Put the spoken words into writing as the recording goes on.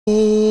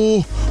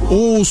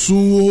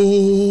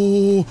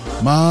Osu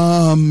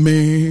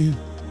mame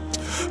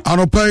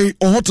anopai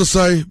on to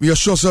say we are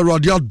sure say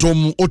radia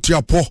dom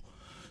otiapo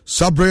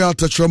sabrea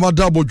techrama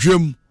dabo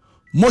dwem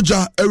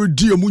moja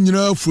eridi mu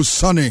nyina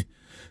fusane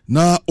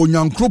na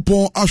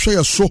onyankropon ahwe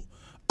ye so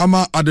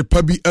ama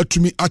adepa bi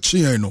atumi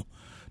achen no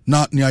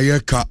na ne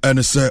ayeka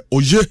ene se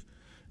oye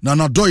na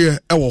nadoye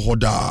ewo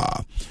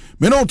hoda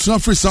me no tena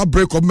free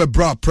sabreak of me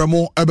bra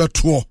premo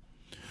ebeto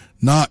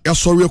na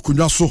yasori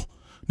akunwa so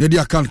ne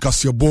dia kan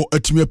kasebo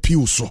atumi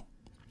apiu so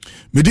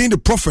medin the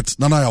prophet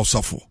nana ya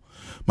osafo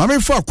mame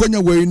fa akwanya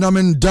we na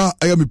menda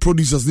ayami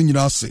producers ni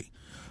nyina ase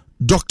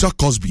Dr.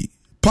 Cosby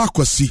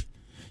Pakwasi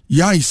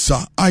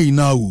Yaisa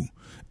Ainau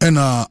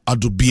ena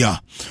adubia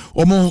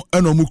omo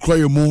eno mu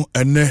kraye mu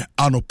ene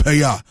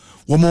anopeya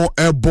omo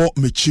ebo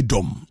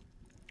mechidom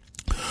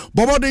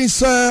Bobodin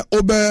say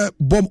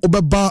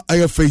obeba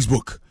aye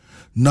Facebook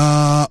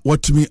na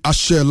watimi a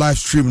share live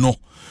stream no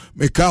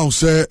make out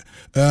say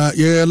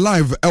yeah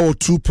live our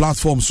two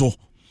platforms so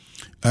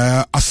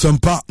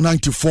Asempa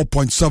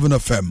 94.7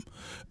 FM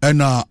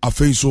and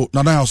afen so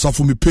nana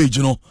osafo me page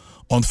no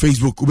on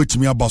Facebook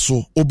ubetimi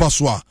abaso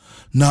obaso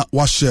na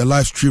wa share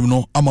live stream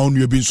no ama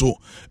onu ebi so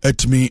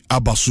etimi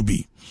abaso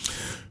bi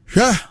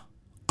hwe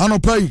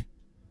anopai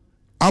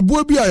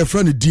abo bi a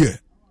friend die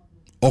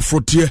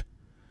ofrotie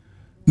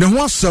ne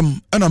ho asem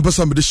na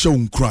mpesa me de hye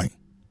unkran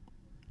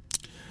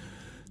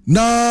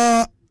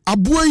na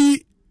abo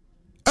yi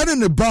ene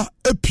ne ba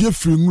epie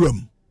firi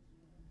nwram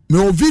me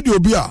o video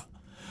bi a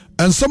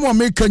ensem wa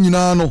make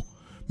nyina no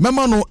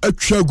mema no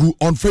atwagu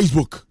on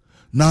Facebook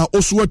na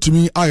oso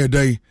atimi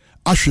ayedai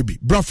ahwebi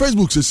bra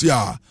Facebook sesi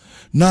a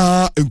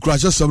na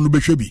encourage sam no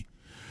behwebi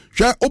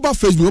hwe oba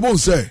Facebook obon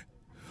say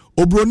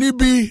obroni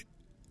bi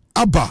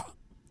aba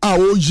a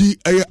oji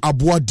eye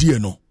aboa die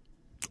no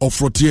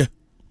ofrotie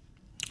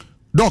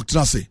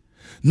doctor say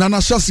na na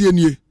hyase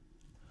enie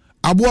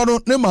aboa no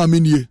ne maame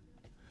nie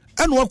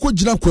ene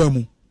wakogina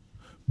kwamu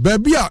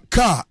baby a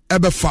car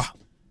ebefa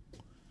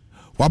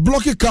wa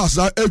block cars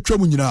a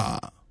etwam nyina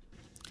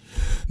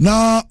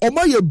na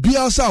omaye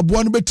bia sa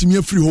aboa no betimi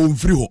afiri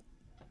ho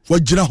wa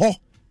gina ho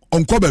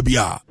onko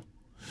babia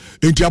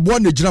enti aboa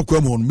na gina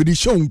kwam ho me di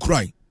hye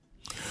unkran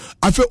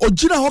afi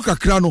ogina ho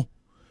kakra no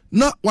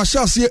na wa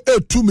hyase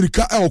etu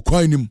mirika e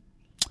okwan nim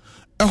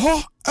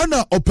eho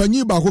ana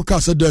opanyi ba ko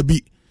kasa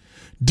dabi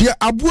de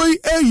aboa yi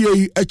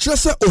eyei ekire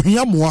se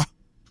ohia moa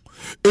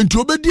enti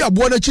obedi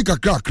aboa na chi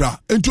kakra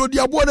enti odi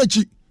aboa na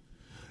chi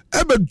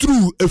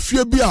ebedru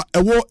efie bi a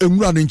ewo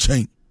enwura ne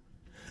nchen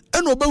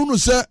ena obehunu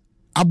se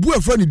aboa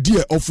efa ne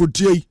die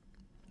ofrotie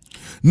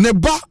ne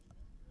ba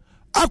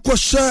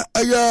akwhye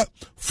aya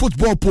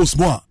football post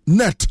mo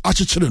net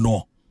achechire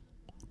no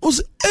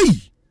ozi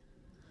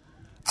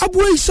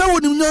aboa isa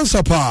woni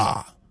nyansa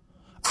pa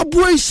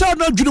aboa isa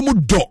na dwene mu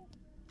do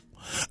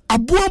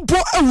aboa mpo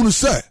ehunu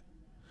se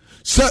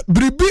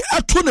bribi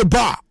ato ne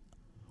ba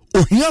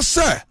ohia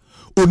se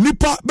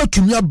onipa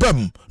betumi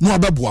abam no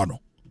abeboa no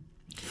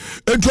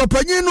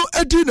entropanyin no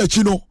edi na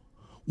chi no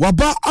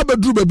waba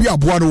abeduru baby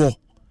aboa no wo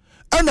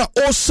ena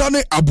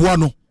osane aboa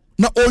no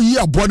na oyi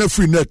aboa na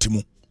free net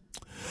mu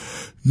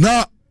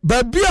na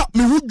baby a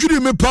me hudwiri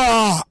me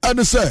pa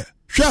ene se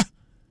hwe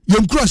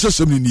yemkura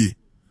hyesem ni nie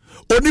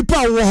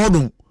onipa wo ho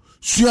no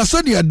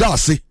suase de yeda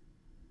ase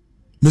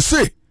me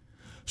se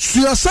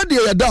suase de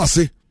yeda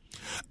ase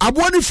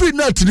aboa ni free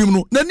net nim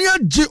no nani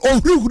age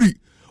ohurihuri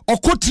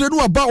okotre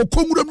no aba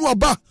okonwura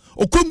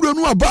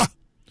no aba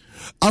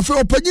afi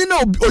opanyin na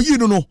oyi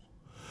no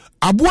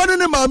aboa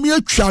ne maame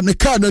atwa ne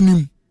car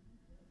nanim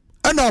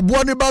ana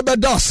aboa ne ba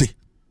beda ase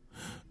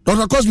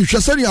Dr. Cosby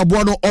hwese ne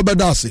aboa no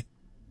obeda ase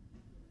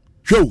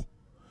hwo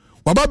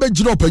waba be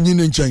gina opanyin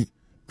ne nchen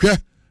hwe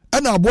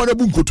ana aboa ne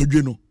bu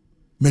nkotodwe no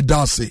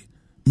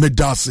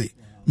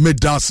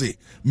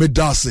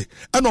medase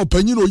ana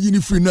opanyin oyi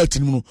ni free net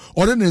nim no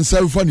ore ne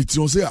nsa fa ne ti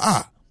o say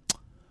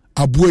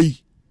aboa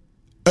yi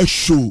a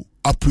show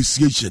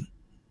appreciation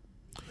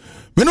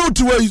me no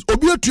to ways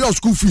obi atua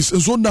school fees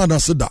enso na na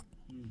seda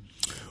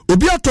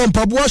obi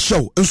atompaboa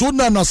show enso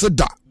na na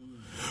seda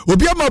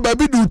obi ama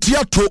baby du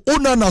tia to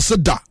ona na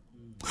seda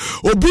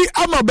obi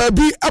ama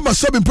baby ama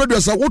seven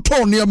producer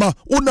woto niema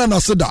ona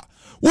na seda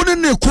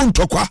woni ne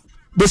kuntokwa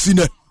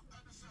besine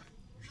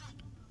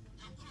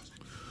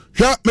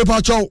ya me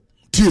pa chaw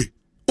tie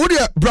odi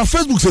bra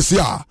Facebook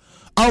sesia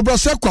abra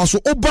se kwaso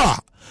oba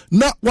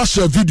na wa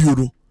share video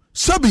no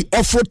sabi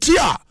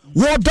ofrotia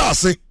wo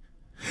dase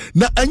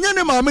na anya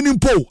ne maame ni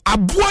mpo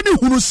aboa ne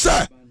hunu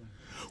se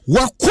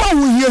wakwa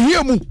huhie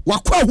mu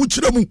wakwa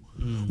hukyire mu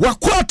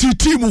wakwa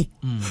titi mu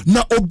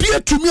na obi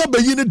atumi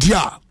abayi ne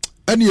dia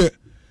ene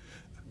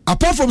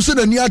apart from say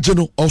na ni age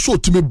no also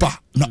otumi ba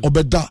na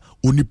obeda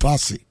onipa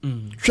ase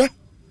hwe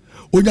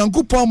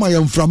onyankopon ma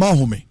yamframa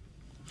home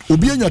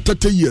obi anya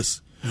 30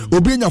 years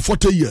obi anya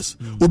 40 years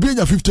obi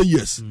anya 50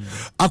 years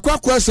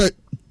akwa say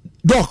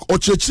doc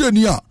ochechire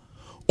ni a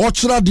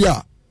ochira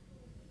dia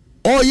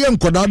oye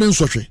nkoda ne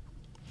nsohwe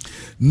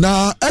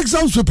na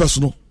exam papers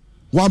no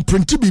one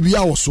print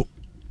bibia wo so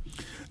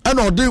and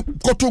odi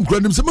koto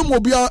nkranim se memo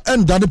bia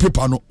enda ne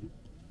paper no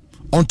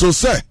until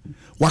say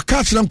wa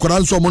catch them kwara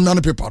nso mo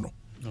nane paper no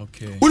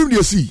okay wouldn't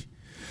you see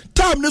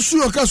time ne so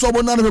your catch so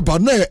mo nane paper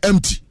na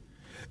empty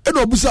e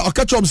no busa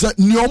catch am say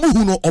ni omo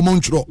hu no omo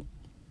ntro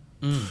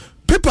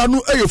paper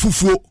no e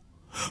fufuo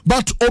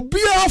but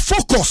obia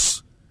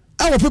focus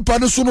our paper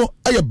ne so no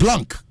e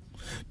blank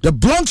the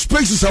blank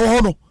spaces are ho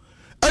no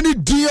any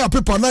dear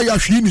paper na ya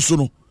hwi ni so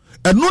no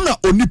eno na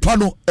onipa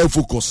no e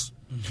focus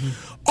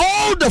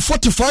all the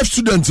 45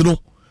 students no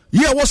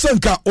yeah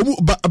wasanka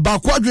ba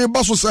kwadwe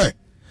ba so say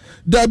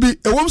there be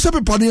a woman say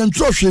paper na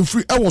ntro hwe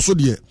free e wo so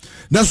de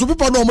na so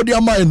paper no mo de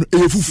ama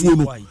e fufuo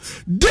no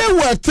they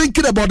were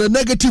thinking about the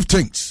negative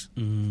things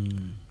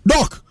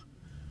doc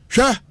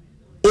sure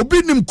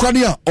obi nim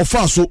kwani a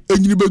ofa so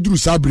enyini beduru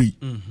sabri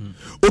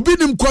obi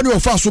nim kwani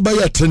ofa so ba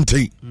ya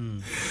tenten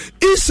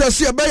isa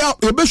se ba ya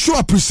e be show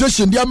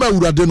appreciation dia ma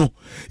urade no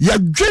ya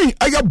dwen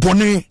aya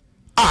bone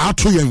a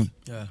ato yen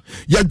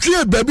ya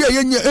dwen baby a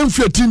yenya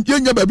emfiatin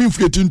yenya baby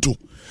emfiatin to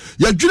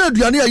ya dwen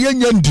aduane a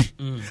yenya ndi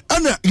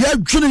ana ya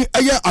dwen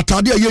aya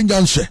atade a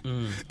yenya nse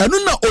eno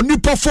na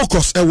onipa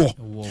focus ewo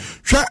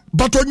hwe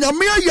but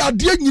onyame ya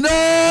ade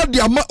nyina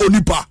de ama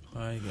onipa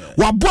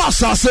wabo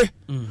asase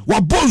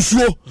wabo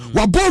nsuo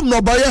wabo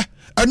nobaye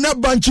ena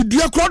banchi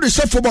dua kro de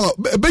se for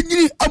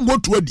benyini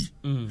amoto adi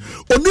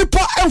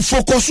onipa and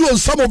focus on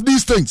some of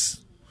these things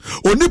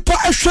onipa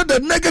ehwe the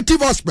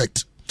negative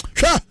aspect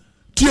hwe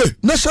tie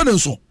na shane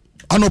so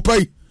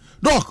anopai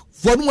doc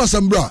for no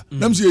asembra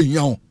nam se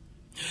ehia ho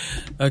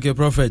okay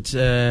prophet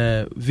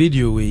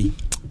video we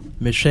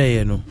me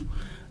share no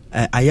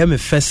I am a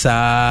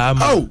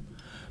fessa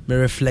me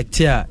reflect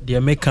here the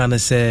American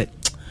say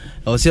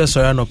I was here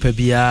sorry no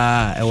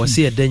pebia I was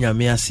here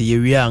nyame ase ye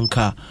wi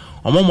anka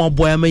omomo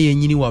boy ma ye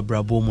nyini wa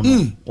brabo mu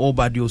no o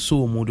ba de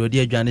so mu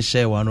de adwane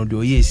share wa no de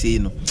o ye sei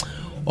no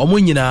omo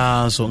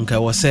nyina so nka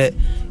wo se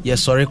ye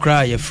sorry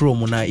cry ye fro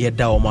mu na ye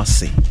da o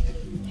ase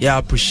ya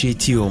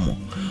appreciate you mo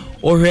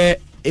o hwe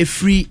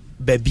efri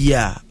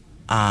babia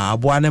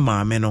aboa ne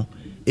maame no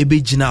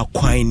ebegina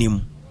kwan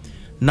nim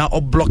na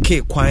o block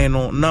kwan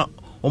no na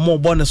omo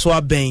bo ne so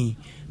aben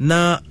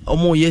na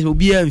omo ye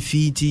obi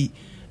amfiti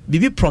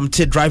bibi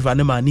prompted driver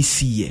ne ma ni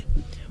siye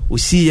o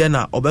siye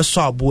na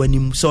obeso abo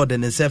anim so de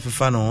ne self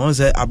fa no on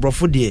say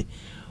abrofo de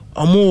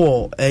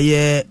omo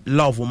eye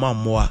love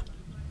mammoa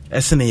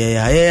esene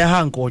ye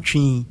ha nka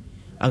otwen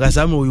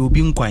agasa me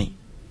obi nkwan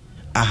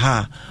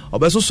aha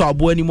obeso so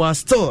abo anim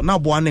still na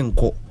abo ane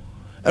nko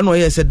eno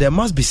ye say there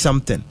must be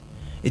something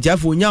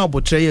ejafo onya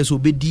abotre ye so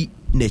obedi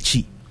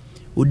nachi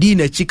odi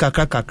nachi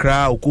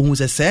kakra okohu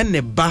say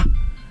ne ba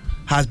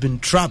has been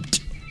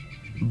trapped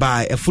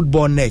by a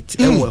football net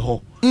ewe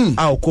ho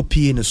a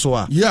copy ne so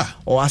a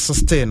or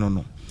assistant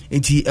no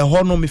enti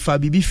eho no me fa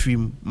bibi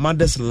film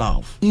mother's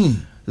love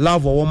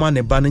love a woman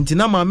ne ba enti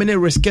na ma me ne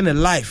risk ne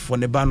life for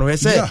ne ba no he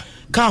say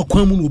ka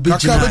kwan mu no be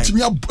gina ka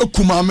betimi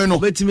akuma me no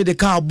betimi de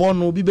ka bo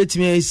no bi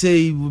betimi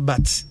say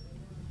but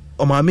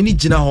o ma me ni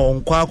gina ho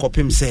nkwa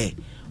akopem say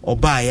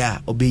oba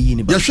ya obeyi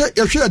ne ba ye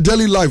hwe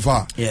daily life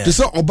a they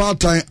say oba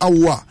time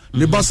awo a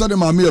ne ba sa de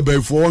ma me e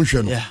ba fo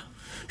wonhwe no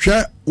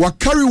hwe wa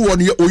carry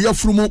one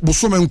oyafrumu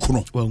bosome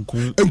nkono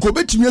enko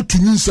betimi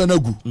atunyi nsa na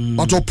gu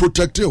but o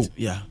protect you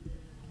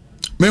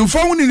memfa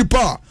woni ni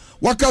pa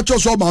waka cho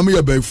so maame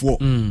ye baifo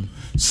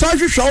sa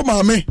hwehwa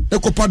maame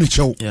ekopa ne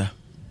chew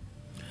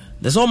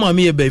there's all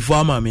maame ye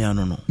baifo maame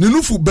ano no ne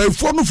nufu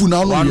baifo nufu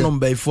na ano ye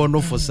baifo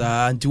nufu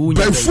sa anti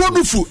wunya baifo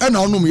nufu e na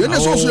ano ye ne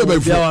so so ye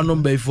baifo ya ano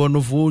baifo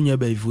nufu wunya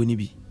baifo ni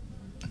bi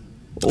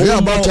ya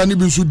abata ni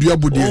bi nso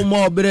duabo de o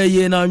ma obere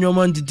ye na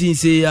anwoma ntitin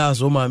se ya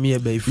so maame ye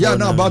baifo ya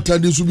na abata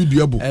ni nso bi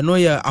duabo eno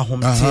ye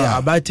ahomte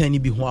abata ni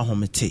bi ho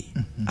ahomte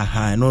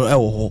aha no e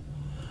wo ho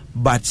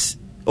but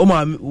o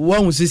ma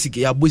wan hu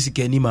sisike ya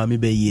bosike ni maame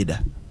be ye da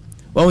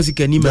wan hu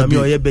sike ni maame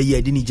o ye be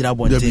ye de ni gira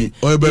bonte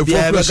o be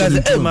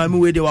fo maame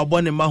we de wa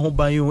bone ma ho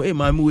ban yo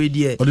maame we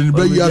de o de ni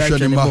be ye ahwe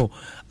ni ma o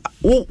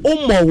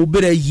mo wo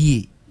bere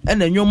ye e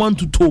na anwoma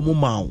ntuto mu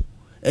ma o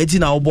enti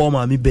na wo bo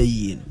maame be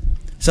ye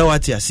so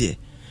what you say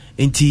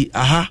enti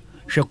aha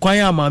hwe kwan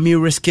ya maame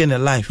risking a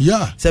life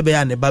sebe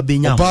ya ne ba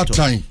benya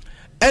moto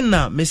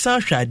enna mesa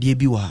hwade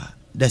bi wa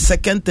the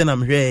second thing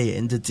I'm here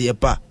entity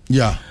epa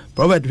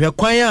prophet hwe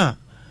kwan ya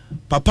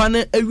papa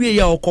ne awie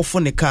ya okofo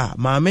ne ka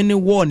maame ne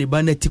wo ne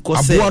ba na tiko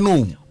se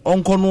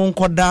onko no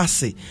onko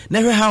dase na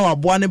hwe ha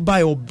aboa ne ba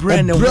yo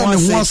brain ne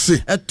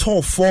wase e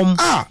to form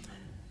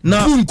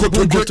na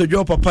nkoto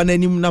jo papa na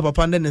nim na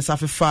papa ne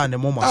safefa ne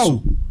moma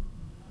so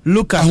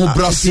look at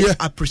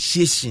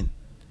appreciation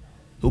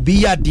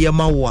Obi ya dear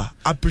mawa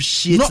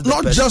appreciate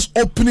not just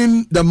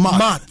opening the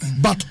mouth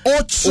but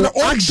also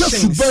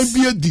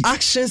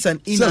actions and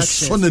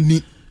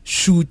inactions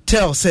should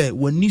tell say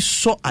when you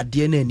saw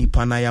adie na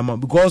nipa na yama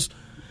because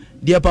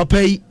dear papa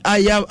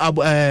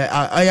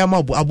ayam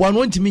abu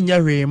no ntimi nya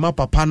hwe ma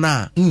papa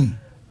na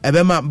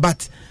ebema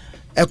but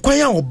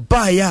ekwanya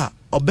oba ya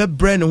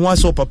obebre ne ho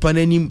aso papa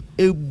na nim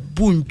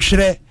ebu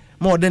ntwere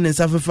ma ode ne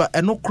nsafefa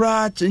eno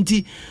kra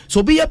nti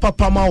so bi ya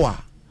papa mawa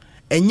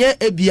enye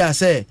ebia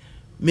say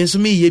me so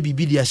me ye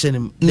bibi dia hye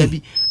ne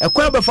dabi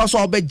ekwa be fa so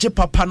obegye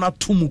papa na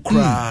tomu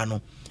kra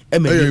no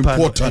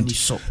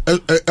important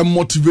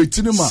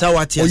motivating ma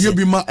oye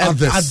bi ma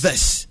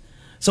others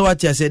so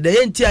what you say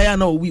the entire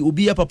na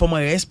obi ya papa ma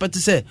expect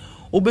say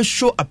obe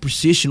show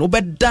appreciation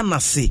obe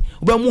danase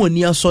obe mu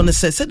oni aso ne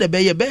say the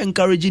be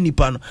encourage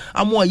nipa no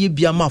amo aye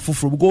bia ma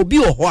foforo go obi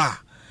ho a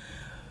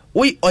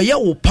we oye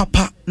wo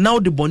papa now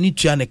the boni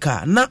tua ne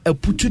car na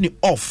aputu ni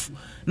off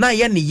na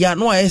ye ne ya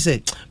no aye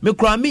say me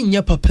kura me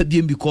nya papa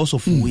biem because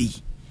of we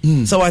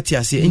so what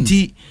you say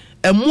enti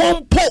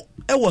emompo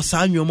e wo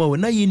sa anwoma we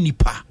na ye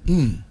nipa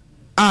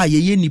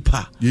ye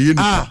nipa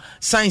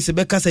science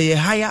be ka say ye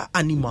higher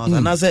animals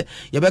and say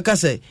ye be ka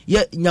say ye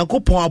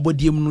nyakopon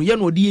abodiem no ye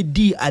no de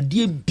di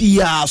ade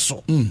bia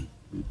so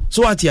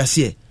so what you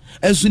say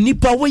enso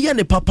nipa wo ye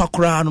ne papa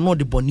kra no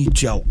de boni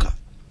tua woka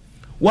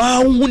wa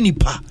hu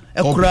nipa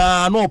e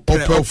kra no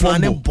opre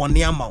ne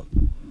boni ama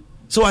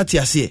so what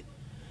you say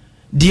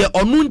de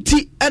onu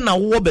nti e na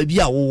wo ba bi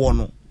a wo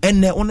no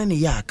enne one ne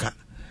ya aka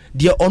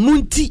de onu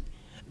nti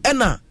e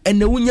na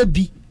enne wunya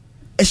bi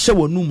ehye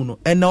wonum no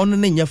ena ono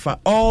ne nyefa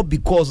all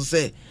because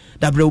say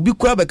dabre obi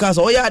kura be ka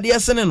say oya ade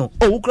esene no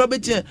o kura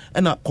betie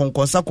ena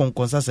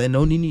konkonsa say na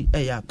onini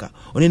eyaka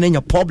oni na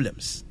nya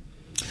problems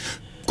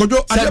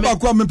kojo ade ba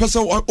kwa me pese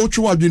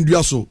otwe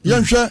wadwendua so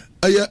yenhwe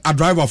eye a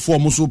driver for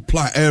mo so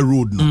ply air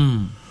road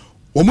no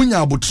omunya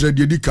abotre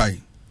de dikai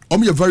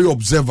omo very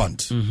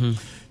observant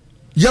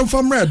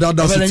yemfa mre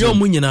dada so so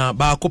omunyina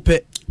ba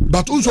kope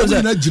but also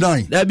omunyina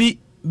ginan dabi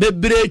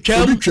bebre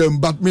twam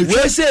but me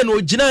we say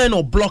no gina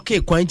no block e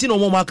kwanti no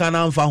mo maka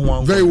na mfa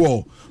ho very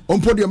well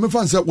ompo de me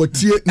fan say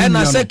watie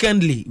and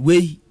secondly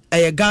we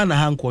Ghana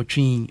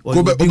hankotwen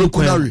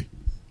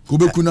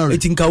Kobe kunare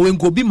etinka we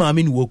nkobi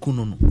maame ni woku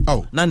no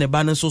na ne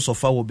ba ne so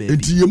sofa wo be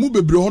enti yemu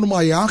bebre ho no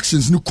ma ya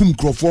actions ni kum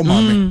krofo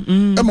maame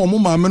e mo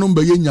maame no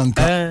be ye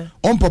nyanka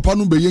on papa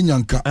no be ye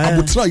nyanka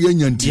abotra ye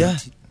nyanti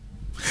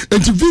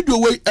enti video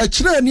we e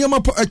kire niam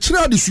e kire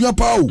adesua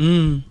pa o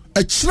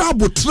e kire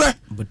abotre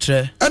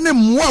ene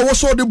mmoa wo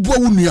so de boa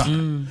wunua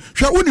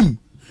hwa wonim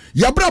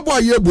yabra bo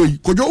aye boy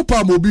kojo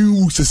upa ma obi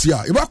wu sesi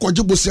a e ba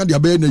koje bosia de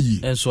abe na yi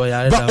enso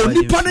yare da ba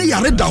onipa ne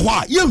yare da ho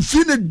a ye mfi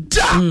ne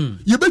da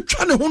ye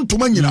betwa ne ho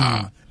ntoma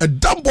nyina e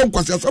dambo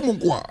nkwase asem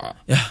nko a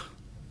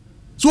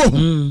so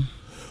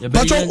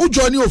but you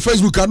join your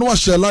Facebook and no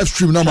share live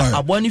stream na ma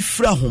aboni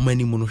fra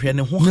homani mu no hwe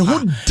ne ho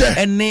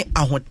ene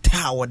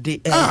ahota wo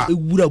de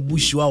ewura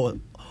bushi wa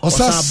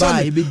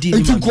osaba e be di ni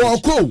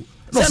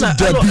no so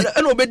debi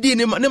ene obedi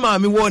ni ne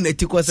maami wo na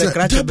tiko se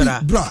krache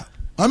bra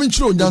I mean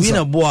chiro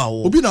nyansa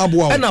obi na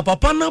aboa na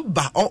papa na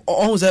ba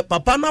on say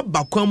papa na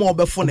ba kwan mo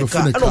obefo ne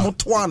ka na mo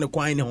to an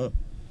kwan ne ho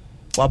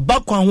wa ba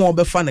kwan ho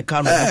obefa ne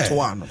ka no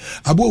to an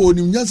abo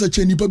onim nyansa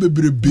che nipa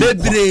bebrebe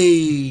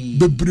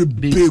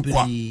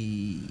kwa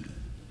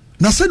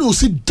na se no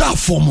si da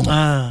form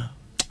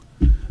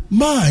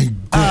my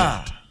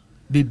god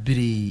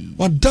bebre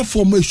what da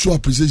form e show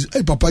appreciation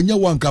hey papa nya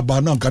wanka ba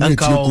na nka na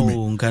tie kumi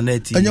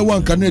anya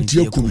wanka na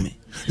tie kumi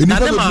na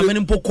dem maame ne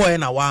mpoko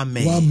na wa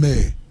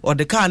me or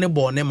the car ne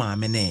born ne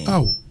maame ne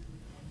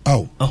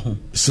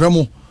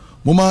sremo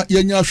mama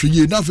yenya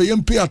hweye na fe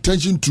yem pay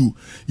attention to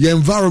your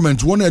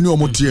environment one ani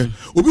omote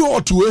obi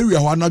oto area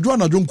ho anadwo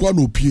nko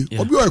na opie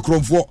obi o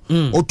ekromfo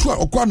oto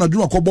okwa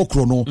anadwo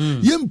akobokro no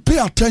yem pay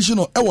attention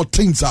to our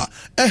things are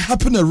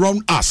happen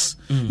around us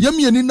yem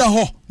yeni na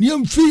ho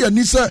yem fi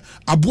yani se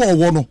abo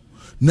owo no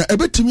na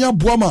ebetimi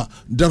aboa ma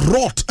the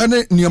rot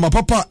ene niama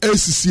papa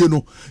esisie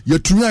no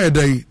yetumi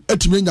ayedai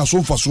etimi nya so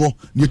mfaso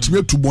na yetimi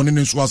atubone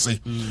ne so ase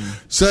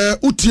se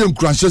utie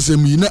nkranhye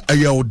semi na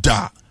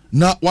ayeoda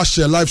na wa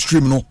share live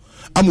stream no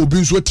amobi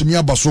nso etimi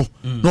abaso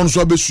no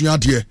nso abesua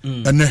de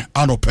ene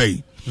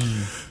anopay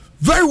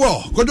very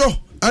well kodo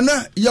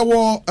ana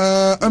yawo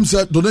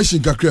amsa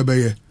donation kakra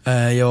beye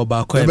ya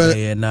ba kwa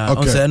be na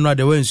on say no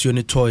de we nsuo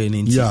ni toy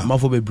ni nti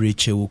mafo be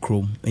breche wo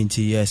krom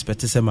nti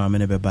expect say ma me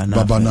ne be ba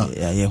na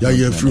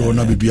ya free ho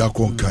na bibia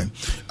konkan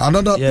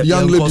another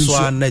young lady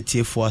so na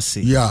tiefo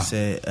ase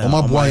say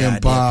oma boa yen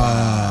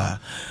pa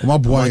oma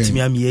boa yen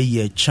mi am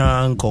ye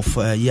chunk of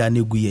ya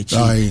na gu ye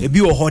chi e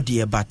bi wo ho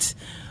de but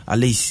at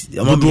least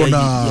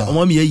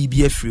oma mi ye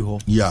bi free ho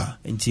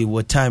nti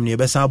what time ne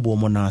be sa abo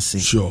mo na ase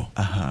sure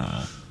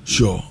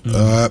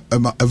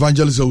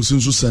evangelist also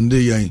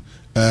Sunday yen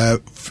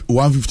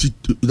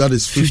 150 that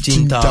is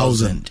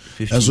 15,000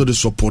 and so the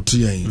support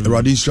yen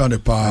Radin Shane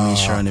pa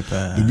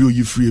ebi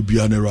oyi free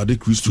bia na Radin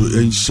Christo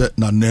enche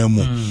na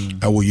nemo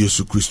ewo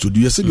Yesu Christo do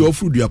you say the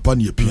offer do apa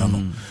na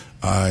piano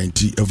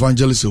nti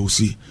evangelist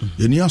also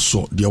yeni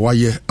aso de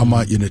waye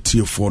ama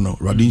yenetiefo no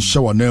Radin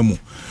Shawa nemo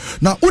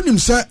na onim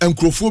say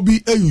enkrofo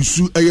bi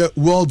eyusu eye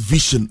World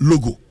Vision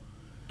logo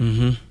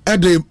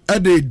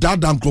ede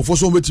dada enkrofo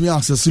so betimi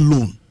access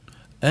loan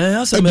many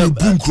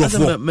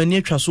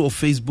atwa of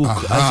Facebook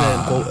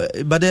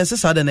but there's a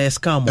sudden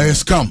scam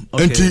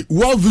enti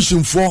World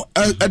Vision for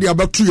the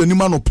about 2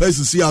 anima no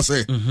person see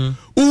say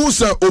who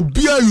say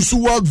obia use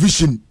World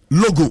Vision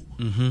logo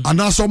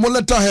and also mo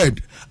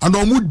letterhead and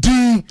omu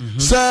din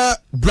say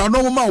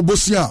brano ma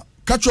obosia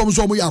catch omu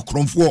so omu ya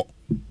kromfo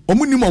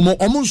omu ni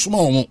omu nsoma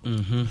omu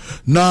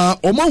na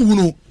omu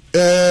hunu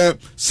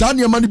saa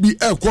nneɛma no bi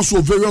ɛrekɔ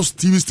so various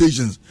TV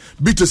stations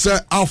bi te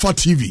sɛ Alpha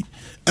TV,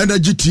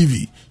 Energy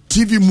TV,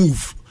 TV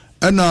Move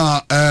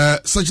ɛna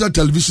secular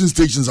television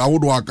stations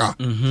ahodoɔ aka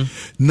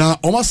na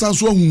ɔma san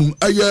so ahunu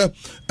ɛyɛ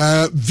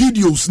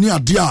videos ne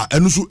adeɛ a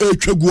ɛno nso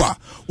ɛretwa gu a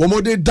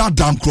wɔmɔde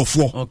dada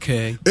nkurɔfoɔ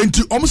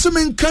enti ɔmo sɛ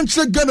menka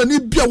nkyerɛ Ghana ne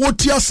bi a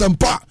wɔte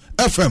Asɛmpa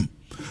FM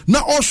na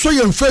ɔhwɛ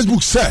yɛn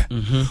Facebook sɛ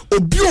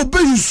obi a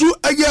ɔbɛyisu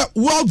ɛyɛ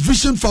World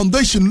Vision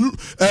Foundation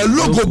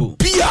logo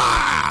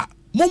bia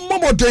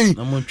mommɔden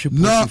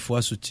na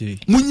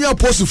munya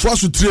posifoɔ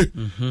asotire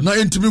na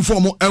ɛntimi fo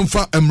mo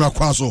ɛmfa mmara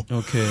kwa so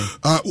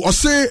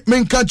ɔse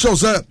menka kyerɛw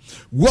sɛ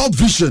World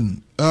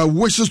Vision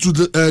wishes to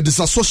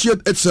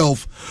disassociate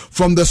itself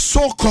from the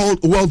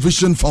so-called World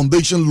Vision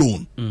Foundation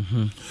loan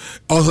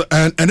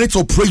and its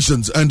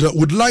operations, and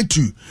would like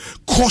to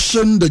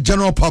caution the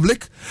general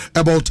public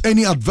about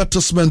any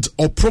advertisement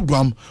or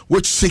program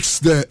which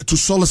seeks to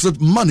solicit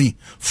money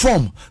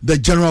from the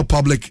general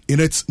public in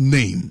its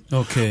name.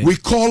 We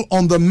call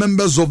on the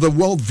members of the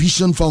World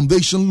Vision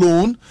Foundation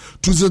loan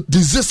to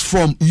desist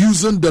from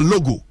using the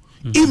logo,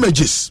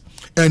 images,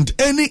 and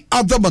any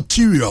other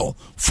material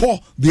for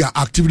their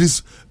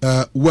activities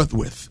with.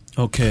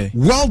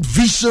 World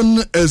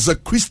Vision is a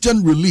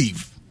Christian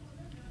relief,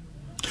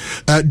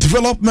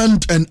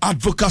 development and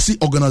advocacy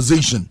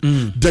organization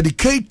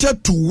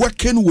dedicated to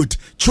working with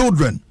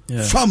children,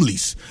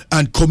 families,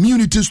 and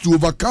communities to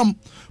overcome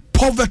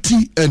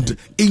poverty and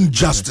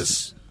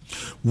injustice.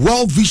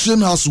 World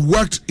Vision has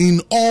worked in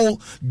all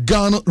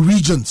Ghana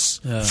regions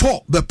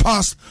for the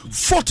past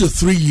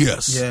 43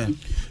 years.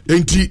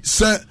 Enti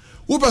se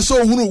wopɛ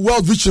sɛ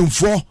World Vision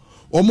for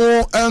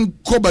ɔmo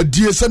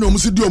ɛnkɔbadie sɛne ɔmo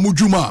si di ɔmo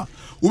dwuma a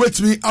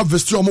wobɛtumi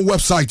avesti ɔmo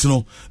website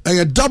no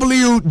ɛyɛ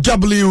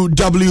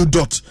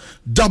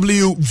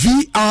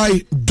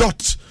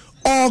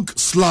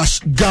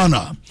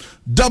www.wvi.org/Ghana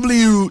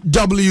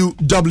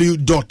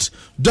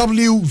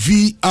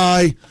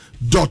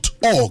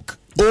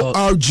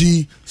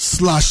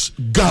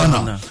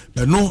www.wvi.org/Ghana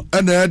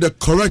and the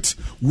correct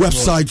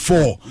website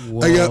for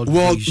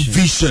World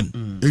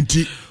Vision.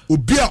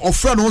 Obi a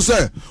ofra no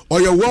say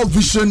or World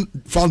Vision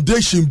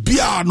Foundation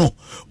bia no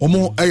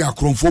omo eya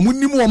kronfo mo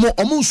nim omo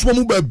nso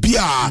mo ba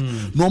bia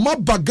no ma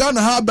baga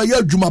na ha ba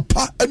ya adwuma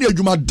pa ene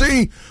adwuma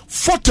den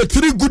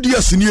 43 good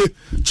years nie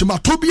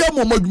chimato bia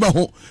mo adwuma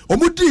ho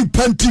omo di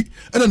panti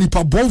ene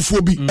nipa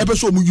bonfo bi ebe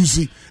so omo use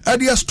e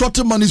dey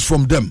extract monies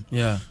from them.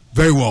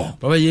 Very well.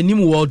 Baba ye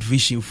nim World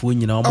Vision fo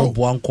nyina omo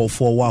bo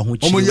ankofo wa ho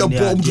chi omo ye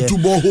bo omo tutu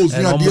bo holes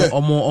ni ade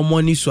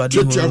omo ni so ade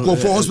ho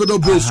for hospital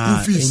bills, school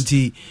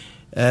fees.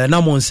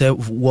 Na mo say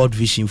World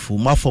Vision fo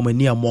ma for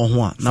mani amo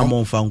ho a na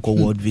mo mfa nko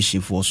World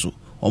Vision fo so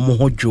omo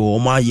ho dwo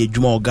omo aye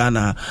dwuma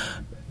Ghana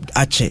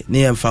ache ne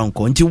ye mfa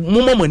nko nti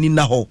mo mani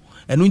na ho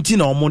eno nti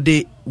na omo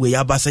de we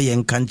abasa ye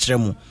nka nkyere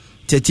mo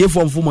tetie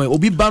fo mfo mo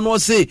obi ba no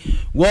say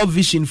World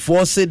Vision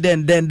fo say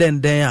den a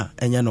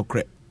enya no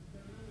kre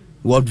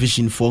World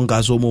Vision fo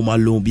nka so mo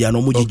malo bia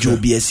no mo gigi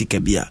obi esika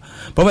bia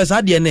papa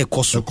sa de na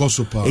ekoso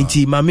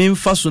enti ma me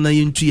mfa so na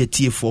ye ntu ye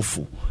tie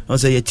fofo on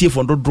say ye tie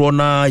fo dodro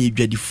na ye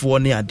dwadifo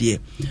ne ade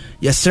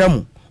ye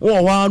srem wo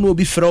ho na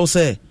obi frɛ wo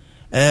say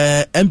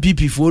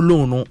MPP fo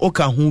loan no o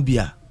ka ho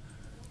bia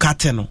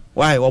kate no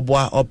why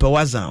oboa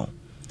opewazan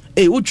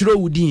wo twiro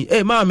wudin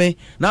maame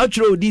na wo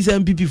twiro wudin say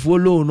MPP fo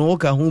loan no o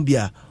ka ho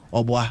bia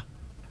oboa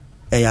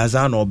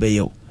yazan no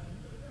obeye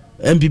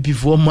MPP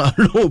fo ma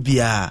loan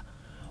bia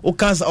o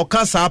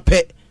kasa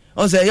pe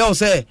on say yo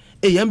say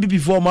MPP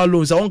for my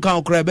loans on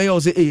can cry be yo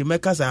say me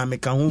kasa me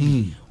ka ho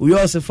o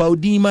yo say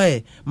faudi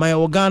my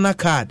Ghana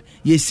card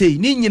ye say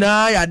ni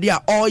nyina ya de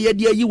a o ye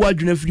de ayi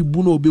wadwena firi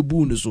bu na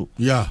obebu no so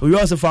o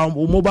yo say fa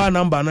mobile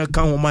number na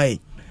ka ho mai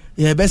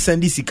ye be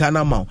send sika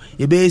na ma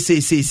ye be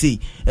say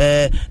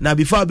na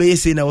before be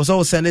say na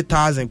so send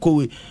 1,000 ko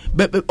we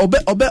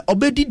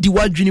obe di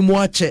wadwene mu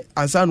ache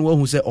ansa no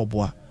hu say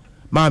oboa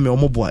maame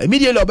omoboa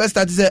immediately obe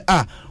start say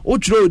o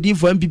twiro odin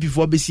for MPP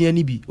for besia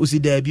ni bi o si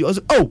da bi o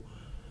say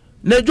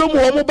na dwomu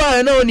omo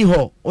ba na oni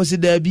ho o si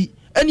da bi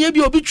ene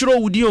bi obi twiro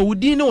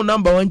wudin ne o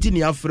number 1 ti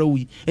ne afra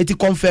wi eti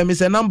confirm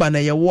say number na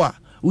ye wo a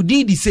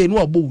udin di say no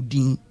obo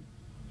udin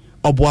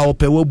oboa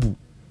opewabu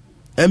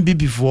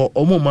MPP for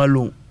omo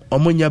malo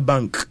omo nya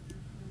bank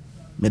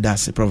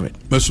medase prophet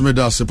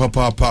medase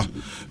papa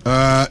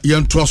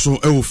yɛntoa so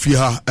ɛwɔ fie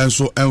ha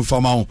ɛnso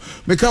ɛmfama ho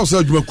meka wo sɛ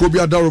adwumakuo bi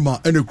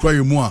adaroma ɛne kura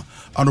yɛ mu a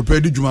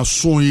anɔpɛ de dwuma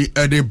so yi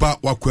ɛde ba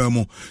wakwan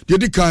mu deɛ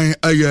di kan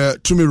ɛyɛ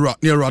Tumira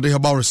near Rade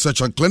Herbal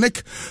Research and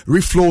Clinic,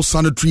 Reflow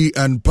Sanitary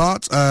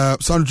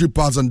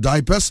Pads and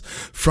Diapers,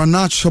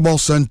 Franach Herbal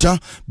Center,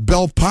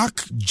 Bell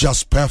Park,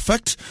 Just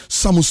Perfect,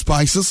 Samu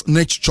Spices,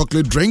 Niche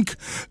Chocolate Drink,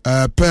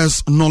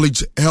 Pairs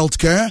Knowledge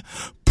Healthcare,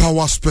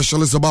 Power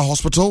Specialist Herbal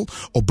Hospital,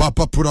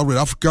 Obapa product with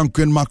African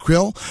Queen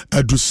Mackerel,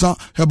 Dusa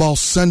Herbal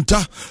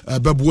Center,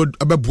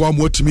 Bebwa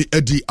Mwotimi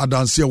Edi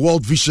Adansia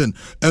World Vision,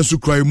 Ensu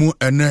Kraimu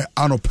Ene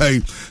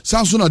Anopay.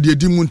 Samsung Adi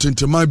Edimun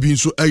Tentema being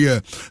so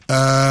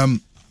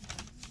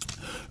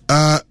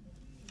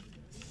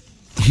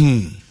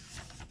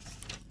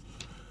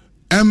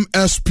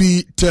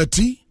MSP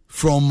 30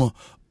 from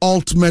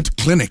Ultimate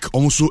Clinic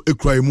also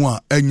ekra mu a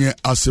enye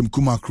asem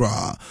kuma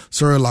kra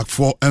Cerelac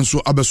 4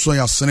 enso abeso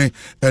ya sene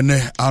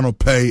ene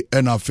anopay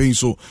ena afin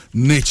so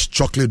niche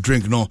chocolate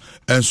drink no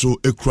enso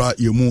ekra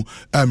yemu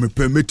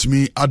mepe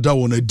metimi ada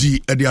won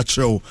adi e de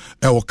akyerɛw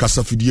e wo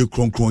kasa fidie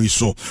kronkron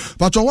iso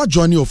but what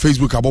join your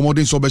Facebook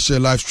abomodin so be share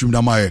live stream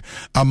na mae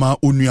ama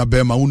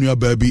onua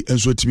baby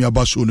enso timi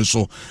aba show ne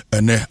so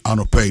ene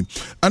anopay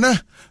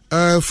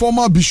ene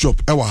former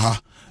bishop ewa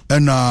ha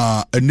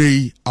ena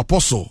ene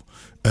apostle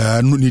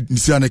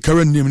the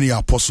current name is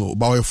Apostle,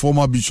 but a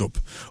former bishop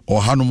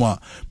or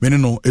Hanuma, many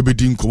no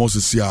ebedin komo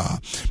sesia.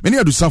 Many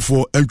adu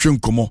safo entren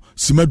komo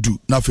simedu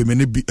na fe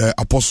many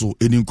apostle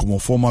enin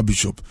komo former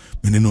bishop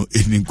many no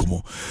enin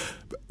komo.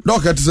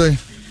 Doc had to say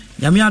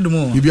Yami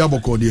adumo bibi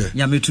aboko dear.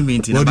 Yami to me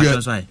in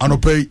the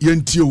Anope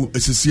yentio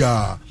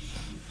esesia.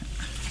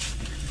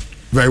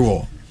 Very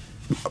well.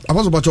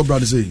 Apostle Bacho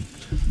brother say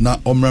na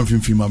omran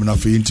fimfima na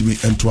fe yentimi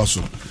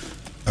entwaso.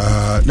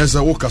 Nessa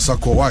Okasa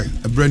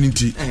Kowai, a branding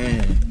tea.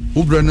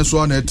 Ubrand so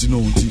on it,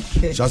 no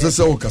tea. Shall I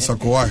say Okasa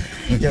Kowai?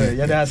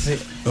 Yeah, that's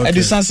it. I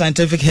do some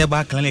scientific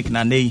herbal clinic,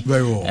 Nande.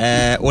 Very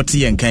well. What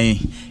tea and cane?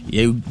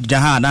 You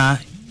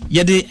Jahana,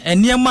 Yedi,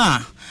 and near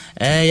ma,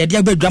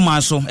 Yadiabe drama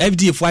so,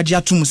 FD for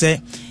Jatum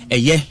say,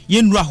 ye,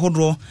 Yen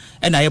Rahodro,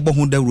 and I abo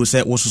hunde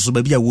ruse was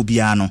Subabia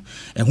Wubiano,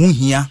 and whom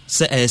here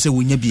say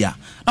Winyabia.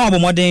 Now,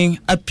 modern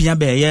a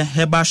Piabe,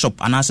 herbal shop,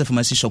 and answer for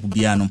my shop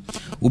Biano,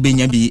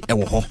 Ubinyabi,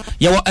 Ewo.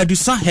 Yawa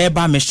Edusa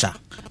herbal mesha,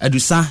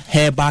 Edusa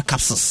herbal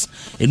capsules.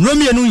 In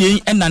Romeo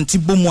Nuye and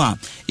Antibomwa,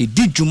 it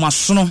did Juma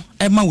Sono,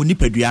 Emma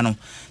Winipediano.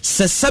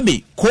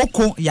 Sesabi,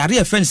 Coco,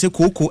 Yari fence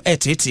Coco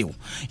et etil.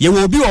 Ye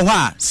will be a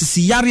wa,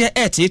 Siciaria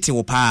et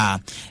etil pa.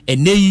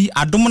 And nay,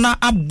 Adomana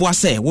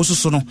Abwase, was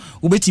sono,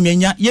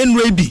 Ubetimenia, Yen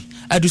Rabi.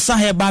 Edusa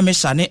herbal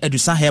mesha ne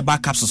edusa herbal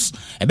capsules.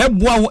 Ebe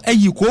boa wo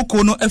ayi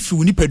koko no afri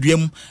woni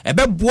paduam.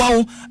 Ebe boa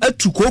wo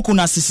atu koko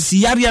na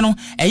sisisi yare no.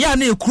 Eya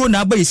na ekuro na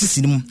aba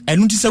yesisi nim.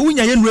 Enu nti se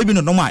wunya ye nrebi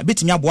no ma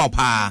betimi aboa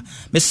pa.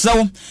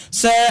 Mesew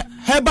se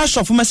herbal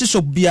shop pharmacy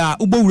shop bia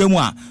ubowura mu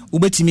a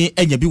ubetimi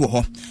anya bi wo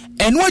ho.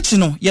 Enu achi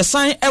no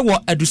yesan ewo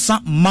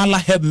edusa mala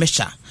herb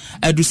mesha.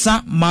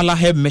 Edusa mala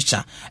herb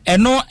mesha.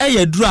 Eno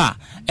eye duru a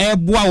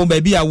eboa wo ba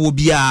bia wo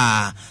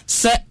bia.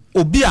 Se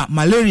obi a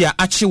malaria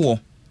achi wo.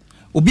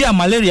 Obi a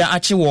malaria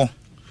achiwo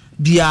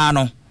bia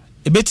no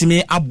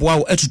ebetimi aboa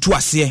wo atutu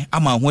ase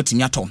ama ho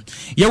atimi ato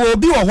ye wo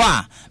obi wo ho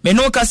a me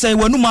no ka sai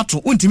wanu mato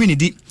untimi ni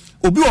di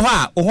obi wo ho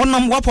a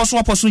ohonam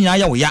waposo nya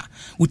ya wo ya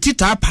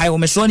utita pai wo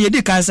meso ne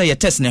edi kan sai ye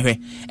test ne hwe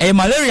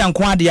malaria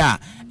nko ade a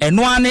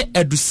eno ane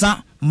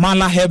edusa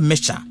mala herb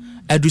mixture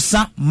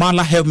edusa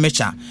mala herb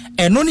mixture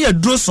eno ne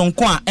aduro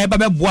sonko a eba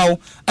beboa wo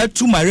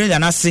atu malaria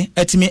na se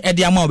atimi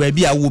ede ama ba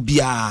bia wo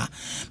bia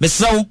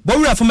meso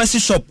bowura pharmacy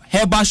shop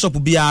herbal shop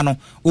bia no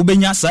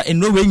obenya sa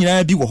eno we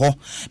nyina bi wo ho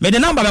me de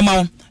number be ma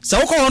wo se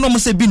wo ko ho no mo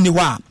se bi ni ho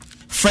a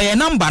fra ye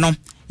number no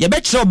ye be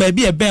kire ba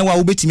bia ben wa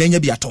wo betimi anya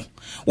bi ato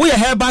wo ye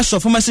herbal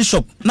shop pharmacy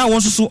shop na wo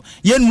so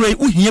ye nure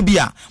uhia bi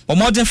a bo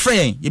modern fra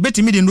ye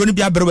betimi de nuro ni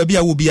bia bere ba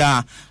bia wo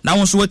bia na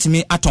wo so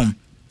watimi atom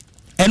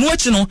enu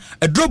achi no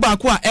aduro ba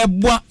ko a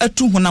eboa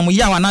atu honam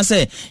yawa na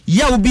se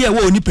yawo bi a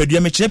wo ni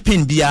padua me kire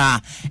pen bia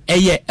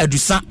eye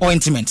adusa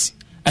ointment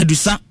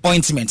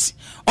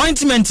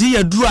ye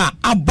aduro a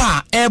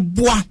aba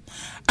eboa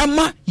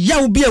ama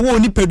yawo bi a wo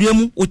ni padua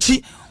mu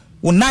ochi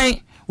wonan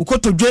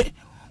ukotodwe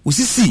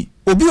usisi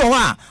obi wo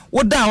a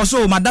wo da wo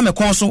so madam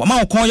kon so ma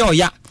wo kon ya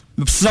oya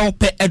so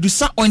pe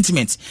edusa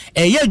ointment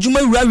eye adwuma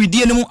wura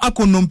widie ne mu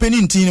akonompeni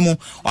ntin mu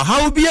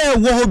ohawo bia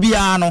ewo ho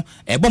bia no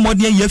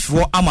ebomode ye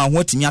firo ama ho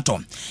atimi ato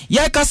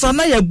ye kasa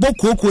na ye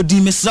gbokoko di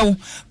mesew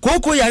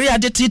koko yare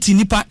ade titi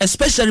nipa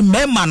especially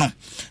mema no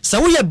sa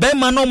wo ye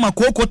bema no ma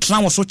koko tra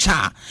wo so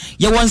cha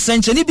ye won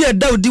sencheni bia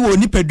daudi wo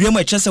nipadua mu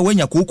echese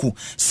wanya koko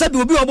sabi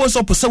obi wo bo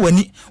so posa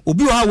wani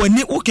obi wo ha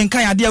wani wo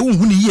kenkan ade a wo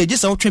hu ni ye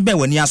gese wo twe ben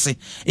wani ase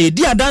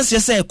edi adanse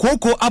se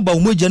koko aba wo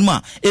mogyan mu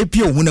a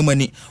epie wo hu na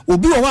mani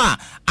obi wo ha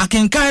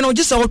akenkan no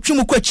gisa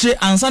wotwemu kwachire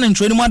ansa ne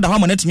ntwani mu adaho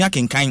ma natimi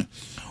akenkan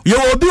yo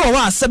obi wo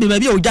wa sabe ba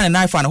bia ogya ne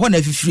knife na ho na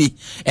afifiri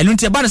enu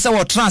nte ba ne se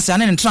wo trance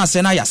ane ne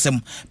trance na yasem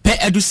pe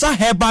edusa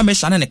herbal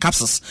mesha ne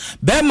capsules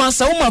be ma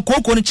sa wo ma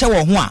koko ne che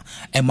wo ho a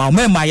e ma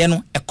ma ye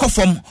no e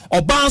kofom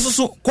oba nso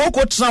so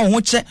koko tra wo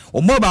ho che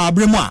o mo ba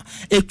abremu a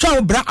etwa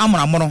wo bra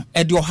amramo no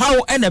e de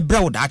ohawo e na bra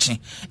wo daache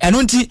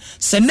enu nti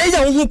se ne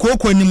ya wo ho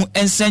koko anim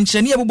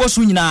ensenchene e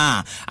boboso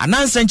nyina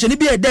ana ensenchene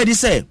bi e dadi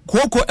se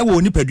koko e wo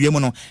nipadua mu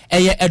no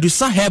e ye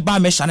edusa herbal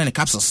mesha ne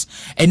capsules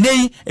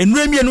enei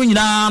enurami no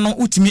nyina no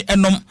utimi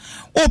enom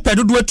o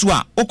pedodo atu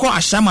a okọ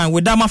Ashaman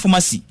Wedama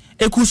Pharmacy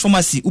Ekus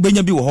Pharmacy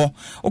ubenya bi wo ho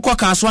okọ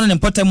Kasoa ne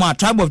Mpotemu a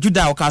Tribe of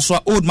Judah o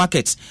Kasoa Old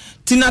Market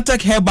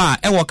Tinatech Herbal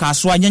e wo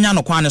Kasoa nyanya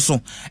no kwane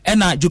so e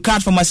na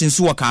Jukat Pharmacy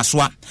nso wo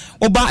Kasoa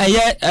oba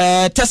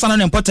eye Tesana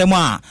ne Mpotemu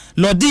a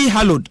Lodi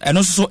Hallowed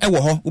eno so e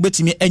wo ho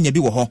ubetimi anya bi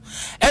wo ho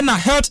e na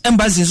Health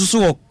Embassy nso so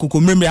wo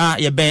Kokomremre a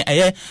ye ben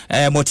eye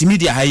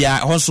multimedia ha ya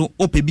ho so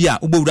opebi a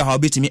ubowura ha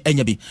ubetimi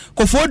anya bi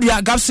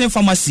Kofodua Gapsin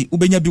Pharmacy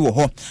ubenya bi wo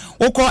ho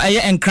okọ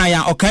eye Enkran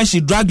ya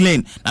Okanshi Drug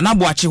Lane na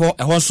Naboachi ho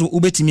e ho so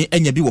ubetimi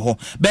anya bi wo ho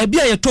baabi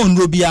a yɛtɔn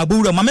nnuro bia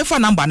bowura ma mefa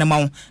number ne ma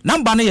wo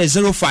number no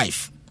yɛ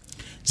 05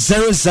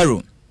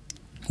 00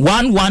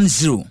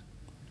 110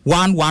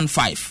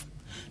 115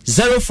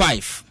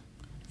 05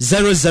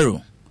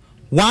 00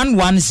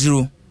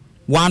 110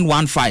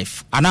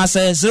 115 and I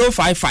say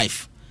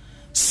 055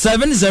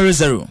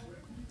 700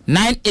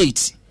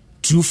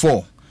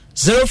 9824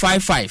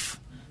 055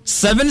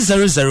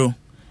 700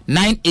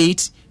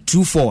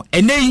 9824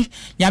 enei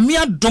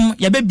yamia dom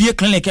yabebie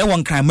clinic e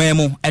won kranman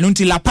mu eno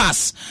nti La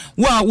Paz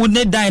wa wo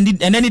ne dan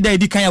enani dan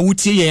di kan ya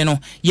wutie ye no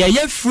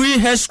ye free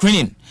hair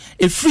screening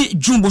e free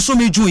jumbo so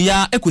me jun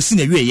ya ekosi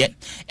na wieye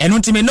eno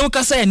nti me no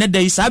kasa ye ne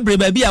dai sa bre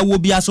ba bia wo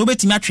bia so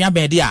betimi atwea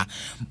ben de a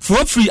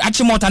for free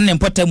achimota na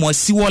importer mo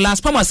si wo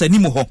Las Palmas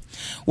animu ho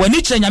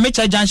wani kire nyame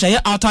kire junction ye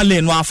outer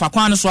lane no afa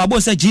kwan so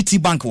abo se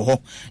GT Bank wo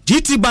ho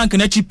GT Bank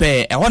na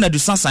chipe e ho na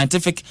Dusan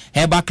Scientific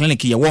Herbal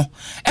Clinic ye wo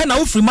e na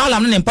wo free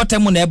malam na importer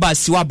mo na e ba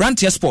si wa brand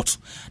sport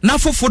na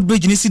for foot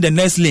bridge ni si the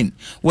next lane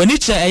wani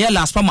kire e ye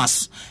Las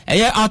Palmas e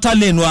ye outer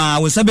lane no a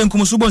wo se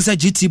benkum so bo se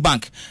GT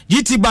Bank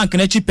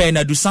na chipe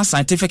na Dusan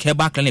Scientific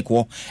Herbal Clinic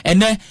wo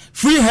ene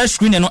free hair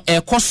screening no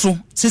ekoso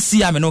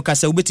sisi ame no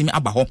kasa obetimi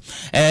aba ho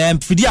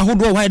fidi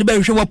ahodo ho de be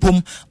hwe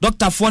wapom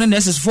doctor for ne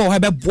nurses for ho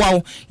be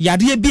boa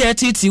yade bi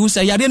etiti wo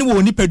say yade ne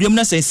wo ni paduam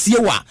na say sie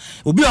wa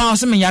obi ho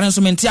so me yare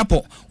so me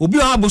ntiapo obi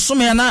ho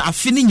abosome na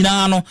afi ni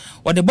nyina no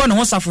wo de bo ne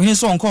ho safo hin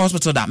so onko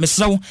hospital da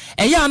mesrew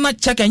eya na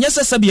check enye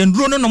sesa bi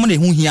nduro no no na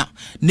ehu hia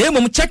na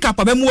emom check up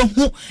aba mu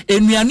hu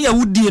enuane a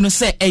wodie no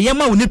say eye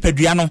ma wo ni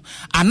padua no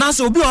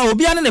anase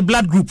obi ane ne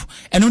blood group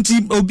eno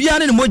nti obi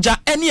ane ne moja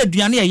ene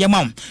aduane eye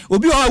ma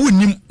obi ho a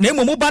wonim na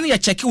emom ba na ye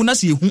check wo na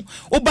se ehu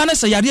oba na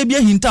se yare bi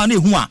ahinta na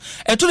ehu a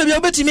eto de bi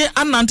obetimi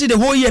anante de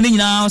ho ye ne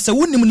nyina se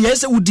wonim ne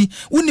yese wudi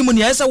wonim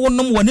ne yese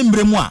wonom wo ne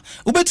mbremu a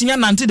obetimi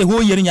anante de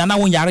ho ye ne nyana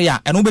wo yare a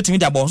eno obetimi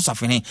de abo so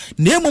safene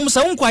na emom se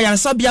wonkwa yare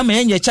sabia ma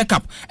ye check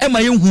up e ma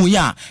ye hu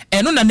ya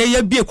eno na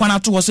ye bie kwana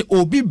to ho se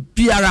obi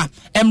biara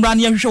emra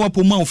ne hwehwe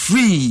wapoma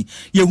free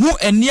ye hu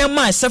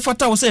eniema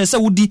esefata wo se yese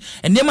wudi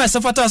eniema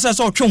esefata se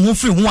se otwe ho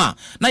free ho a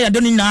na ya de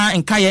no nyina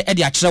enkaye e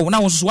de akere wo na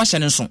wo so wa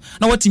hyene nso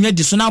na watimi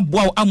adi so na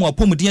aboa amu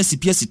apomudi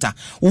asipia sita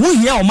wo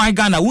hia o my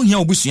Ghana wo hia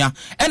obusua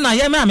e na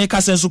ye me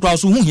ameka senso kra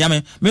so wo hia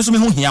me so me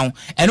ho hia wo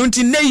eno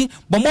nti nei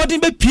bomodin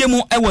be pie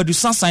mu e wadu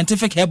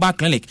Scientific Herbal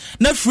Clinic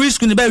na free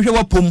screen be hwe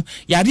wapom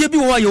yare bi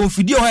wo ya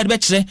ofidi o ha de be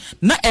kire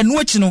na eno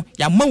achi no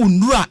ya ma wo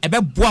nuru a e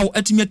be boa wo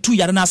atimi atu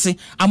yare na ase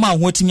ama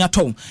ho atimi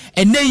ato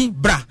enei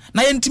bra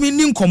na ye ntimi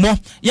ni nkomo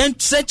ye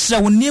nkyekire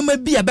wo niema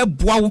bi e be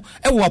boa wo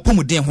e wo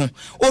apomuden ho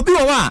obi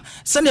wo a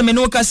se ne me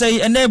no ka sei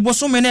ene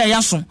boso me na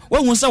ya so wo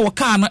hu se wo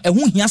car no e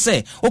ho hia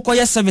se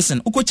ukoye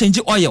servicing uko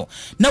change oil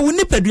na wo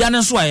ni padua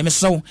ne so aye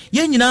mesew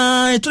ye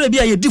nyina etore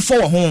bia ye di fo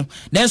wo ho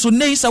na so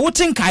nei sa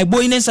wotin kai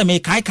boy ne se me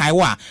kai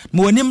wa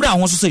ma woni mra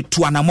ho so se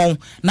tu anamon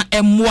na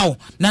emmoa wo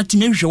na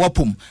timi hwehwe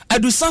wapom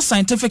Adusa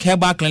Scientific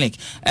Herbal Clinic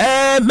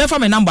mefa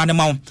me number ne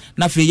ma wo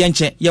na fe ye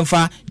nche ye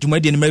mfa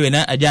dwumadi ne mrewe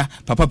na aja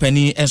papa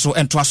pani enso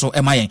ento so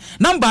emayen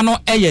number no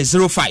eye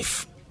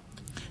 05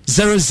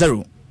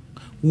 00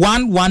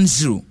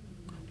 110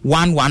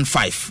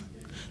 115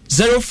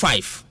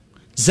 05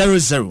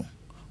 00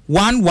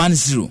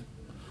 110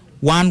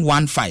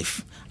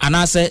 115 and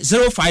I say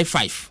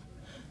 055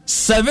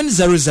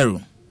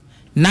 700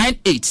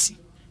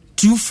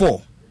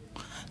 9824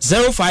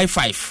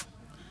 055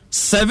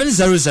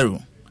 700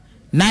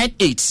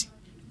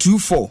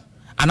 9824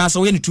 and I say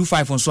we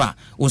 25 on so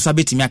on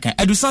sabeti mi akan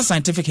Adusa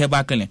Scientific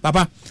Herbal Clinic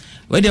papa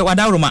we dey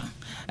wadaroma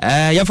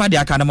ya fa dey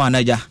aka na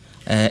naija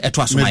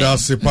eto asoma me da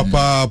se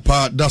papa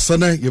pa da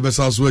sane ye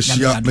besa so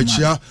ahia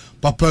mechia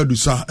papa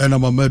Adusa ena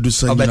mama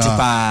Adusa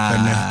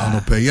ene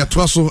anope ye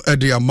to so e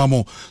dey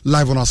amamo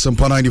live on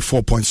Asempa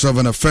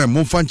 94.7 FM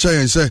mo fancha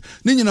yen se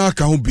ni nyina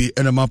aka ho bi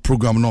ena ma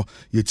program no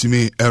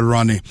yetimi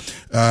erane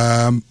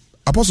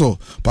apostle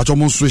pato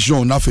mon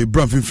swation na fe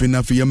bran finfin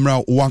na fe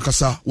yemra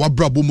wankasa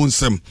wabra bo mo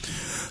nsem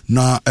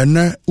na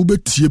ene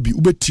ubetie bi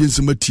ubetie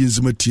nsem atie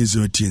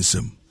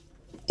nsem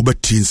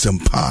ubetie nsem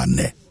pa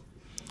ne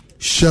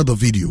share the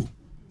video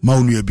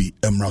maunu bi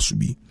emra so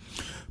bi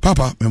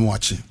papa memo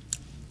wache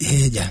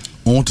yeah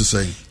I want to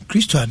say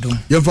Christo adom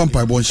yemfa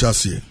mpa bon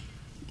chase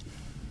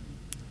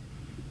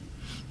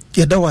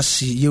yeda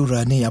wasi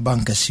yewra ne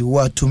yabanka si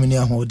wa tumini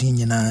ahodin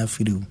nyina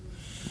afiriu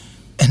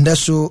enda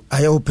so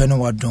ayo peno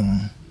wadom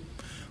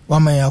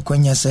wama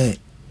yakwanya se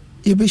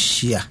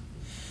yebehia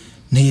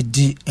na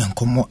yedi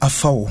enkomo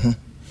afa wo ho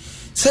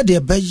se de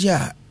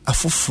beya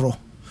afoforo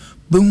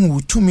behu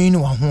wutumi ne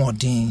wa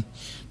hoodin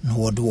na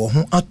wode wo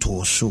ho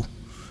ato so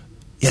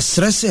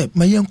yesre se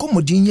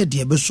mayenkomodin ye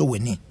de beso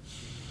wani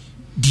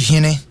di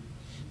hene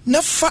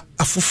na fa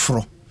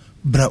afoforo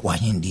bra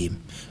wahendiem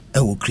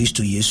ewo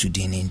Kristo Yesu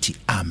din nti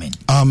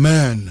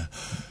amen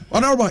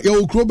Honorable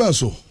yo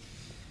krobeso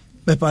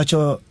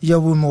bepacho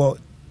yawu mo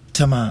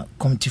Tama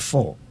Committee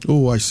 4.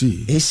 Oh, I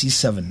see.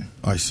 AC7.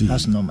 I see.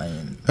 That's not my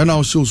end. And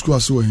I'll show school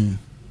as well.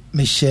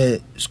 Me share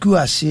school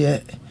as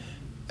here.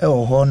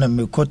 Ewo ho na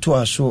me koto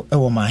aso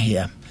ewo ma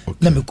here.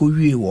 Na me ko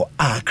wie wo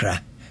Accra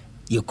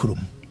Yekurum.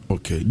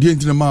 Okay. Die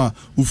ntina ma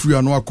ufri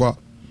anu akwa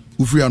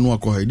ufiri anu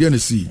akɔ ha deɛ ne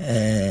si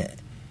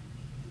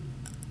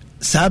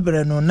saa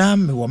berɛ no na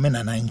mewɔ me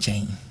nana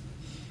nkyɛn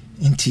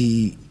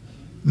nti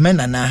me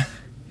nana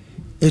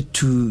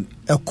ɛtu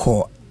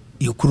ɛkɔ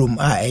yɛkurom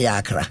a ɛyɛ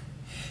akra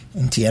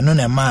nti ɛno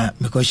na ɛma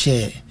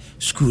mekɔhyɛ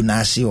school na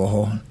ase wɔ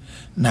hɔ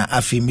na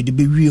afei mede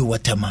bɛwie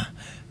wɔtama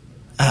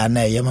a na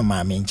ɛyɛ ma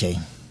maame nkyɛn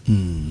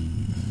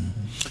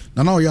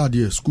na ɔyɛ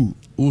adeɛ school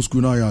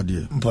na ɔyɛ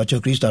adeɛ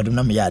mpɔkyɛ kristo adom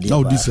na meyɛ adeɛ na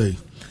ɔdi sɛ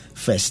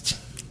first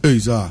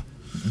saa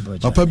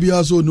papa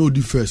biara sɛ ɔne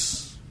ɔdi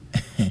first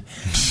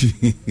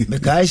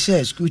mekae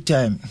sɛ school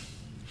time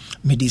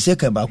mede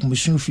second baako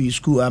mesu fii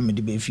school a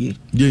mede bɛfie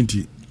deɛ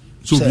nti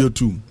sɛ obi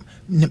atum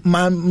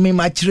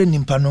makyerɛ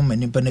nimpa no ma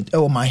nimpa no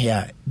ɛwɔ mahɛ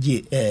a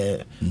gye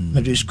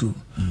middle school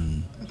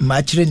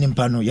makyerɛ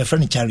nimpa no yɛfrɛ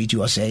no Charity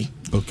ɔsɛe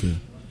okay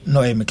na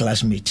ɔyɛ me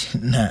classmate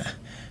na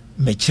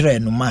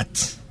mekyerɛ no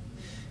mat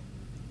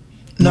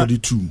na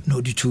ɔde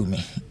tu me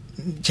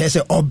kyerɛ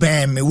sɛ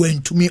ɔbɛn me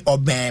wantumi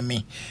ɔbɛn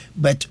me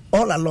but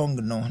all along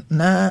no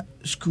na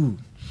school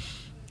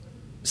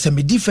sɛ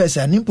medi first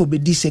a nimpo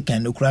bɛdi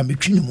second no koraa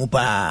metwi ne mu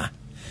paa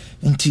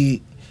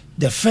nti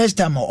the first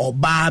time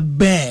ɔbaa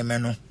bɛn me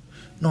no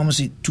na ɔmo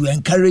sɛ to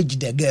encourage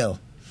the girl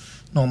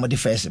na ɔmo de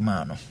first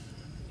ma no.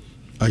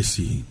 I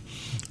see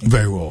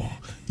very well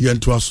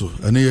yɛntoa so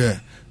ɛne yɛ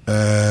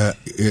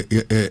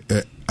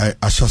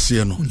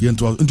ahyɛseɛ no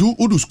yɛntoa nti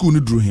wodu school no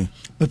duru he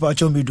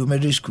mepɛkyɛ medu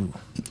middle school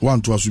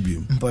woantoa so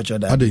biom mpɔkyɛ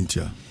da adɛn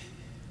ntia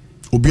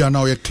obi a na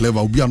ɔyɛ clever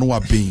obi a na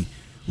wabɛn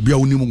obi a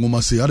wonim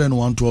nwoma se adɛn na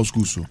wantoa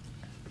school so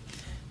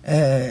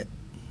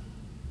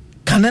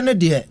kane no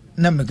deɛ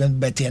na meka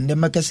bɛte ɛndɛ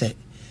mɛka sɛ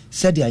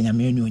sɛdeɛ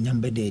anyame ne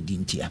onyam bɛda adi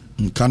ntia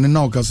kane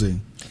na woka sɛ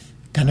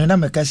kane na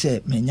mɛka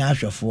sɛ menya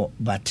ahwɛfoɔ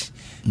but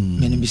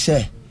menim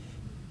sɛ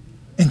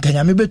nka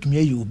nyame bɛtumi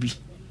ayɛ obi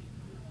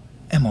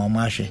ɛma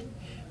ɔma ahwɛ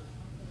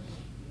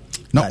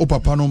na o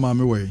papa no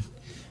maame wɔ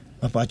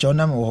mapakyɛw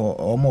na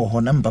ɔma wɔ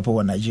hɔ na mpapa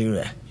wɔ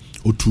Nigeria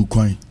otu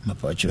kwan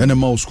mapakyɛw ɛne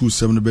ma wo school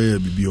sɛm no bɛyɛ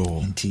biribi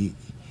wɔ nti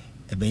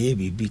ɛbɛyɛ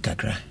biribi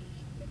kakra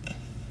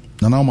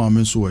na na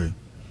maame nso wɔ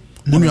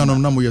wo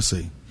nuanom na moyɛ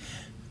sɛ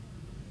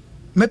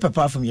me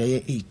papa afam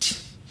yɛyɛ 8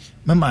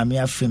 me maame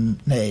afam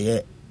na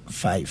yɛyɛ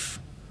 5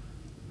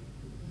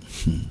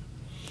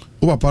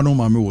 wo papa no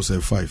maame wɔ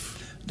sɛ 5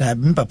 da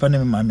me papa ne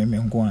me maame me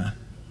nko a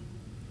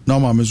na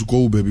maame nso kɔ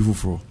wo baabi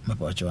foforɔ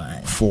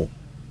mapakyɛw 4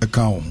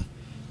 ɛka wo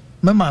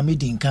me maame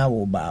di nka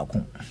wɔ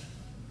baako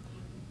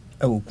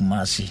ɛwɔ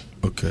Kumasi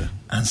okay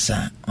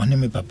ansa ɔne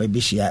me papa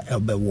bɛhyia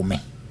ɛbɛwo me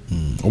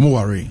ɔmo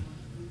ware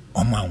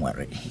ɔmo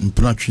anware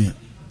mpena twe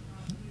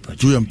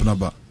tu yɛ mpena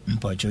ba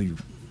mpakyɛw yu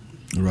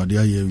awurade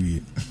ayɛ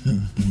awie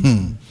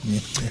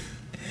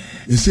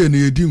ɛsɛ ne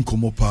yɛdi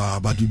nkɔmmɔ paa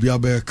but biribiara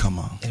bɛyɛ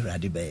kama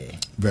awurade bɛyɛ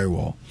very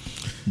well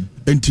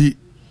enti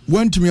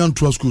woantumi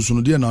antoa school so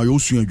no deɛ na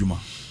yɛwosua adwuma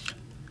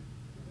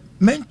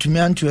mentumi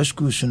antoa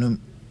school so no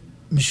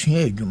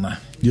mesua adwuma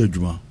deɛ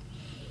adwuma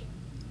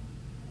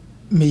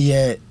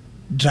meyɛ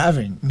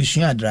driving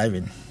mesua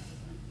driving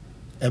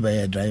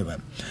ɛbɛyɛ driver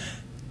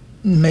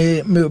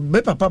me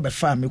papa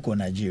bɛfaa me kɔ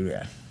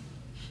Nigeria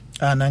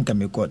a na nka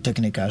mekɔ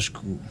technical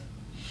school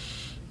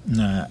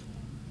na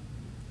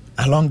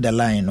along the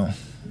line no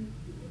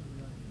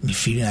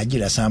mefiri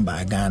Nigeria san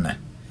baa Ghana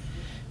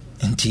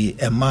nti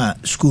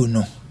ɛma school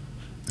no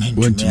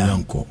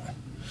mentumi ankɔ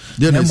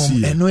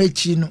ɛno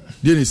akyi no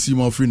deɛ ne si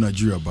ma ɔfiri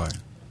Nigeria baa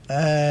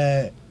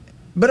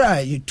berɛ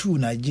a yɛtu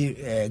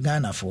Nigeria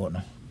Ghanafoɔ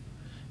no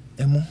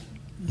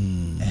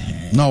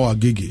ɛmu na wɔ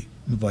agege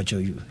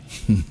mepɔkyɛw yu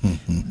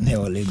na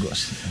ɛwɔ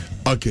Lagos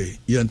okay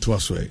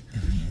yɛntoa so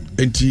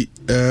enti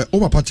wo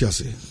papa te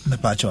ase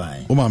mepɔkyɛw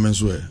ae wo maame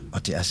nso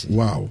ɔte ase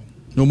wow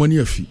na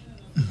ɔmani afi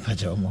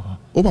mepɔkyɛw mɔ hɔ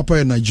wo papa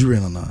yɛ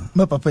Nigerian anaa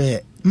me papa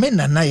yɛ me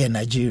nana yɛ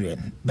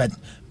Nigerian but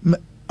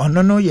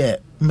ɔno no yɛ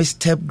me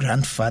step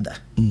grandfather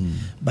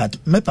but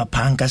me papa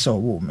ankasa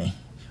ɔwɔ me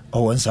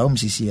ɔwɔ nsawom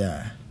sisi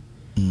a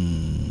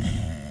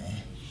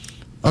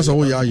asa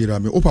wo yɛ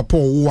ayera me wo papa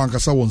ɔwo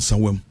ankasa wɔ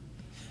nsawam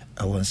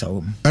ɛwɔ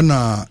nsawom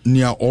ɛna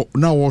nea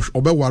na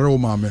ɔbɛware wo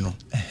maame no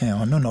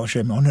ɔno na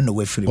ɔhwɛ me ɔno na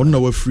wafiri ɔno na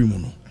wafiri mu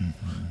no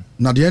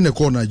na deɛ ne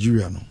kɔɔ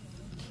Nigeria no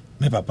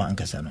me papa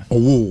ankasa no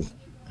ɔwo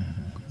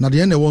na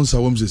deɛ ne wɔ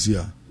nsawam sesi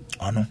a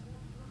ɔno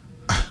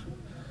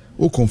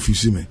wo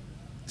confuse me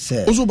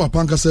sɛ wo so papa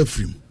ankasa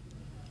afiri mu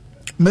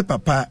me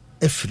papa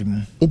afiri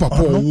mu wo papa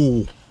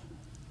ɔwo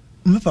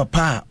me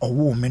papa a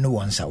ɔwo me no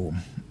wɔ nsawom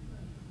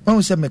ɔhu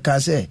sɛ mekaa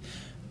sɛ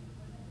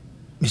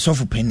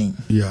mesɔfo panin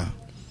yeah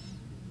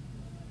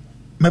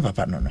me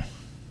papa no no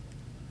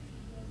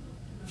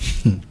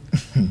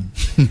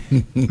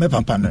me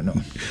papa no no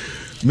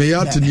me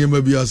ya te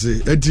nneɛma bi ase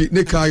enti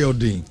ne ka yɛ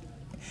ɔden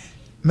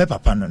me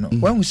papa no no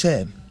wahu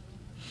sɛ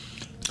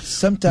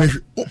sometimes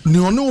ne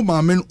ɔne wo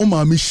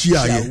maame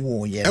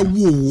hyiaeɛ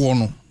ɛwo wɔ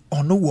no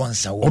ɔno wɔ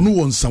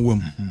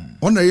nsawam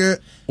ɔna yɛ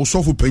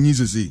ɔsɔfo panyin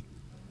sese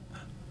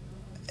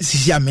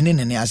sisi a mene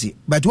ne ase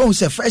but wahu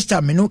sɛ first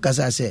time mene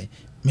kasa sɛ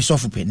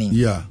mesɔfo panin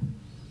yeah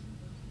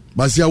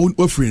basia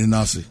wafiri ne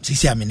nase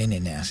sisi a mene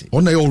ne ase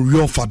ɔna yɛ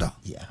real father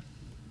yeah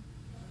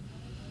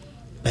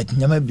but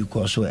nyama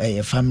because so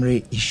a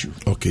family issue.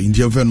 Okay,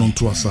 Indian fan on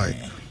to aside.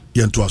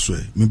 Yen to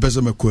aswe. Me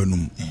pesa me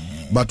kwenum.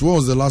 But what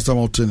was the last time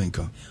I was turning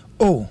ka?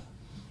 Oh.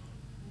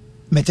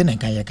 Metenen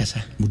kan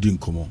yakasa. Mudin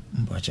komo.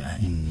 Mbocha.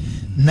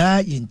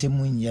 Na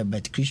yentemu nya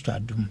but Christo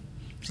adum.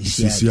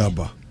 Sisi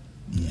aba.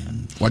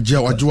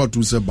 Wajua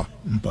tu seba.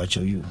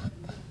 Mbocha you.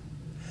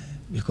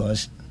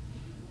 Because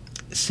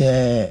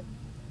say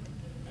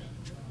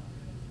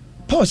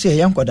Paul say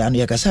yankwada no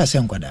yakasa say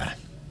yankwada.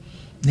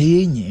 Na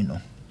yenyi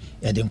no.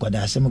 Ya de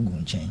nkwada asem gu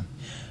nchen.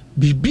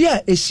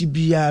 Bibia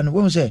esibia no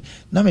won say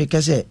na me ka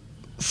say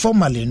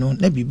formally no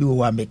na bibi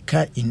wo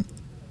ameka in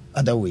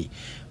other way.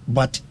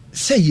 But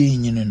say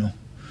yenyi no.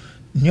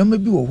 Nyoma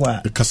bi wo ho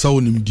a kasa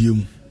onim die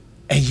mu.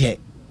 Eye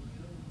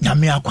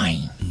nyame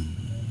akwan.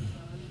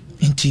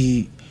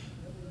 Nti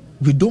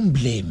we don't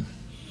blame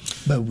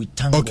but we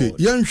thank God. Okay,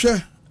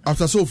 yenhwe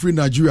after so free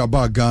Nigeria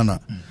ba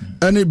Ghana.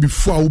 Any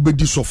before we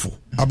be suffer.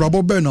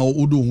 Abrabo be na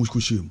odo hu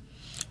skushem.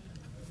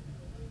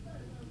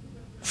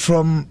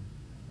 From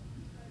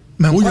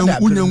unya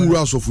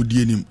nwura asofo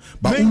die nim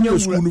ba unya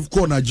school no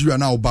call Nigeria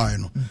na obae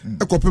no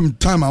ekopem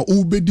time a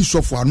wo be di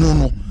sofo ano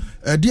no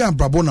e di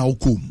abrabo na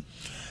okom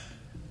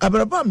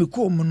abrabo me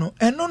kom no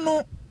eno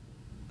no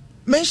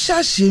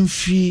mensha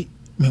hemfi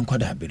me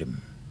nkwada aberem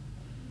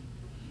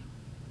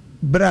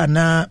bra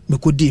na me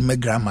kodi me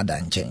grandmother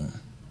nchen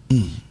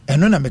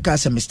eno na me ka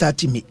say me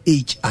start me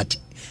age at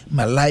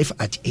my life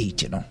at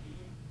 8 no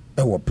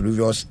our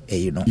previous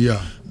you know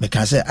yeah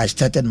because I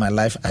started my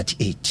life at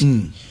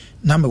 8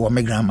 na me wa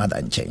me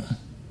grandmother nchen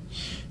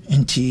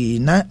nti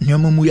na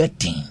nyomo mu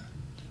yatin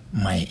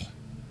mai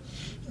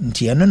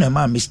nti eno na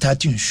ma me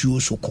start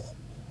nsuo so ko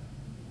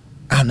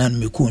anan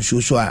me ko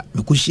nsuo so a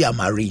me ko shia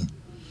marine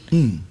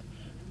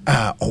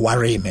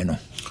oware me no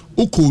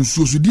o ko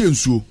nsuo so die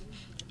nsuo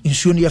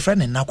no ye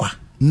friend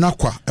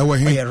nakwa ewe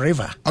he a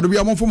river adobi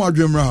amfo ma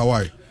adwemra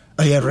Hawaii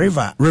a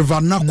river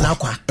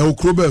nakwa e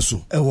krobe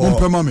so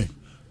ompema me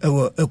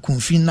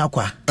ekumfi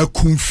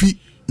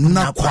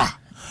nakwa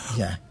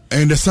yeah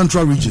in the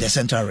central region.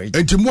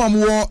 Enti mo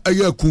amwo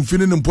eye kumfi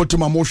ne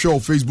mpotema mo hwe on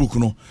Facebook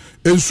no.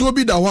 Ensuo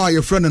bi da ho a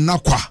ye friend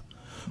nakwa.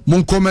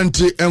 Mon comment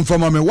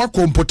enfama me wa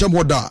kompotem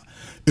ho da.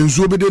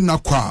 Ensuo bi de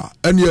nakwa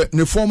ene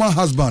ne former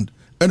husband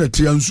ene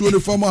tie ensuo ne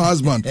former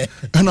husband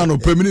ena no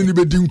pemini ni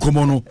be di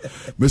nkomo no.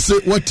 Me se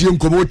watie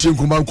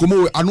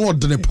nkomo anu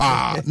odene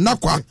pa.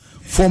 Nakwa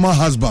former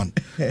husband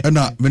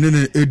ena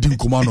menene edi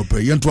nkomo no pe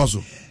yento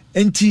aso.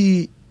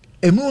 Enti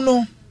emu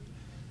no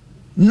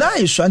na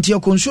iso anti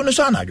akonsuo no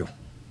so anajo.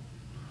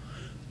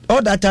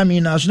 All that time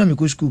in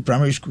Asuna school,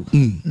 primary school.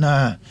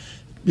 Na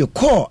you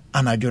call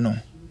anajo no.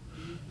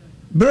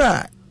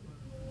 Bra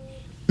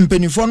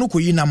mpenifo no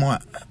koyi nam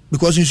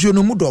because nsuo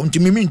no mu do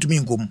ntimi mi ntumi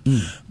nkom.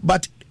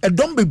 But e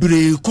don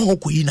bebre ko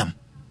koyi nam.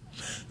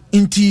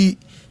 Nti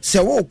se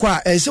wo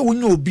kwa se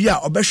wonya obi a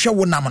obehwe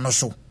wo nam no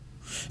so.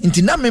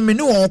 Nti na meme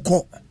ne won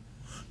ko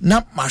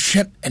na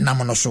mahwe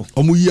enam no so.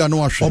 Omuyi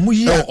ano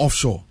ahwe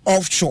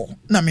offshore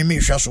na meme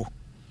hwe so.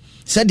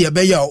 Se de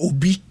be ya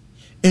obi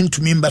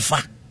ntumi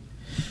mbefa.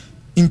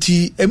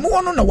 Nti emu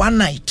wono na one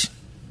night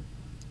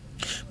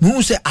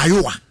mu se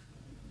ayowa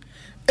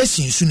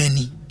esinsu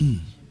nani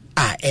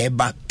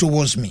eba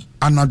towards me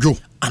anajo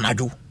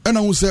ena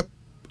hu se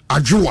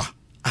ayowa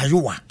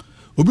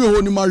obi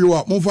ho ni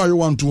mayowa mo fa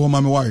ayowa nto ho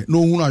ma me why no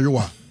hu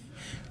ayowa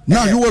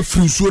na ayowa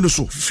firinsuo no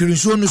so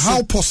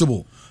how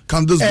possible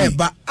can this be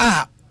eba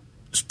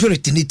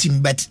spirit in it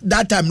but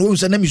that time no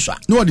say na mi so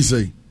no what he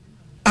say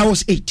I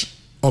was 8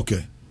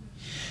 okay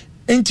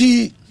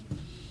nti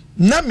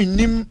na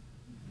minim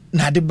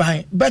na de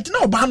ban but na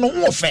oba no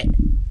wo fe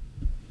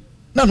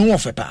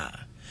pa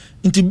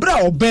nti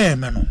bra oba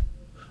me no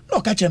na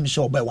o ka che me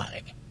so oba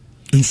ware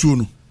nsuo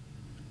no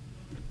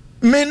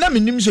me na me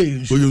nim so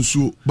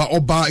nsuo but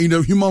oba in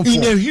a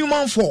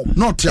human form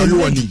not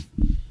ayowa ni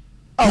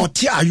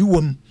ti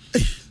ayowam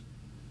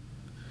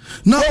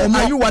na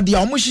ayowa de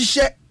omo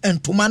hihye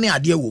entoma ne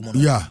ade awo mu no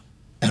yeah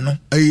eno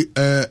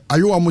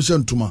ayowa mo hye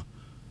entoma.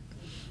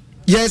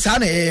 Yes, I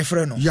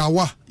know.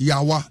 Yawa.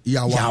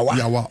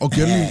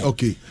 Okay,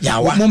 okay.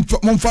 Yawa.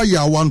 Momfa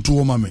yawa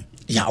nto mame.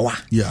 Yawa.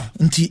 Yeah.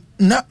 Nti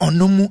na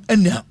onomu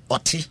ena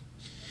oti.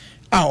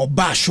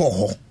 Oba show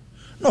ho.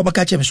 No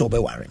baka chem so be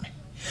worry me.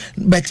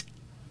 But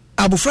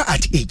abufra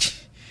at age.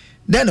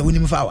 Then we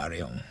nim fa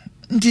worry on.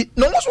 Nti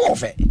no mo so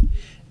ofe.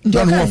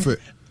 Nti no ofe.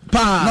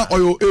 Pa. Na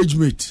oyo age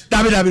mate.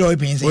 David oy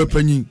penzi. Oy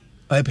panyin.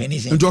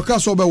 Nti oka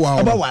so be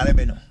wa. Oba worry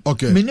me no.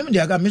 Okay. Me nim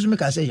dia ga me so me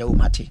ka say ya o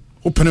mate.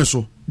 Open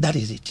so. That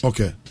is it.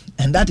 Okay.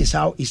 And that is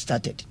how it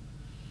started.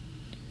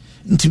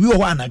 Nti bi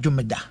wo anadwo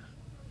meda.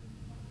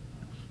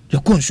 Ye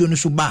konsuo no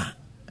so ba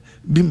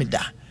bi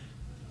meda.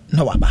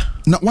 Na waba.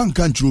 Na wan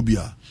kan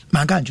chirobia.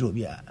 Man kan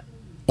chirobia.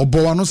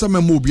 Obo wa no se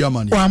memo obi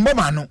amane. O ambo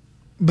ma no.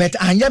 But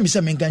anya mi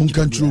se men kan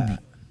chirobi.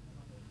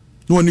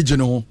 No ani je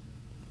ne ho.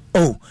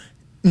 Oh,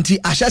 nti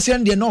ahyase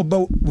nde na oba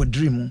wo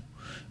dream.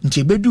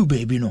 Nti bedu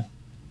baby no.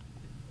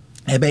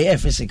 Ebe ye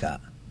physical.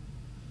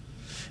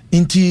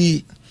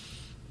 Nti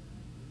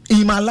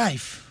in my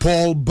life,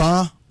 Paul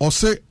Ba or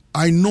say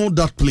I know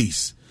that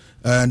place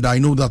and I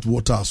know that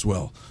water as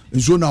well.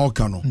 Nsuo na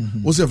ɔka no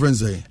what's your friend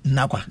say?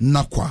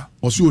 Nakwa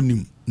ɔsi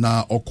onim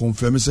na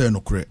ɔconfirm say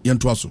nokore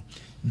yɛnto aso.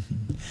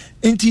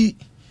 Nti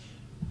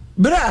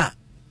bra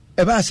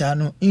eba sa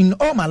no in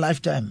all my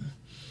lifetime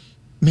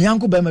me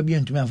yanko ba ma bi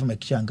ntumi afọ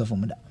makicha anka fo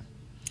muda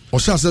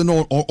ɔhyɛ sɛ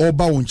no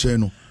ɔba wo nkyɛn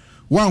no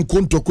wan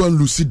kontokwa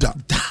lucida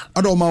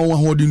ada ɔma wo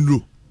ahoɔden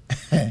duro.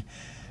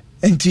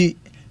 Nti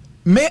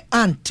me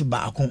aunt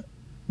baako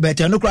but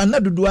no kra na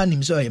dodo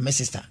anim sɛ ɔyɛ me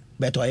sister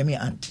but ɔyɛ me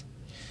aunt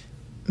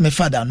me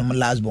father no my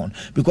last born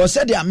because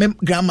said their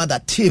grandmother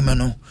team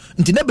no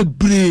nti na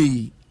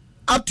bebree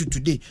up to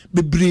today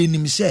bebree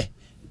nim sɛ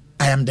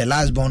I am the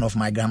last born of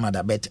my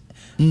grandmother but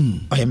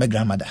ɔyɛ me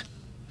grandmother.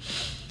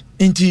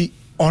 Nti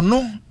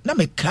ɔno na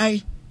me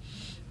kai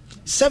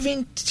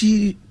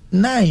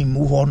 79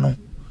 mu hɔ no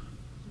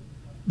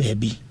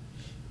baby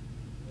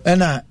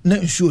ɛna na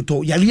nsuo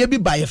tɔ yaleɛ bi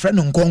ba yɛfrɛ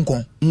no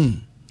nkɔnkɔn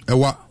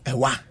ɛwa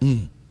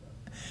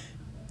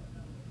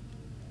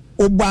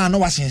ɔbaa no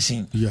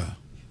wasensen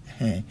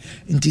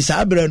nti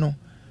saa berɛ no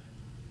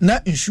na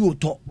nsuo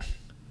tɔ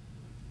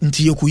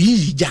nti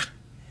yɛkɔyiyi gya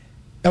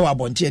ɛwɔ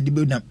abɔnte ade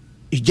bɛ nam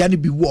gya no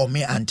bi wɔ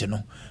me ante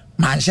no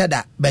manhyɛ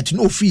da but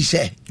no ofii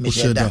sɛ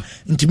mehyɛ da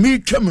nti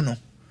metwam no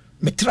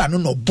metra no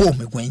na ɔbɔɔ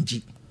me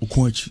kwankyi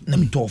na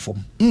metɔɔ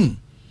fam.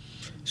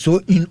 So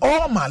in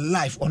all my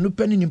life ɔno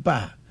pɛ ne nipa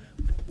a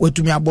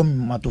watumi abɔ me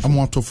matɔ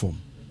fam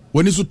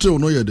w'ani so tew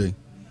no yɛ dɛn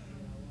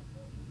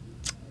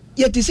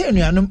yɛte sɛ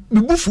nnuanom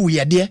mebufu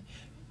yɛdeɛ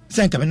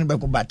sɛ nka me no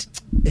bɛko but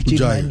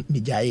ɛkyima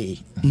megyae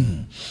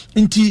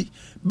nti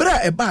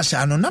berɛ a ɛbaa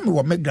saa no na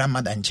mewɔ me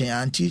grandmother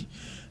nkyɛn a nti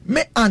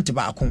me aunt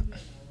baako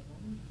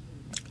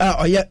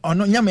ɔyɛ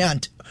ɔno nyɛ me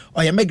aunt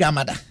ɔyɛ me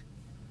grandmother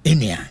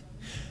ɛnua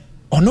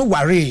ɔno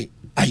waree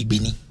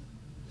ayibeni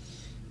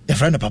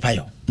yɛfrɛ no papa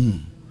yɛ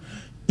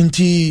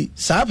nti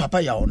saa papa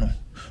yɛ no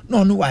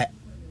na ɔno wa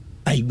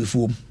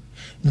ayibefuom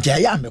nti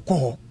ayɛ a mekɔ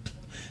hɔ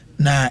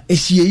na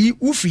esieyi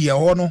wofiyɛ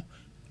hɔ no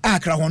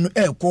akra hɔ no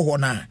ɛkɔ hɔ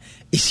na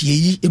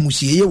esieyi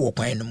emusieyi wɔ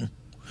kwan no mu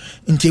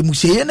nti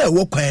emusieyi na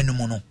ɛwɔ kwan no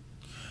mu no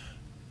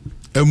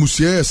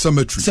emusieyi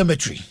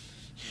cemetery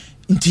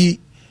nti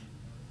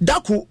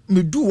dako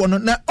medu hɔ no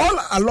na all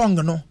along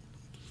no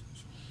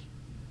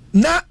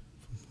na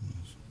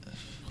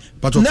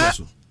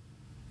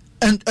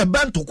and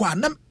ebantokwa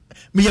na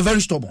me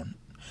very stubborn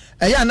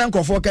ɛyɛ na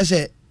nkɔfo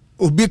kɛsɛ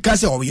obi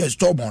kase o yɛ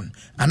stubborn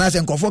and as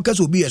nkɔfo kase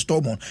obi yɛ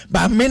stubborn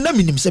but me na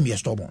minim sɛ me yɛ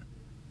stubborn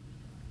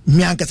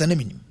me ankasa na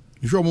minim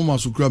hwɛ mo ma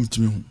so kram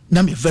timi ho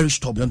na me very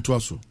stubborn to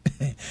aso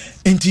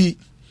enti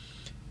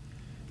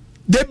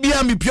de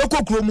bia me pio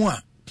kokro mu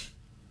a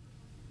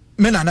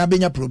me na na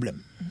benya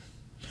problem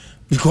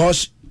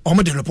because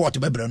omo the report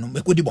be bra no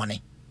me kodi bone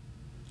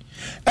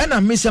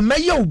ɛna me sɛ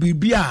mɛyɛ obi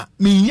bia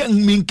me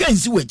nkan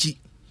si wachi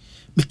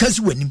me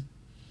kasi wanim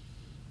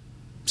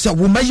so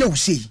we may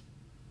say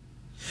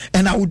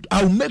and I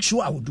will make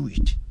sure I will do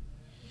it.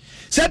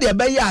 Said the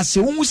bay as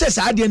who says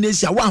I didn't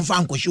say one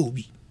fan could show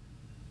me.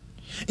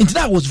 And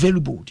that was very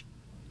bold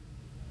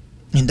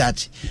in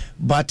that.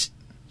 But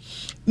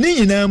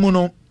ni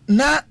mono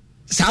na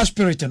sa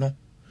spirit no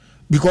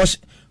because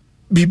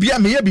bibia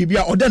me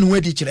bibia or then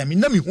where teacher me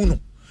na me huno.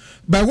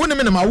 But when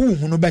me na ma wu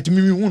huno but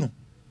me huno.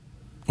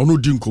 Ono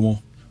din komo.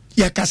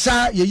 Ya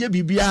kasa ye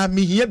bibia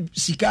me ye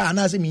sika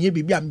anase me ye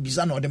bibia me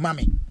bisa na ode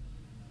mame.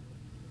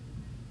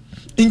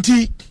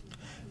 Inti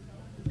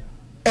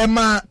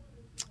Emma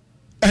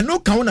eno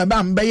kauna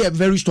ba mbe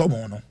very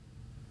stubborn no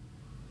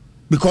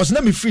because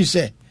let me free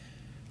say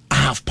I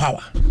have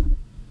power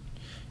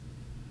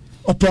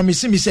or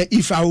promise me say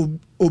if I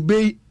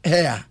obey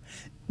her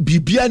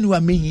bibia nu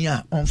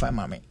amehia on fa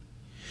mame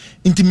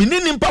inti me ne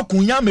nimpa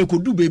kunya me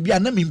kodu bebia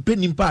na me mpe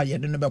nimpa ye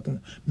de no beko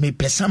me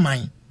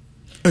pesaman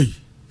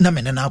na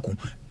me na akon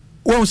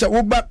won say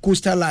wo ba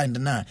coastal line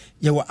na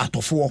ye wo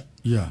atofo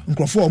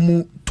nkrofo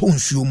mu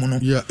tonsuo mu no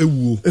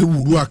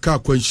ewu aka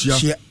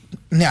akwanhia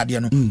ne ade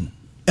no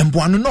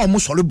emboano na omo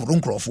sole buru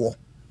nkrofo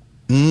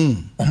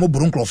omo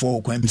buru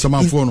nkrofo kwan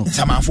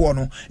nsamanfo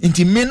no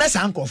nti me na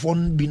sa nkrofo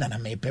no bi na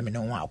me pe me ne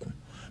ho akon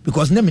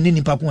because na me ne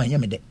nipa ko anya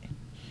me de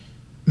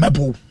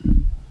mabo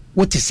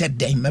what is said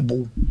then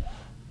mabo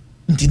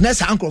nti na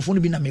sa nkrofo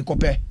no bi na me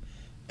kope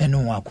ene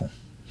ho akon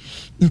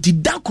nti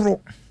dakro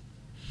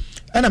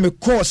ana me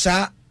call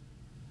sa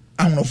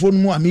anwofo no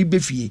mu a me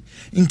befie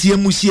nti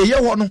emusie ye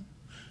ho no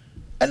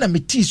ana me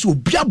ti so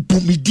obi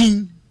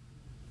abomidin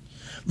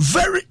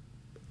very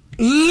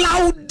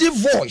loud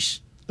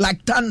voice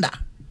like thunder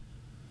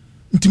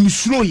nti me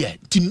slow ye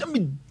nti na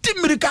me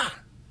dimirika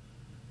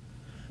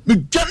me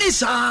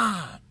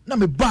janisa na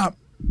me ba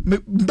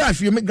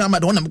fie me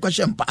grandmother na me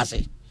kwahye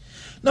mpase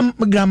na me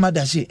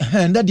grandmother say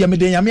nda dia me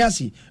de yame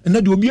ase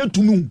nda de obi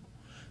atunu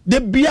de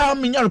bia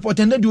me nya report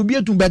nda de obi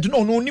atunu bet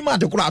no no ni ma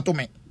de kura ato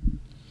me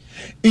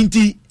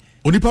nti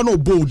onipa no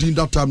bold in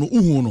that time no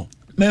uhu no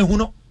me hu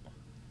no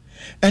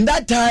and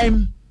that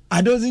time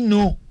I don't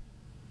know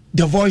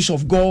the voice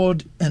of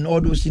God and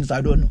all those things. I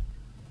don't know.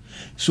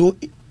 So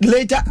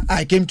later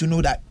I came to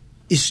know that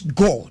it's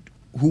God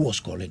who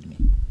was calling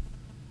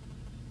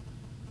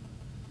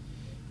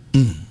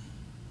me.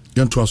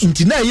 Yentu aso.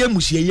 Nti na ye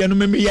musie ye no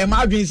me ye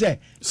ma adwen se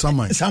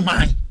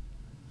saman.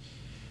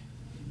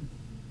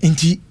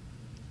 Nti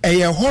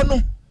eye ho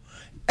no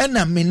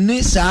ena me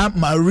ne sa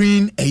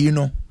marine eyi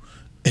no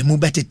emu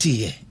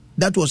betete.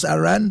 That was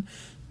around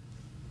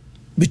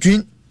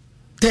between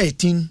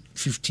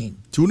 13-15.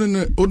 Ti one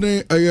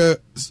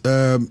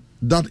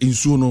that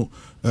insuno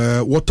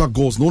water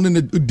goals no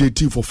only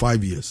dating for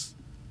 5 years.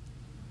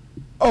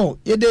 Oh,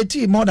 you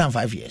dated more than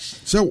 5 years.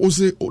 So we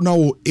say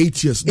now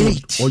 8 years.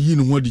 8. Or you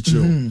know what the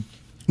chill.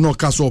 No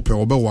castle open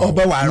obewa.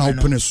 Now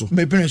peneso.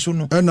 Me peneso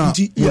no.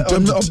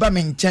 Oba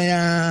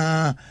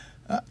menchaya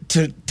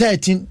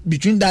 13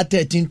 between that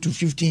 13 to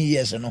 15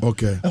 years no.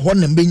 Okay. What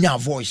nembenya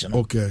voice no.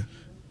 Okay.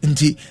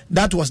 Nti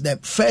that was the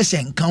first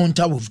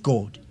encounter with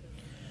God.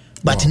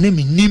 But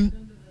nim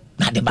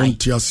na de bai.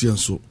 Ntiase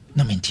so.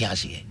 Na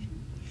mentiase.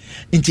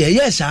 Nti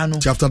yes ano.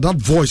 After that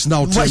voice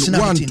now tell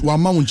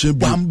one man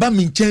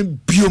nchen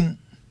biom.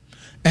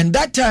 And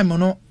that time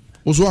no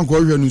also anko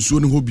hwe no nsuo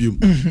ne ho biom.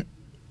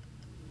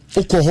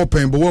 Okọ ho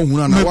pen bo wan hu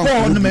na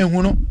wan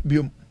hu no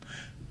biom.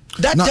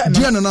 That time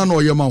dia na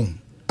oyema ho.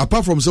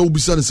 Apart from say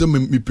obisa ne say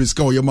me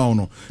peska oyema ho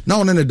no. Na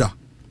one ne da.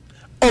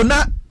 Oh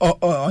na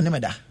ne me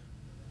da.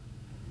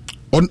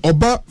 On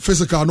oba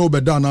physical no be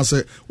da na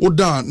say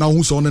oda na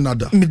hu so ne na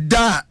da. Me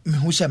da me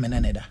hu se me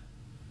ne da.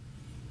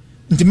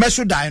 Nti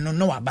meso dai no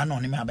waba no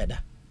ne me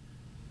abeda.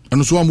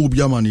 Eno so am obi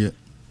amane.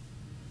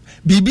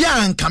 Bibia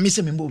anka me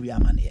se me obi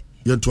amane.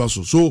 Yentu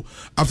aso. So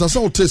after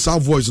so taste our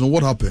voice no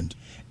what happened?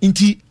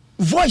 Nti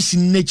voice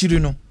in nature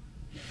no.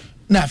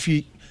 Na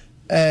fi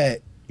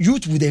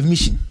youth with a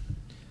mission.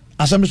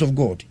 Assemblies of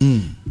God.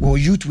 Or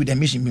youth with a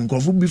mission.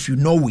 Because if you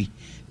know we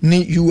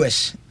ne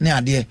US ne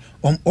ade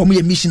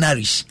omo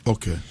missionaries.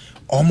 Okay.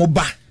 Omo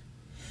ba.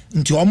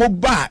 Nti omo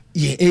ba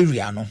ye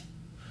area no.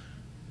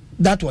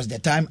 That was the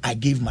time I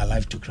gave my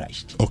life to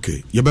Christ.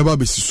 Okay. Yebeba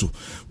besiso.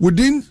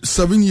 Within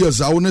 7 years,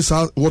 I want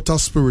to water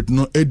spirit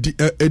no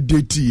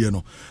edati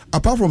no.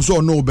 Apart from so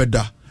no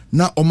beda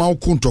na oma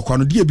okunto kwa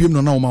no die biem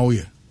no na oma wo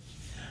ye.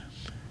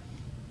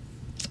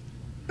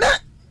 Na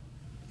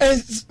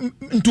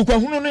ntukwa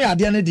hunu no ya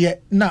ade ne de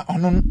na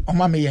ono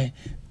oma me ye.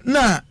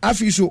 Na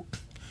afi so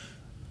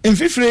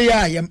mfifire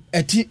ya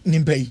eti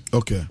nimpa yi.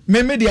 Okay.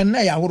 Me de na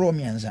ya horo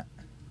mienza.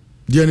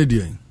 Die ne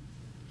die.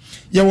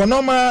 Ye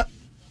wonoma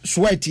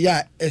sweat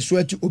ya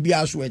sweat obi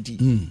a sweat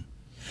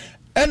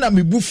ena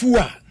me bufu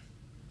a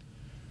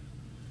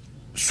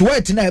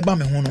sweat na eba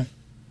me ho no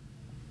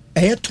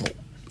eyeto.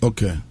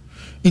 Okay.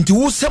 Nti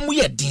wo samu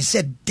ye din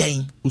se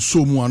den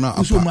uso mu ana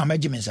apa uso mu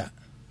amagimesa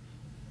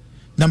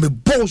na me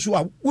boss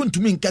a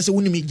wontumi nkase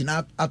woni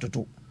gina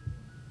atoto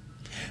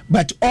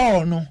but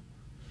all no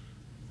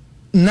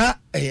na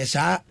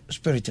sa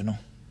spirit no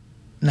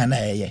na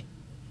eye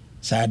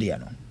sa dia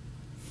no.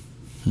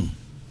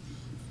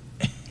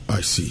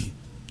 I see.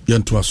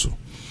 Yentuaso.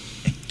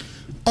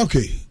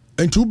 Okay.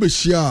 And to be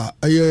share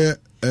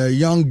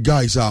young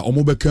guys are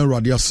omobeka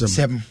radio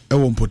sem.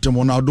 Ewo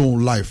potemo na do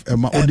life e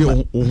ma ode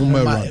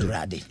ohuma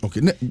radio.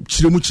 Okay.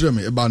 Chire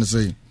me e ba ne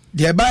say.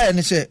 The ba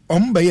ne say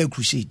omba ye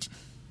crusade.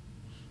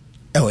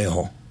 Ewo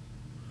ho.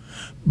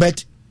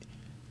 But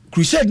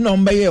crusade no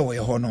omba ye ewo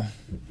ho no.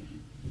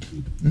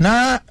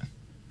 Na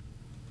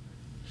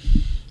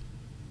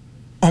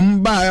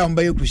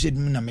omba ye crusade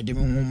na me de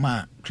mu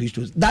ma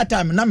Christos. That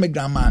time na me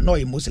grandma no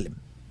a Muslim.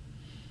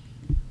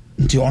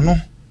 Nti ono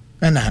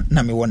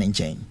na me won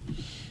nchen.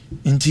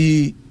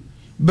 Nti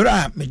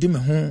bra me de me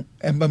ho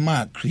emba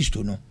ma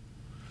Christo no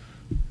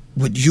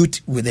with youth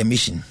with a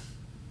mission.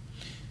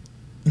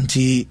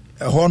 Nti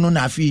ho no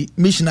na afi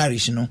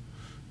missionaries no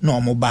na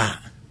omo ba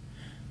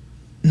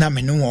na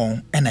me no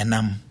won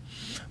enanam.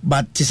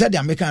 But they said the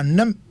American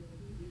na me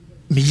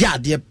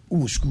yade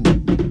wo school.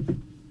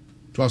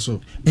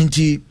 Twaso.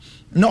 Nti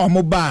na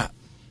omo ba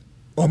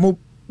omo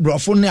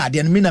brofo ne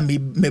ade me na me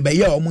be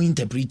ya omo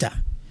interpreter.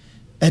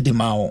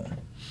 Edimao.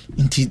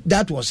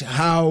 That was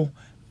how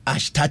I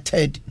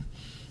started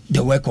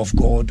the work of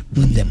God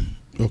with them.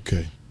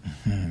 Okay.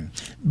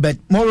 But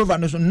moreover,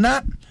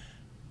 na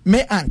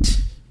me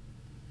aunt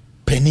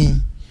Penny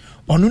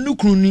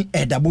onunu ni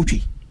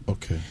edabotwi.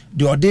 Okay.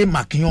 The ode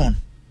Makion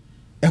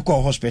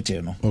Echo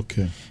Hospital no.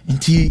 Okay.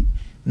 Nti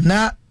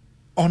na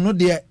ono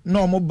de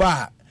no mo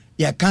ba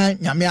ya kan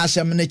nyame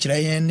asem ne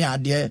kire yen ne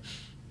ade,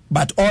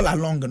 but all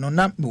along no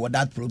na me with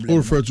that problem. All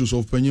refer to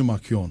of Penny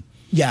Makion.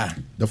 Yeah,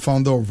 the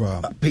founder of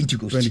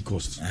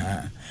Pentecost.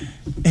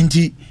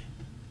 Nti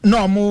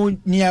no mo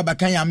near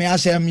bakanya me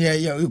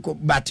asem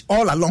but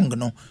all along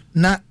no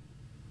na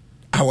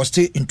I was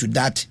still into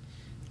that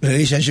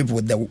relationship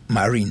with the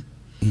Marine.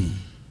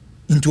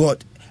 Into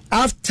what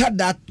after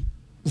that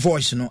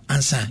voice no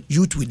answer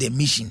youth with the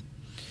mission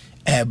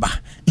eba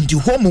into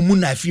home mu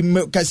na fi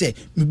ka say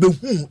me be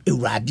hu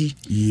ewrade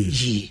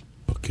ye.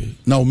 Okay,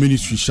 now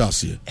ministry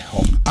shas here.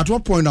 At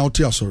what point I'll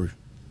tell sorry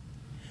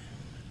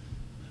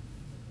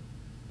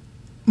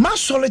ma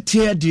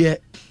solitaire de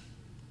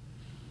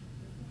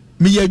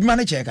me ye adwuma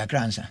ne che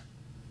kakra nsa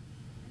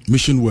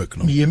mission work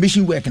no. Me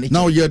mission work ne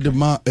now yeah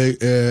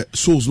the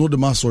souls no the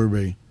ma sorry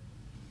be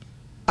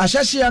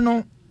ashasia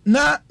no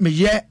na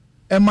meyɛ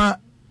ɛma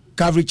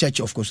Calvary Church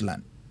of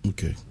Coastland.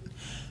 Okay.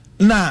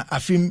 Na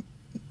afim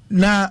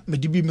na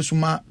mede bi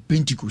mesoma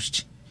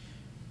Pentecost.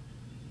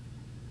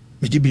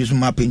 Mede bi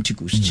mesoma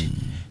Pentecost.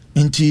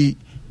 Nti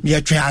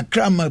yɛtwe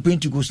akra ma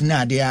Pentecost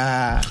na ade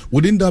a.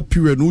 Within that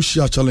period, no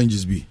share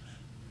challenges be.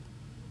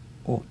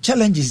 Oh,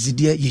 challenges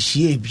there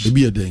yɛhyia bi.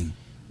 Ebi eden.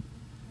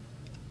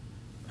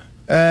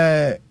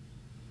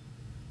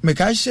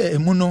 Meka hye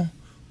emu no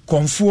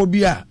konfo bi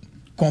a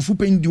konfo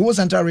pen the whole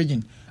central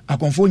region a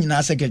konfo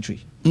nyina secretary.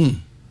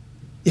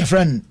 Your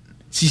friend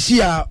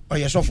Sisia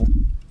Oyesofo.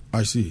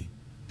 I see.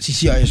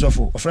 Sisia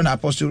Oyesofo, a friend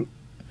Apostle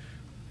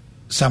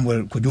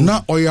Samuel Kojo.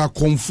 Na oya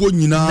konfo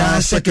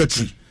nyina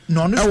secretary.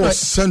 No, that was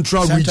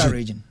central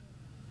region.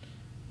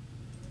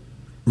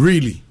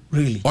 Really?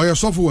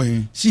 Oyesofo wa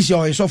hin. Sisia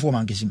Oyesofo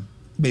man kesim.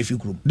 Be fi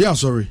krum. They are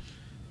sorry.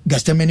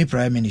 Gastemeni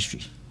Prayer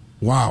Ministry.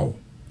 Wow.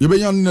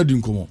 Yebenya na di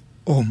nkomo.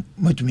 Oh,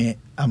 matumi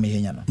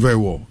ameyenya no. Very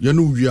well. You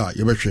know we are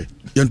yebehwe.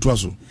 Yentoa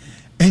so.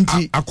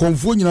 Enti a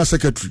konfo nyina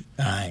secretary.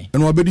 Aye.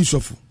 And wabedi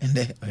sofo.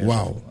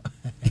 Wow.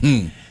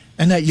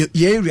 And your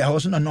area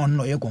also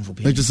no ye konfo.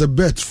 It is a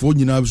bet for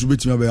nyina so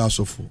betimi abe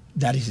asofo.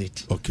 That is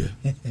it. Okay.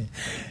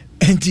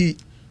 Enti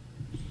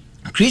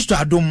Christo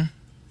adom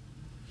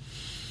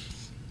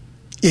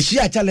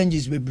a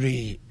challenges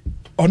bebre.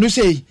 Ono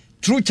say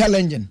true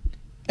challenging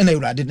and I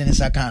rather than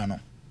sakano.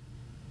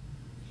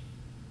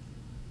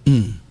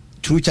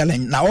 True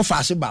challenge. Now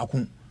offer se ba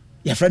ku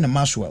your friend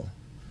Maxwell.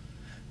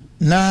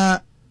 Na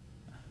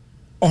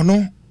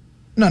ono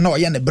na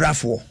oye ne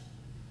brafo.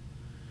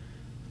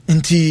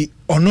 Nti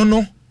ono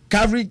no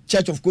Calvary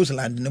Church of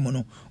Coastland ne mo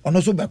no ono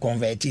so be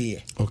convert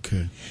here.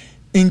 Okay.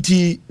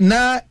 Nti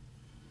na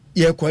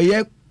ye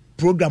koye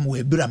program we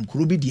Abraham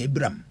kuro bi di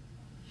Abraham.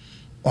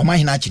 O ma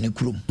hina chi ne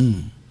kurom.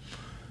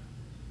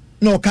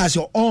 No ka se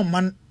all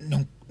man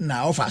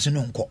na offer se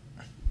no nko.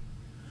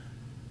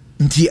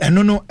 Nti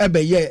eno no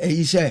ebe ye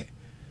eyi se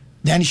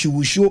then he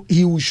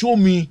will show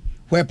me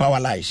where power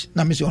lies.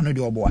 Na me say ono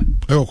de oboa.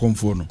 E o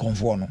konfo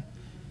no.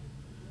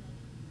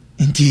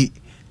 Nti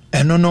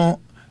eno no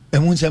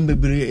emu nsem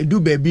bebre edu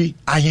baby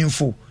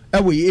ahemfo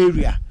e we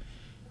area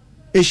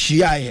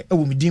ehia ye e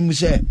wo midim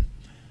say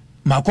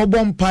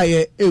makobo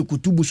mpaye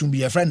ekutu busum bi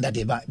your friend that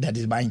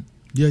is buying.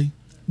 Yeah.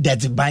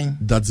 That's buying.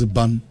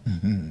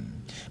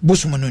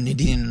 Busum no ni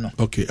din no.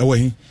 Okay, e we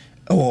hin.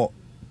 E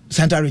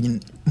Central Region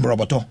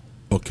Mroboto.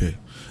 Okay.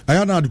 I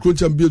had the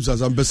Corinthian Babes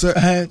as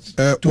ambassador.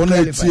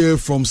 One here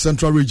from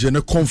Central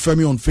Region, confirm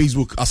me on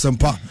Facebook,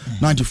 Asempa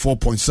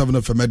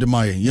 94.7 FM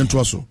Edemaye.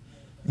 Yentoaso.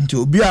 Nti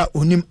obi a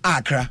onim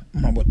Accra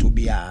Mroboto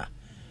bia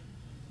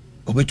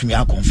obetumi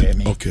a confirm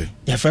me. Okay.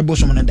 Ya fa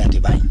bosom no that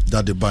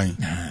the buying.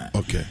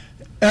 Okay.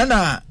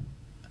 Ena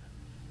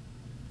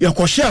ya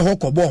ko share ho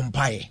ko bo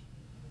mpae.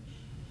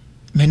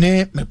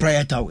 Me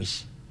prayer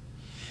towers.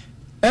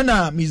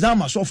 Ena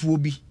mizama sofo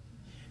bi.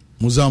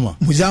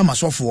 Muzama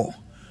sofo.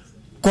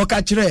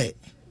 Koka kire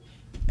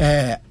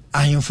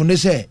ahemfo ne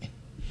se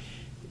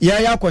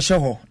ya kwhye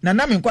ho na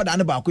me nkwada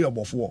ne ba ko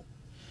yobofo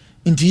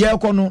nti ya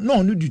ko no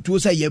no dituo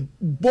se ye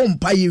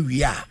bompa ye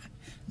wia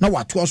na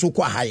wato so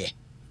kwa haye.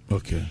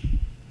 Okay.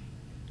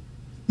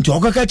 Nti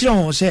okaka kire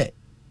ho se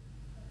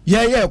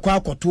ya kwa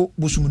akoto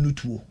bosum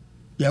nutuo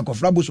ya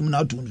kofra bosum na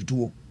ato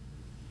nutuo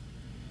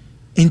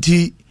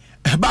nti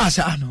ba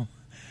sa no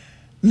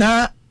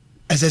na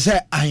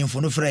esese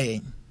ahemfo no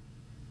frɛ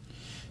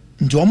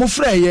nti omo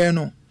frɛ ye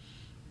no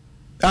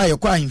aye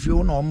kwa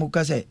ahemfo no omo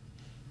ka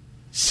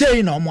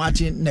sei na omo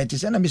ati net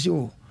se na me se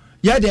o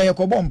ya de ye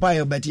kɔbɔ mpa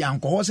ye bet ya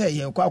nkɔ se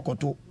ye kwa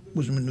akoto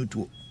bosum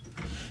nutuo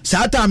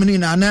saa time ni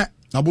na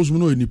bosum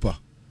no enipa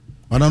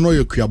ana no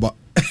ye kuaba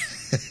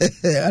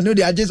ano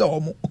de agye se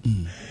omo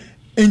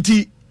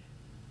nti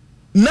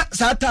na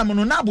saa time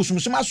no na bosum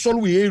so ma solo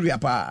we area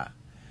pa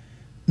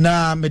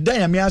na medan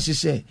ya me ase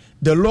say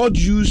the Lord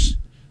used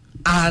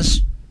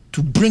us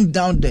to bring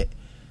down the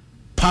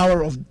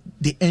power of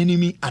the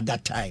enemy at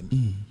that time.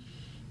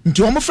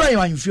 Nti omo fra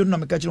ya ahemfo no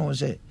me ka kire won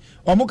say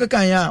omo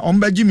keka ya omo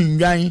ba gimi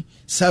ndwan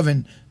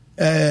 7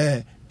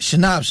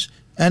 schnapps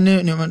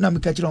ene na me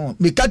ka kire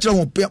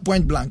won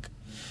point blank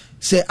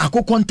say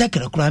akoko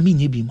ntakra kura me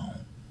nye bi ma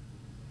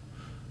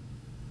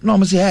no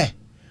omo say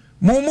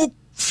mu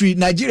fi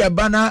Nigeria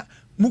bana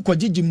mu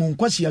kogigi mu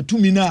nkwasi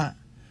atumi na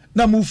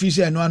mu fi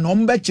say no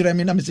omo ba kire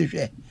me na me say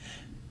hwe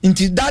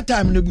nti that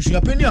time na busu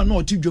apeni na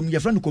o ti dwom ye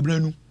friend ko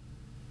branu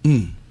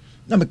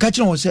na me ka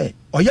kire won say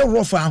oye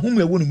rofa ahom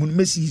ewo no mu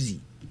mesi easy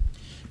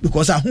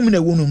because ahom na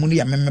ewo no mu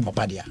ya meme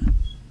papa dia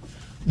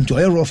nti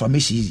oye rofa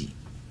mesi easy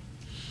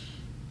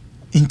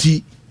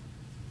nti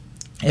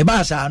e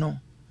ba sa no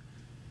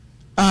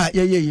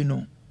ye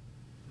no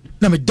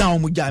na me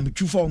down mu ja me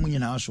twufo mu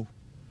nyina so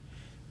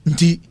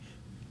nti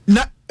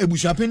na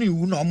ebusuapeni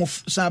wu na omo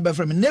sa ba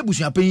from na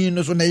ebusuapeni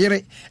no so na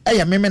yere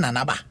eye meme na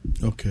naba.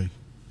 Okay.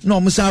 No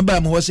omo sa ba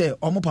mo say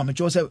omo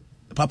pamecho say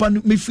papa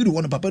me firi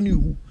won papa ni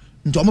wu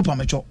nti omo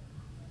pamecho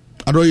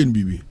adoyen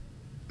bibi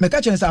me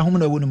ka chen sa ahom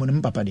na ewo no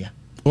mu papa dia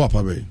o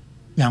papa be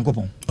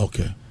yankopon.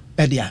 Okay.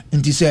 ɛdia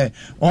nti sɛ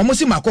ɔmo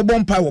si makɔbɔ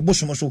mpa wɔ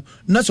bosom so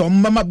na sɛ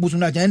ɔmo mama bosom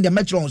na kyɛn deɛ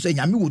mɛkyerɛ wɔn sɛ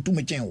nyame wɔ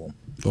tumi kyɛn wɔn.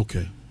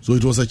 Okay, so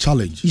it was a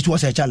challenge. It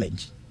was a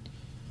challenge.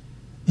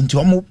 Nti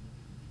ɔmo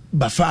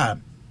bafa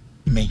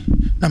me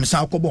na me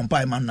sa akɔbɔ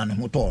mpa ma na ne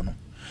ho tɔɔ no.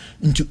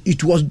 Nti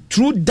it was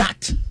through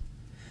that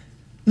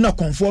na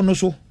kɔnfɔ no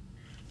so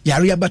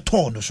yare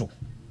abɛtɔɔ no so.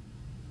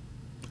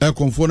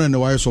 Kɔnfɔ no na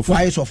wayɛ sɔfo.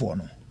 Wayɛ sɔfo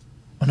no.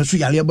 Ɔno so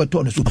yare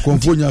abɛtɔɔ no so.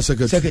 Kɔnfɔ nya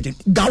secretary.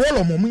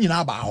 Gawolo mo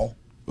nyina ba hɔ.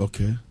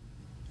 Okay.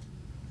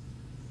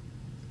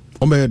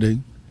 Ɔmɛyɛ dɛ.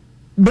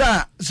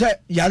 Bra sɛ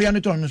yare no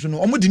tɔɔ no so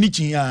no ɔmo di ne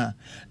kyin a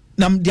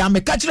na de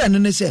ameka kyerɛ no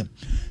ne sɛ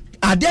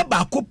ade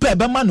baako pɛ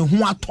bɛma ne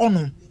ho atɔ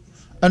no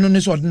ɛno ne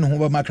sɛ ɔde ne ho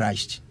bɛma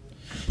Christ.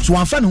 So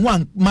amfa ne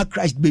ho ma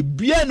Christ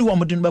bebia ne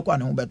wɔn de no bɛkɔ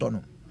ne ho bɛtɔ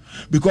no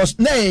because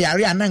na yɛ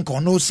yare a na nka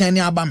ɔno sɛn ne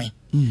aba me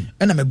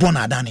ɛna me bɔ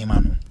na ada ne ma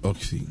no.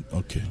 Okay.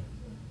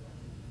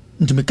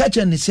 Nti me ka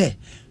kyerɛ ne sɛ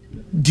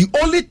the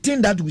only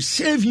thing that will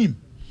save him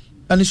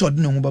ɛne sɛ ɔde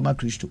ne ho bɛma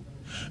Kristo.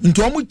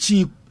 Nti ɔmo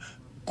kyi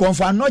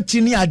kɔnfa no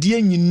kyi ne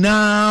adeɛ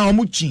nyinaa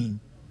ɔmo kyi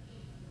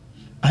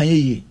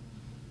ayeye.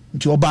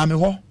 Nti ɔbaa me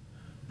hɔ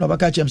na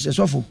ɔbɛka kyerɛ me sɛ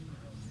sɔfo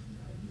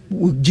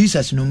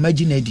Jesus no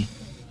imagine edi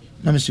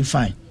na me say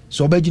fine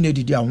so ɔbɛgye no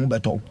didi a ho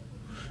bɛtɔ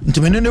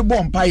nti me ne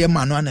bɔ mpa yɛ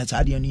ma no ana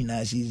saa deɛ no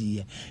nyinaa sisi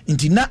yɛ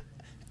nti na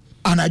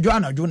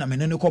anadwo na me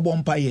ne kɔbɔ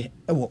mpa yɛ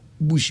ɛwɔ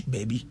bush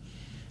baby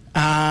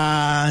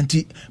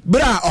nti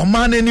bra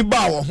ɔma no ni ba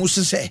wɔ ho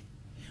so sɛ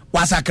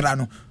wasakra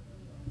no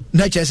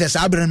na kyerɛ sɛ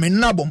saa bere me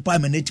na bɔ mpa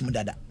me ne tim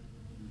dada.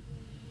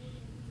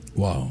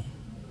 Wow.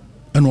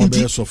 Ɛna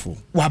ɔbɛyɛ sɔfo.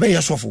 Wabɛyɛ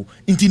sɔfo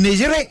nti ne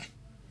yere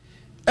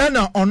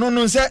ɛna ɔno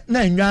no sɛ na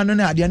nnwa no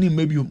na adeɛ no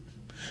mma biom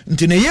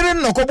nti ne yere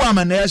no kɔbɔ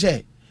amanneɛ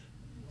sɛ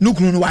no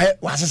kunu no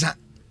wasesa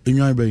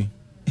nnwan bɛyi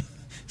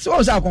sɛ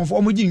ɔsɛ akɔmfo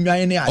ɔmo gye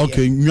nnwan ne adeɛ.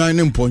 Okay, nnwan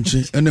ne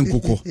mpɔnkye ɛne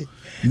nkokɔ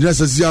ntina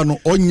sɛ sia no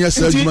ɔnyɛ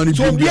sɛ adwuma no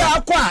biom bia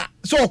akɔ a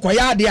sɛ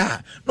ɔkɔyɛ adeɛ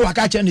a na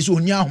waka kyerɛ ne sɛ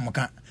ɔni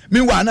ahomka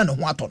meanwhile na ne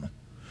ho atɔ no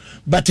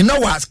but na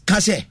waka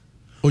sɛ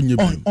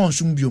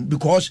ɔnsom biom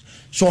because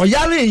sɛ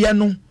ɔyareyɛ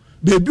no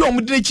beebi ɔmo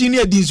de kyi ne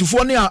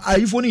adinsifoɔ ne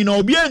ayifoɔ no nyinaa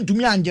obiara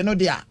ntumi angye no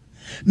de a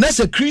na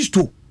sɛ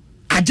Kristo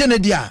agye ne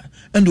de a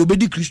ɛnna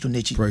obɛdi Kristo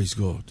n'akyi. Praise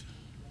God.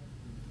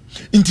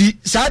 Nti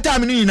saa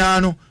time no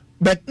nyinaa no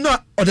but na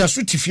ɔda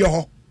so ti fie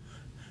hɔ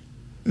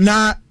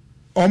na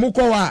ɔmo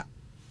kɔ a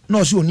na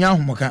ɔsɛ oni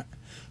ahomeka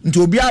nti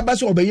obiara ba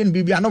sɛ ɔbɛyɛ no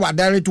biribi a na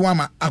wadare to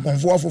ama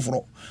akɔnfoɔ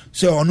foforɔ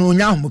sɛ ɔno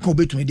onya ahomeka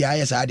obɛtumi de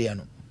ayɛ saa deɛ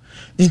no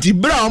nti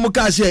bere a ɔmo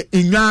kaa sɛ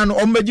nnwan no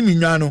ɔmo bɛgye me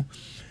nnwan no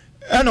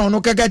ɛna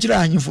ɔno kaka kyerɛ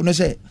ahemfo no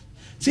sɛ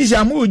sisi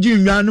a mogye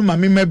nnwan no ma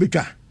mema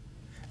bɛtwa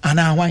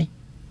anaa hwan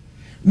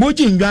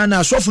mogye nnwan no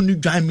asɔfo no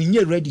dwan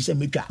menyɛ ready sɛ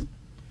mɛtwa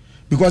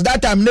because that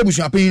time na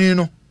busuapanyin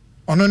no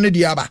ɔno ne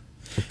deɛ aba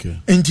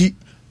nti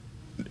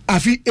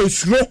afi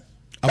esuro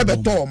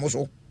ɛbɛtɔ ɔmo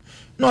so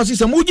na ɔsi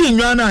sɛ mogye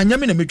nnwan no a nyɛ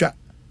me na mɛtwa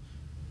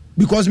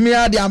because me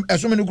ade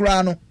ɛsom no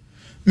koraa no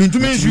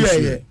mentumi nsu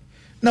yɛyɛ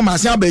na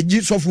maase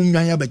abɛgye sɔfo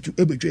nnwan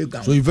ɛbɛtwa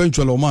egam so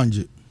eventually ɔmo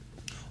angye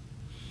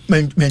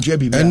mentia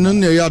bibia ɛno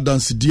ne ɛyɛ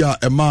adansedi a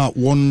ɛma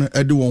wɔn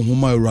ɛde wɔn ho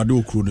ma Awurade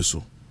okuro ne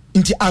so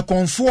nti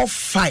akɔnfoɔ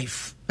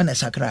 5 ɛna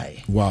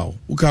sakrae. Wow,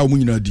 woka ɔmo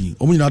nyinaa din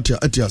ɔmo nyinaa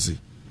ate ase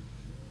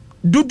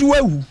dudu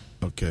awu.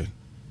 Okay.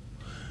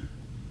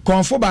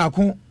 Kɔnfo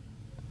baako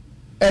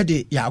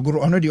ɛde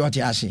yagoro ɔno deɛ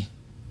ɔte ase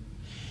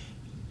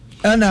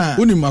ɛna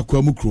wonim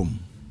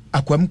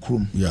Akwam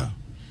kurom yeah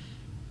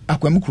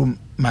Akwam kurom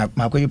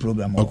makɔyɛ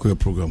program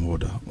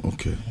order.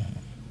 Okay.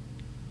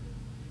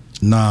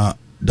 Na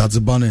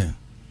Dadziban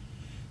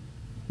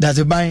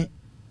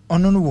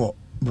ɔno no wɔ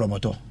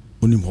Brɔmɔtɔ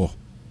wonim hɔ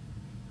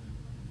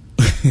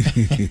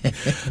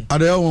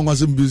adaya wɔn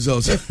wasɛm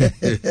bisa sɛ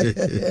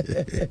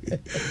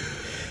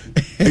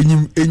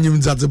enyim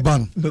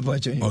Dadziban.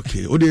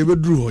 Okay, o de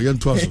ebeduru hɔ yɛn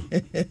to aso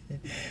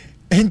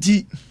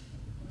enti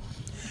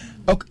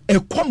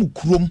ɛkɔm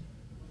kurom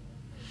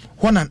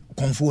hɔ na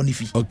kɔnfoɔ no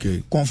fi.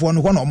 Okay. Kɔnfoɔ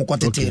no hɔ na ɔmo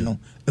kɔtete no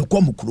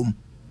ɛkɔm kurom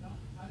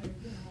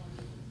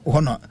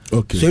hɔ na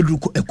sɛ eduru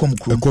ɛkɔm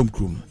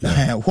kurom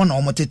hɔ na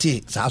ɔmo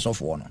tete saa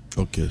asɔfoɔ no.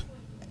 Okay.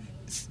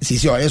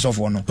 Sisi ɔyɛ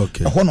sɔfoɔ no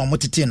ɛhɔ na ɔmo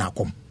tete na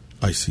akɔm.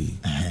 I see.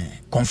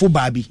 Kɔnfo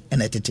baabi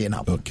ɛna tete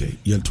na akɔm. Okay,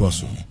 yɛn to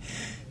aso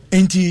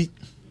enti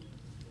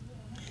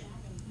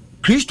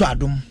Kristo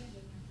adom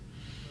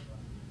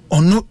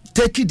ɔno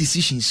take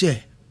decision sɛ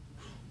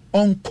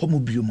ɔnkɔm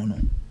bio mu no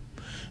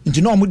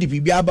nti na ɔmo de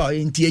biribi aba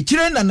nti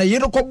akyire na na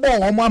yere kɔbɔ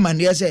ɔmo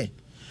amanneɛ sɛ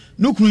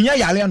no kunu nya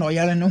yale na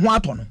ɔyare ne ho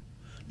atɔ no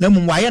na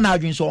mmom wayɛ na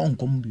adwen sɛ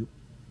ɔnkɔm bio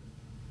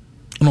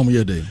na ɔmo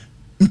yɛ dɛ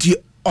nti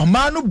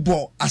ɔmaa no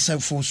bɔ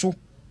asafo so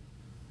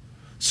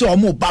sɛ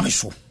ɔmo ba me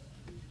so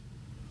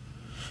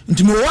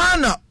nti me wa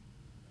na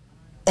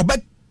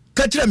ɔbɛka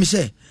kyerɛ me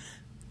sɛ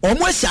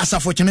ɔmo asi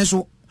asafo kyene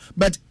so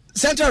but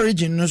central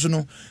region no so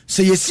no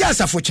sɛ yɛsi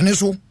asafo kyene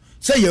so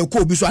sɛ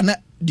yɛkɔ obi so ana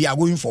they are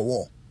going for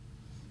war.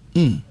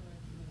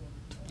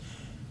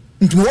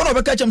 Nti mo wona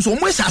obeka kyem so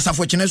mo esa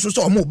asafo kyene so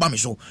so mo ba me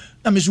so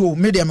na me so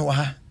me de me wa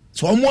ha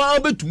so mo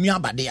abetumi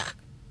abade a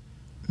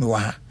me wa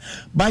ha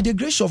by the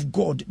grace of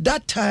God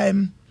that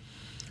time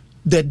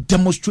the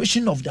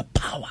demonstration of the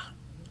power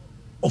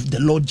of the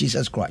Lord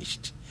Jesus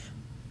Christ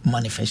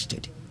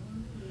manifested.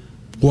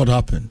 What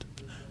happened?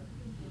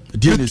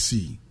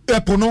 DNC.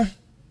 Epono.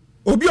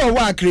 Obi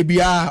owa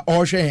akrebia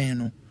ohwe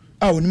no.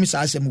 A onim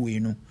sa asem we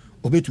no.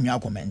 Obetumi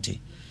akommente.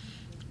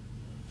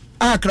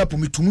 Akra po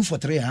metumu for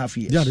 3.5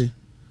 years. Yade.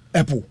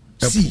 Epo.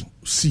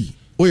 See.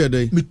 Oh yeah,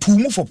 they.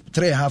 Metumu for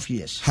 3.5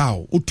 years.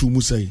 How?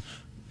 Utumu say.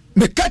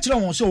 Me catch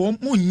on so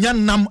mu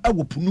nyanam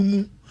awo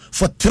punumu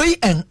for 3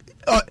 and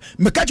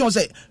me catch on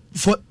say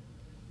for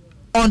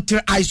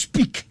until I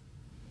speak,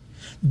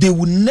 they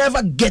will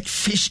never get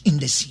fish in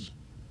the sea.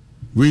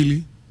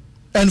 Really?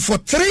 And for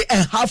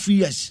 3.5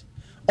 years,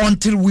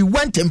 until we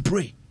went and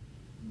pray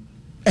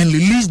and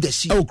released the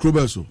sea. Oh,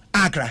 Krobeso.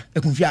 Accra,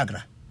 Ekunfi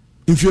Accra.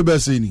 Infi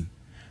Besini.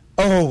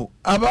 Oh,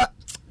 about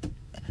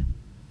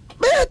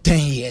 10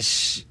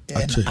 years.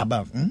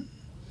 About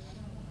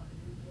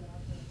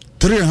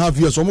 3.5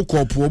 years. Omo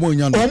kopu omo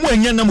nyana. Omo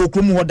nyana mo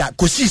krom hoda.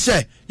 Kosi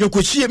se, yo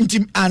kosi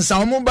mti ansa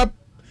omo ba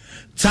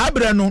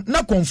sabre no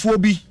na konfo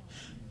bi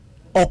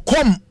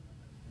okom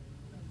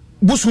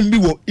busum bi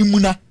wo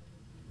imuna.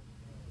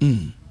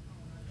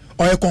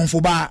 Oye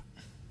konfo ba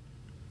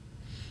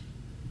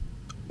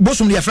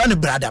busum de fra ne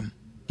bradam.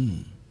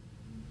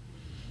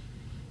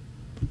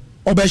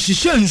 Oba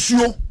hihye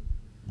nsuo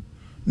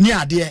ni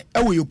ade e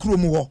wo ye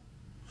krom ho.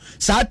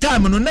 Sa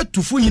time no na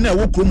tufu yi na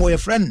wo krom ye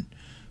friend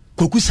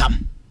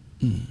kokusam.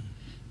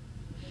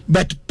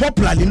 But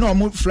popularly no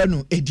mo friend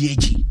no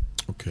ADH.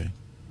 Okay.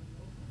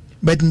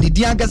 But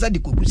ndidi agasa di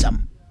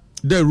kokusam.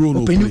 The role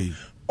no play.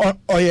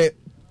 Oye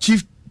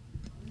chief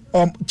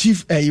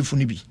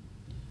yefuni bi.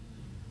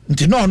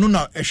 Nti no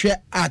na ehwe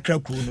Accra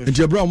kru no.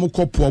 Nti ebra mo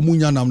kopo mo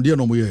nyanam de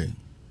no mo ye.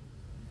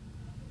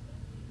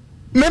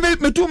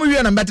 Me tu mo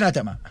wi na better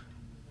atama.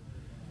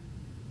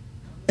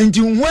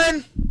 Nti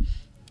when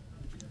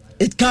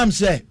it comes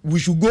there, we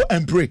should go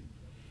and pray.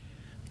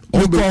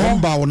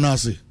 Omba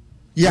wonase.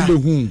 Yeah.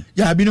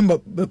 Yeah, binum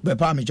be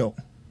pa me jo.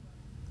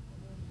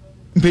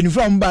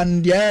 Mpenifo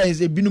mban there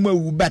is a binum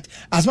wu, but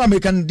as far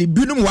American the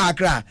binum wa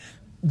Accra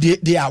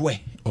they are aware.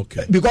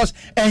 Okay. Because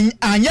and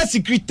yes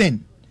secret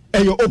thing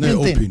you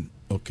open thing.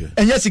 Okay.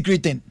 And yes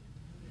secret thing.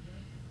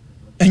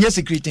 And yes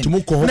secret thing.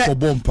 Tumo ko ho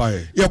bom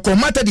pae. Your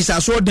commander this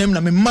aso dem na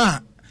me ma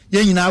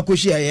ye nyina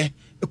akohia ye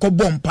ko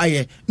bom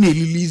pae na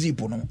release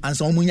ipo no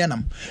ansa omunya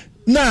nam.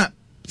 Na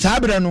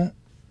sabre no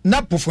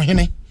na pofo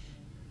hene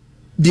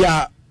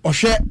dia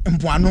ohwe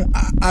mpoano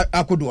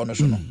akodo no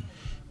so no.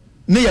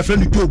 Ne your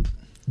friend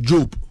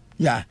Job.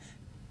 Yeah.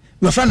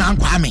 Your friend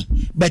Ankwame,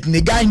 but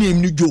the guy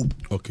named Job.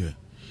 Okay.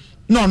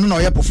 No,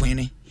 ye pofo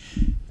hene.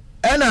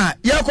 Ena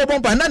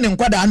Yakob pa na ne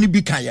nkwada anu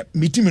bi kan ye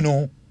mitimi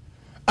no.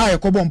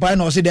 Yakob pa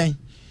na o se den.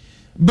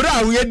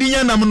 Bra we di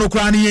nyanam no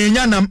kra ne ye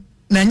nyanam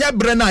na nya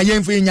bre na ye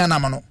mfa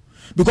nyanam no.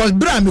 Because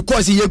bra me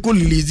cause ye ko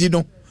release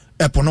no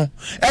epo no.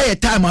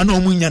 Time na o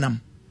mu nyanam.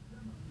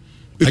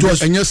 It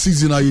was anya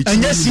season ayi.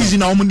 Anya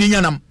season o mu di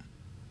nyanam.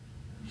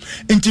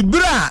 Nti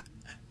bra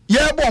ye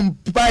bom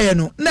paye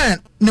no na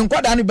ne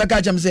nkwada anu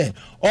beka cham se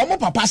o mu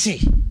papa se.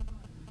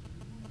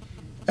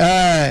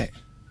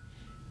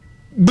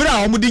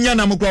 Bra omudi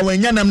nyanam kwa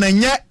wanyanam na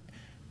nye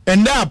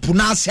enda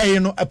apuna aseye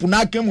no apuna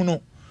akemu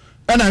no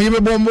na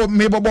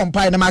me bobom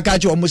mpai na maka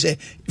che omo se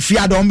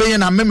fia do mbenya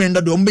na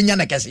memenda do mbenya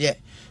na kese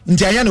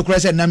nti anya no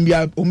krese na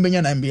mbia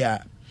ombenya na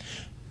mbia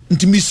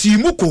nti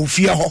misimu ko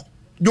fia ho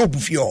do bu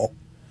fia ho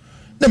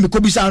na me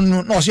kobisa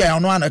no na o se ya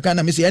no anaka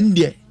na me se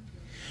ende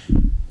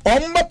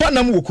omba pa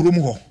na mu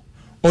okrom ho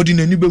odi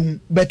nani behu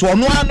bet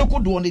ono anu ko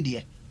do ne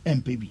de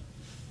empebi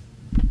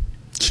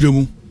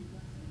chiremu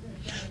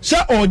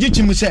sa oji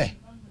chimu se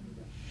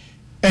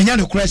enya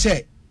no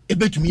krese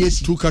ebetumi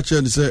esi tu catch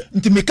and say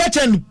nti me catch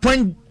and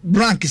point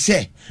blank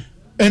say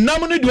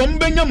enam no de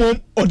ombenya mom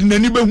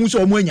ordinary behu so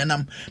omo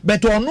enyanam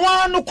but ono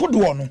anu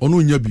kodo no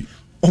ono nya bi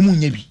omo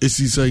nya bi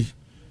esi sai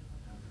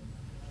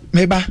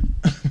meba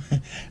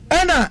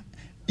ana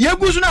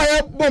yegusu na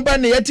ya bomba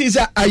ne yeti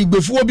sa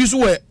aigbefu obi so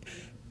we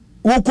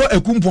wokọ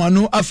ekumpo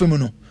anu afem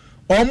no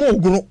omo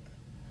ogoro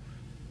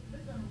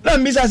na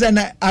mbisa say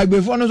na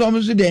aigbefu no so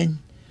omo so den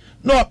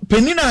no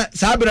penina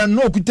sabra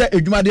no okuta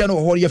edwumade no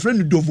ho ye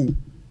friend Dovo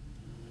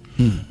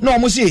no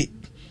omo se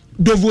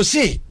Dovo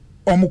se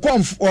omo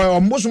konf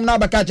omo sum na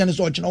abaka cha ne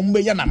so ochina omo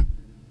be yanam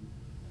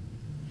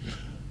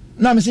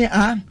na me se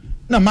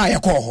na ma ye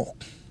ko ho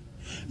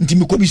nti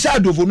me ko bisa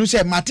Dovo no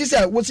se mate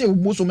se wo se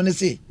omo sum ne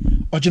se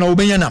ochina wo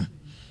be yanam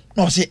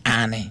no se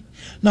ane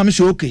na me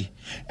se okay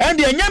and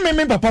the enya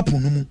me papa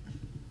ponu mu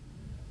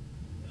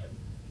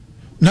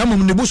na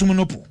mom ne busum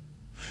no po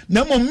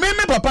na mom me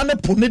papa ne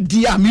po ne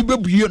di a me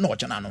bebuye no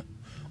ochena no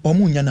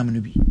omo nyanam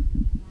no bi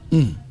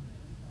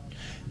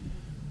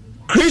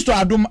Kristo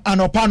adom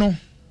anopa no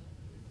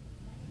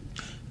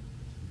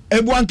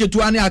ebu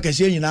anketu ane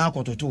akese nyina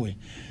akototo we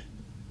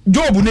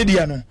Job ne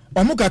dia no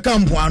omo kaka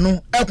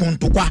mpoano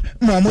ekontokwa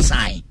ma omo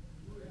sai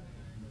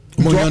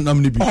omo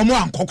nyanam ne bi omo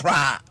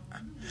ankokra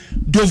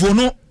Dovo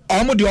no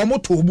omo de omo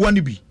to obu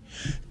ane bi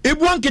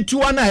ebu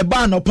anketu ana eba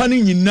anopa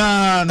ne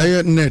nyina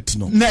no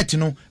net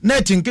no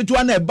net nketu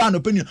ana eba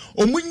anopa ni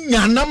omo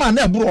nyanam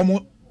ana ebro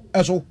omo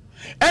eso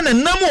and a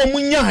number of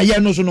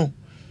munya no so no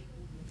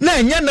na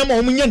nya nam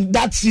o munya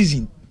that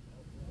season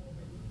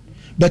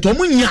but o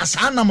munya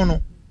sa nam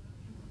no.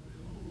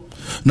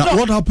 Now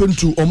what happened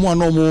to omo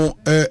anomo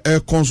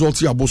consult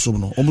abosom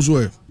no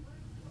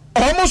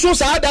omo so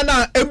sa da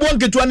na ebu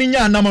nketua ni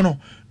nya nam no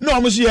na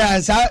omo so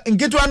ya sa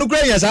nketua no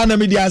kra ya sa na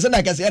media sa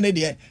na kase ne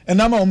de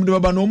enam omo de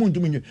baba no omo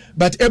ntumi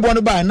but ebu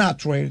no ba na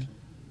trail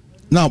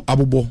now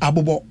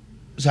abobo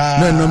sa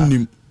na nam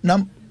nim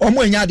nam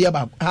omo nya de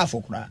ba half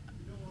okra.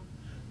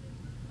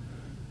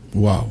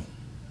 Wow.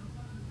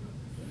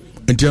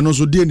 Nti ano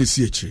so de ne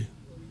si echi.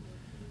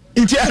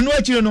 Nti anu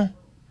echi no.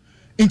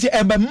 Nti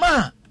ebe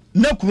ma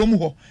na kurom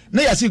ho.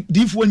 Na yase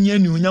difo nya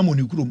ni onyam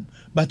oni kurom.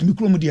 But mi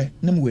kurom de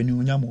na mo wani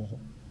onyam ho.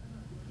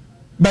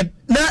 But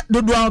na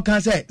dodo an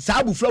kan say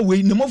sa abufra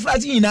we ne mo fra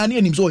si nyina na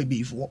enim so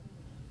ebefo.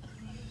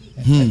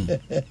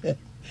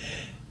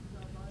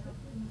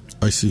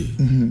 I see.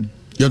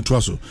 Yan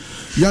twaso.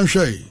 Yan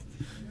hwai.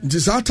 Nti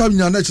sa time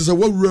nya na che say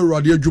what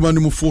reward adwuma ni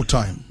mo full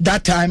time.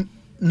 That time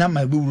na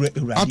my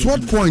at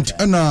what point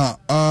na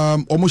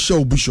almost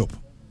show bishop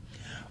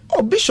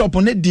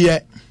ne de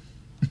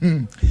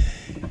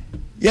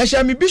ya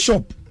sha me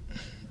bishop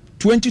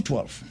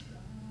 2012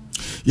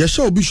 ya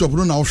show bishop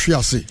no na ohwe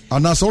ase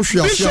ana sa ohwe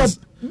ase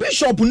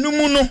bishop no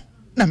mu no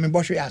na me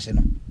bo hwe ase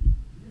no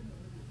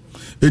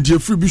e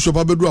free bishop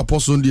abedu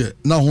apostle de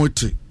na ho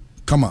te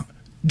kama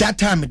that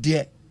time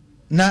there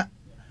na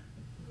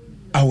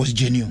I was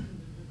genuine.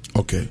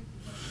 Okay,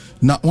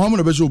 na how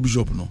many be show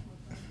bishop no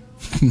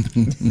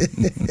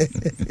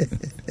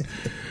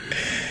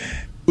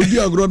Udi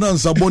agro na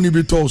nsaboni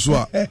bi to so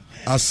a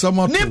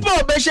asama to nipa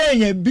obehye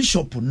yen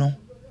bishop no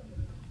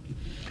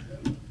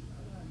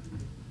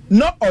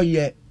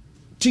oye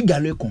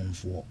tigale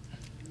konfo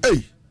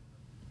eh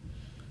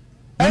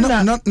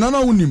na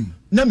unim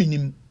na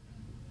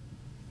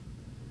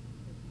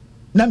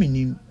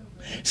minim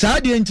saa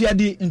de enti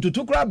ade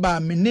ntutukura ba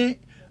me ne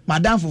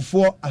madam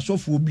fofo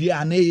asofo obi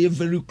a na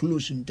very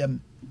close in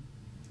them.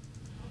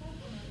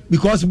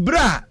 Because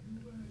bra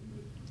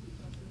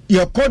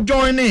you could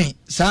join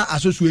sa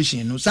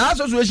association no sa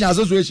association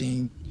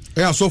association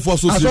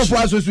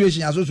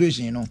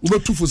no we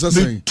too for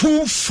say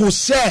too for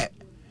say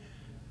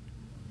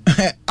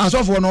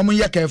asofo no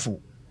mo careful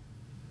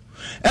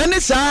any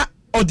sa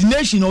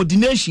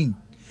ordination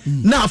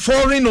na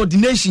foreign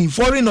ordination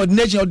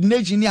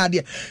ni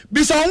ade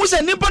bisa won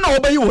say nipa na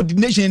obayi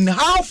ordination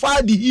how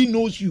far did he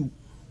knows you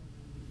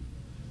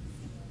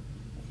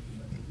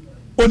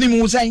oni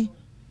mu say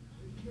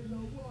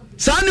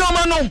Sani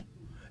omano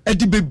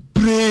edi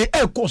bebre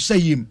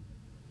ekosayim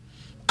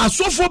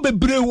asofo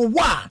bebre wo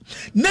wa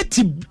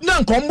neti na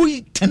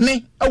nkombu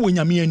tene awo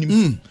nyame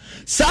anim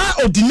sa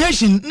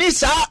ordination ni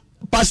sa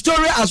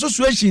pastoral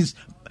associations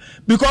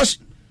because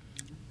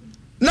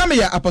na me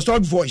ya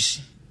apostolic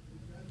voice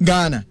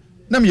Ghana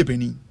na me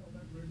peni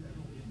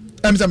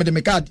am some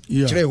de card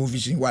chere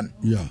office 1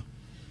 yeah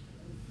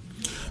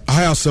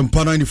I have some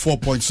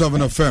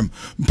 94.7 FM.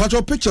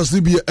 Mpacho pictures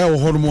ni bi e wo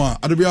hono a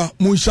adebia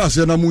mun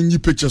share na mun yi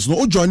pictures no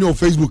o join your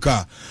Facebook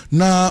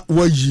na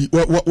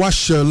wa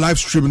share live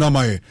stream na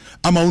mai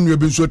ama unu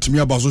bi so atimi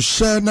aba so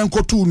share na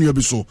nkoto unu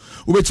bi so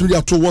obetimi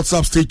ya to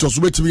WhatsApp status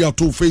obetimi ya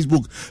to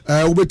Facebook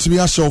obetimi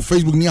ya share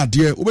Facebook ni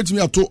ade obetimi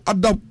ya to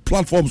other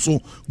platforms so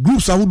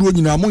groups ahodo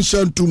nyina mun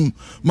share ntum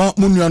ma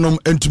mun nuanom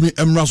entimi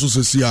emra so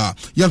sesia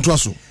yanto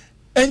aso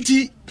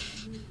enti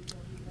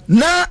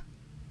na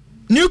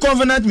New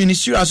Covenant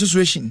Ministry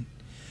Association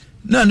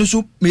na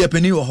nusu me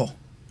yapeni wo ho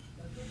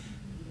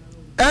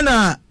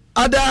and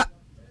other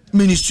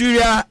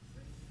ministerial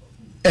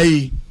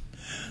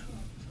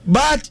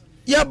but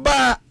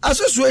yaba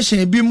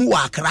association bi mu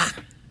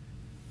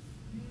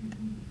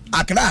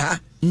Accra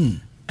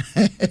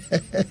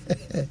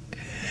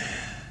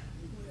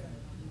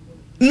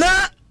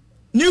na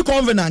New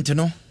Covenant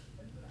no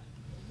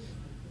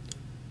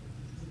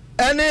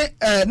any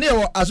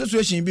ne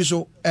association bi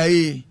so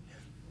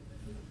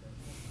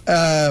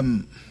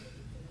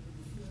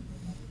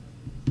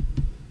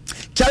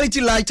Charity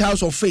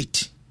Lighthouse of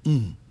Faith.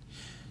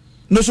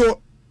 No,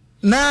 so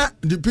now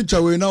the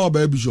picture we now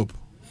about bishop.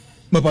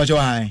 Mapacho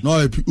high. No,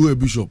 a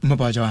bishop.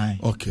 Mapacho high.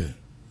 Okay.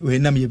 We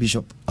name you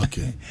bishop.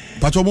 Okay.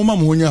 Pacho mama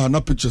mhonya na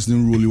pictures ni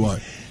really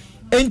why.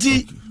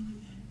 Enti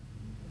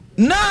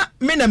na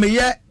me na me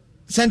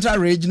Central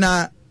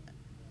Regional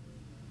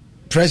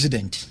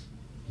President.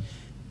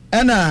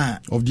 And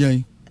of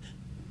the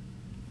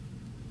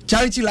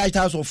Charity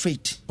Lighthouse of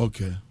Faith.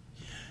 Okay.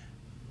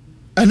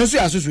 And also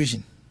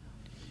association.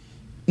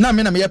 Now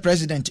me na me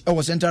president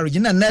our Central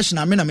Regional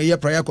National me na me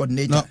prayer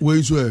coordinator. Na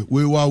we so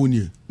we wa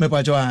woni. Me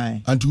pacho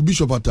ai. And to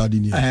Bishop Atadi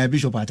ni.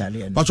 Bishop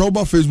Atadi. Pacho over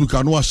Facebook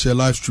and wa share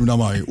live stream na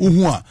mai.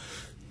 Uhu a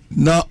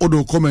na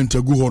odo comment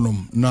gu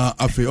honom na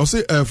afi. O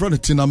say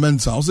friend Tina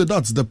Mensa. O say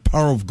that's the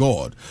power of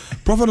God.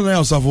 Prophet and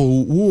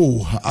Ayosafo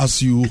whoa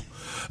as you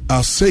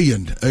are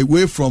saying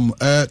away from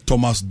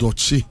Thomas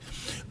Dochi.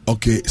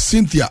 Okay,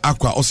 Cynthia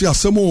Aqua, Osi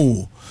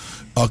Asemo.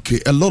 Okay,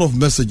 a lot of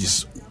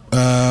messages.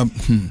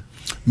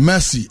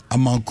 Mercy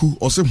Amanku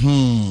or say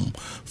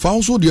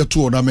also dear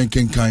to order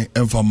menkenkai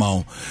and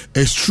famao.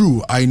 It's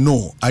true, I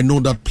know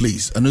that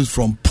place, and it's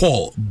from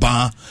Paul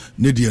Ba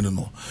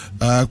Nediano.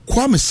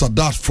 Kwame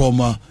Sadat from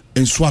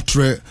in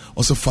Swatre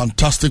was a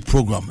fantastic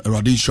program. A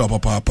radin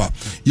shop papa.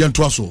 Yan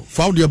Twaso,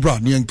 found your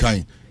brand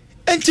Nyankai.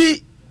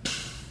 Enti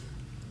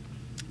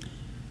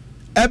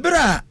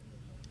Ebra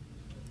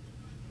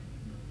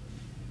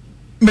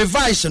me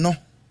vice no.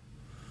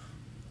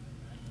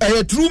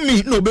 Through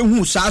me no be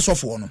who sa so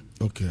for no.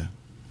 Okay.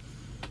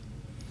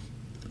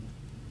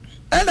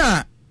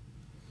 And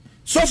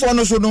so for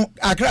no so no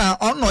Accra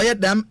on no yet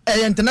them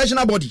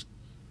international body.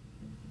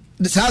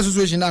 The SARS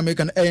Association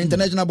American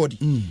international body.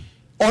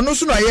 Ono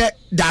so no ye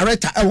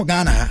director e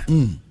Ghana ha.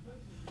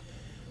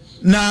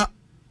 Na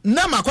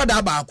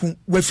makwada ba ku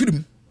we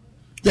film.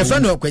 Ye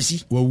friend of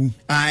Kwesi. Wawu.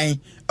 Ai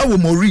e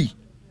Mori.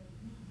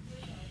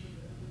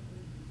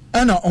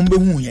 Ana ombe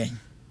hu ye.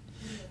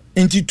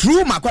 Enti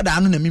true makwada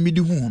anu na mimidi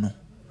hu no.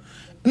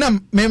 Na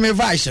me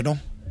vice no.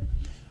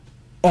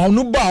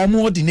 Onu ba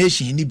omo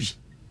ordination ni bi.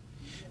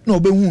 Na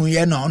obe hu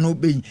ye na onu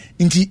be.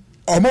 Enti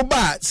omo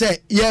ba say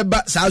ye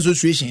ba sa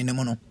association ni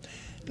mo no.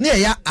 Na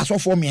ya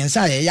asofo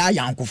miensa ye ya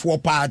yankofo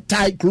pa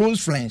tight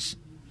close friends.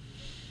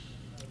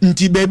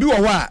 Enti baby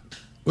wo wa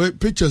wait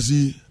pictures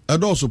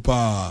also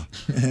pa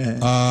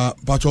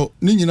pacho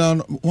ni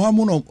nyina ho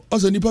mo no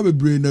ose nipa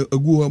bebre na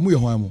agu ho mu ye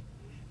ho mo.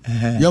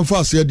 Yamfa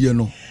ase de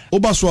no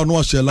oba so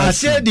no share life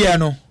ase de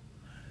no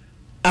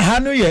aha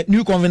no ye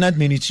New Covenant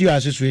Ministry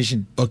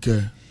Association.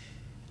 Okay.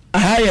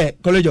 Aha ye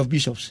College of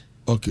Bishops.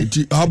 Okay.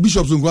 How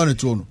bishops ngwa ne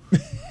to no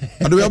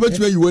ado ya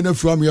betu yi we na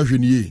from ya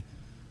hwene ye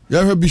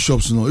ya hwe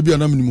bishops no e bia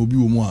na minimo bi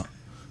wo mu a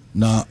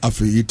na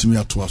afa yetimi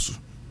ato aso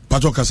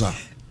pacho kasa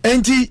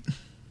enti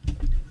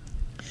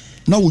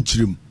na wo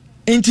chirim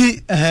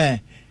enti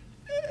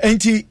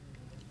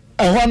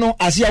ehwa no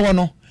ase ehwa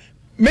no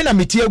me na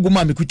metie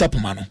aguma mekuta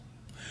poma no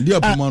dia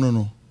poma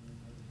no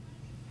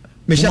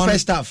me shepherd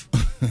staff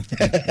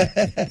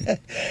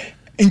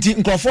enti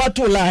nkrofo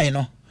ato line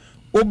no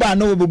oba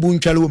na obebu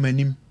ntwale wo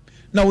manim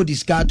na wo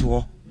discard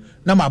ho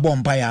na mabɔ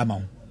mpa ya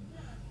ama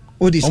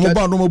wo discard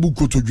oba no mabu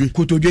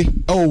kotodwe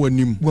awo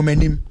wanim wo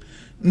manim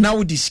na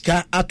wo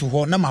discard ato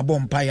ho na mabɔ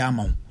mpa ya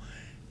ama wo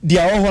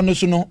dia ho no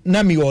so no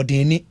na me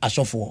ordeni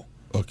asofo.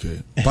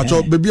 Okay.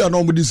 Pacho baby na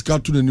omo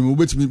discard to nanim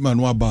obetimi ma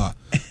no aba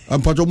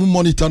pacho mu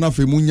monitor na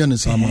fe mu nya ne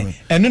sama me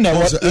eno na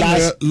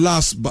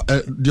last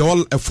the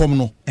all a form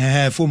no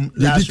form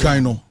last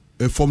kind no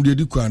a form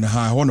the kan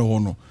ha ho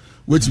no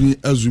wetimi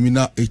azumi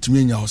na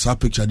etimi nya ho sa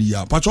picture di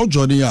ya pacho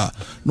journey ya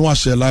no a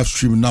share live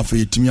stream na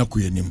fe etimi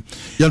akoyanim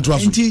yanto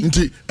aso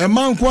nti e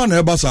man kwa na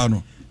e basa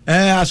no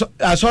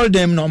asol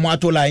dem no mo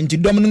atola nti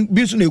dom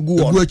bi so na egu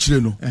egu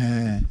akire no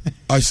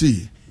I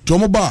see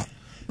tomo ba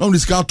no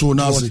discount to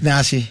na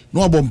se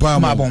no abompa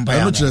ma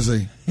no kire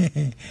say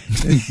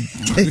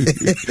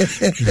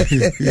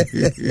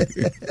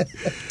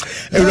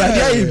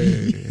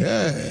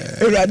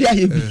Eradia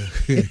yebi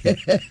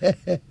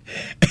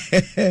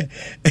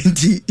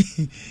enti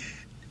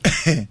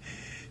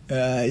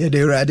ya de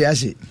eradia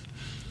say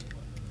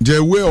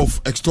the way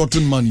of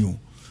extorting money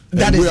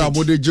that way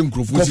abode jim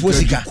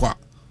crofosika kwa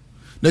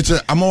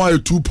nature amawa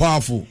too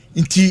powerful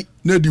nti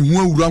na di hu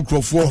awura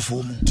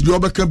crofo ti de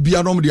obeka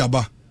bia no de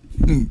aba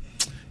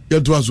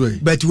yet was way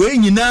but we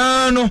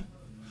nyina no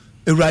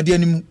eradia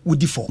nim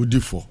wudi for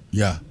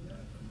yeah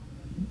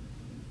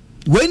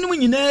we nim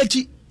nyina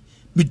chi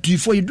bidi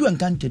for you do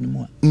ankanta ni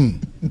mu a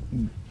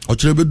o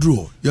kire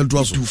bedru yet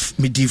was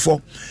bidi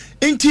for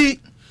nti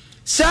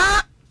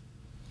sa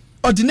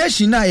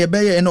ordination na ye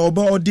be ye na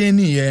oba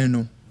ordinary ye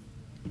no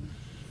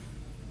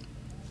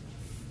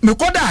me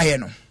koda ye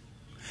no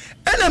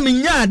ena me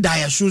nya da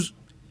ye so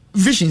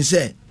vision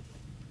say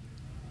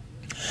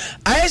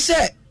I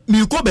say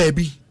me ko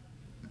baby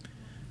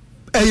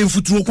e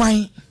futuro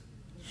kwan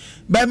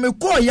ba me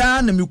ko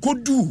ya na me ko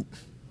du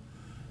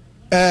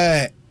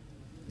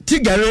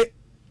tigare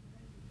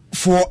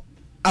for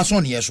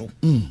ason yeso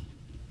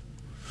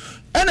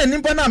ena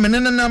nimpa na me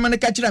na me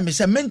ka kira me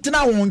say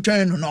mentena wo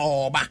ntwan no na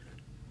oba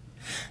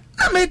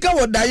na me ka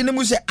wo dai ne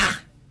mu say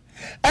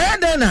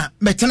den na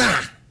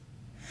metena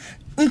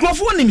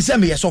nkrofo nim say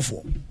me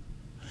yesofo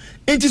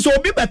enti so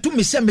obi betu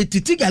me say me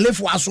titigale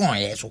for ason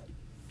yeso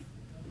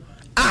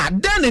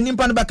then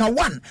nimpa no baka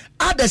one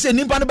ada say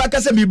nimpa no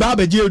baka say me ba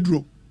ba je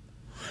aduro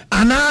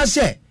ana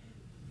say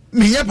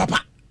me ye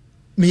papa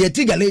me ye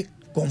tigale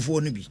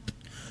konfo no bi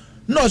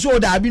no so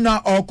da bi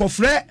na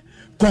okofre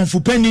konfo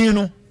pani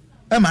no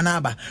e ma na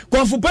aba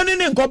konfo pani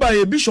ni nkoba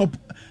ye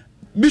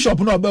bishop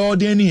no be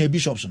ordain ye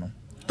bishops no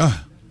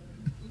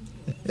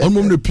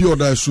onmom ne pure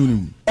da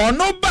sunim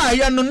ono ba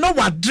ye no no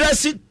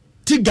address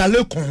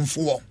tigale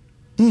konfo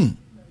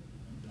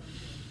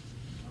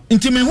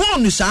inti me hu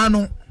no sa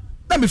no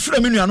na me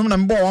frɛ me nuanom na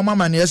me bɔ wa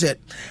mama ne yɛ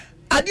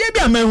ade bi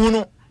a me hu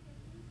no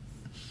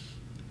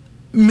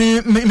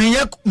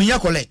me ya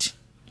collect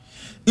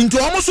into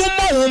omo so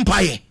mo wo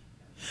mpaye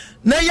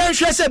na ye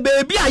hwɛ sɛ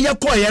baby a ye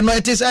kɔye no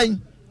ete sɛn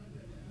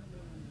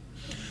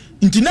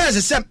into na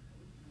se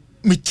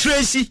me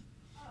tracy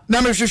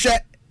na me hwehwɛ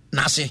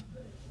nase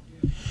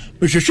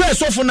mehwehwɛ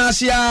sɔfo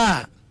nase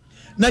a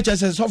na kyɛ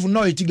sɛ sɔfo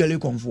no ɔyɛ Tigale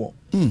kɔnfoɔ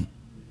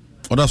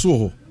ɔda so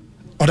wɔ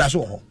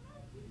hɔ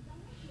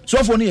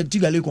sɔfo no yɛ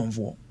Tigale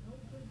kɔnfoɔ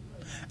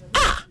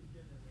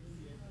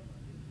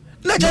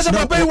na kyɛ sɛ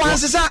papa yi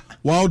wansesa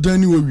wɔawdan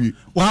ni yɛ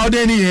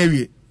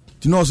awie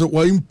nti na ɔsɛ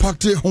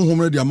wɔimpacte honhom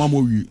no de ama ma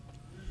wie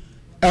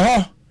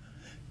ɛhɔ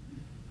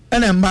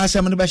ɛna mba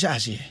asɛm no bɛhyɛ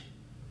aseɛ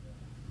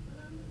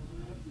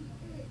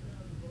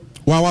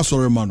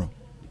wasɔre ma no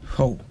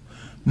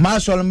ma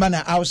sɔre mba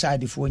na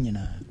outside foɔ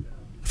nyinaa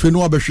fei no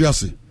wabɛhwe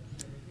ase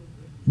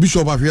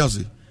bishop ahwe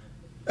ase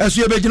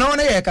ɛso yɛbɛgyina hɔ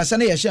no yɛ kasa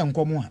no yɛhyɛ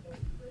nkɔm a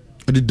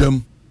ɛde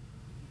dam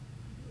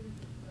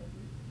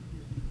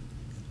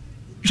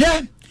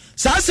hwɛ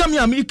saa asɛm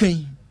yɛ Amerika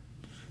yi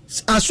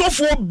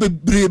asɔfoɔ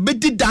bebree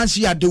bɛdi dance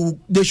a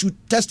they should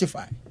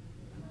testify.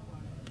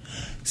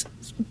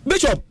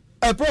 Bishop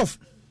prof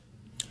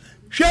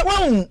hwɛ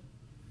wɔn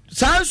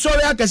saa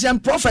nsɔre akɛseɛ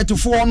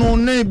prophetfoɔ no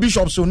ne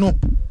bishops no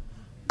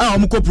a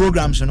wɔn kɔ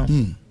programs no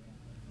wɔn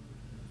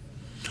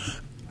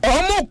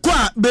kɔ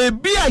a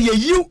beebi a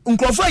yɛyi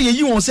nkurɔfoɔ a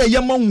yɛyi wɔn sɛ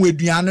yɛma wɔn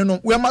aduane no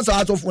wɔma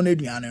saa asɔfoɔ no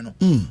aduane no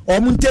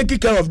wɔn take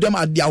care of them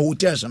at their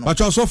hotels no.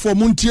 bàtà asɔfoɔ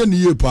mo n tie ne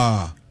yie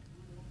paa.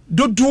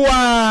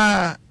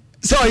 dodoa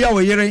sɛ ɔyɛ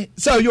ɔyere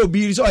sɛ ɔyɛ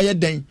obiri sɛ ɔyɛ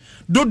dɛn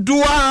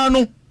dodoa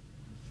no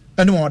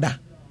ɛne wɔn da.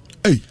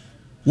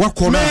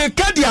 wakɔ na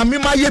mɛka di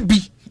amema yɛ bi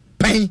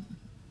pɛn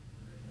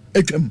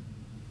atwam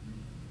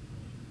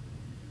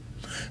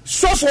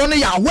sɔfoɔ no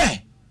yɛ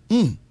awɛ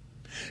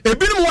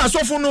ebinom wɔ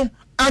asɔfo no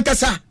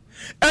ankasa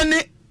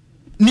ɛne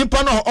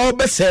nipa no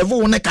ɔbɛsɛɛvo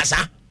wo ne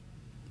kasa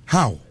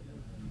how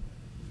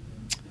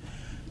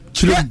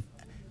kyerɛ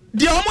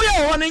deɛ ɔmo yɛ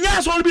wɔ ne nyɛ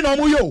asɔre bi na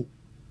ɔmo yɛ o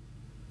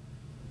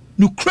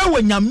nukura wɔ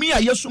nyame a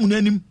yɛsom no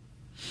anim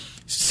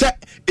sɛ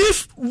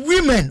if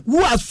women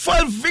who have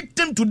fallen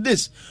victim to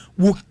this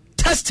will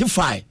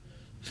testify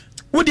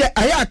wo de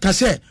ayɛ aka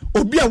sɛ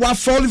obi a wa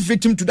fall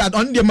victim to that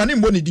on the money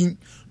mbɔ din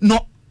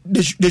no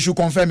they should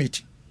confirm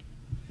it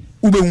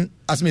ubehun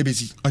asme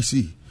besi I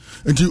see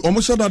nti ɔmo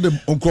sɛ da de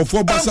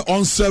nkurɔfoɔ ba sɛ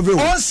on serve nti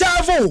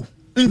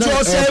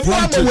ɔsɛvo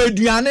ama wɔ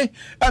aduane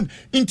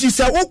nti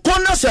sɛ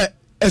wokɔ na sɛ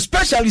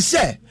especially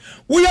sɛ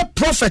woyɛ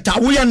prophet a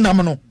woyɛ nam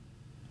no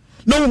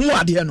na wohu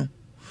adeɛ no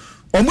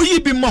ɔmo yi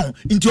bi ma wo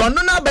nti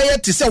ɔno na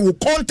bɛyɛ te sɛ wo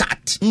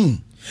contact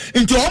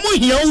nti ɔmo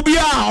hia wo bi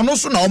a ɔno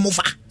so na ɔmo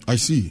fa I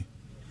see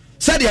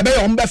said ya be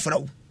on befra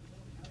wo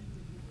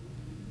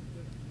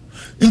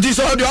nti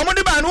so de omo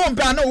de ba no won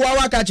na wo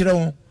aka kire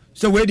wo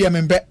se we de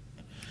mempe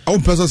a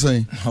won pesa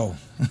sen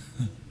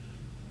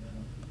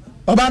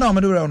oba na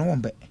omo de no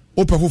won pe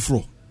o pe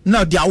foforo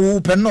na de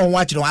awo pe no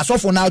wa kire wo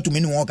asofo na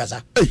atumi ni won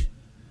kasa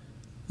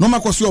no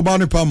makosi oba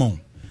ne pa ma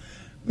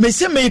me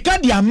se me ka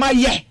de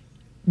amaye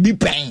bi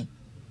pen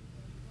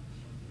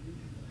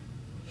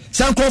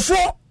sankrofo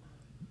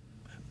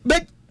be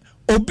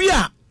obi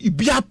a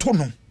ibi ato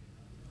no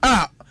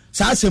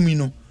saa asɛm yi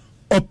no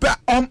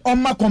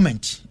ɔma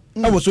comment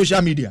ɛwɔ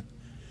social media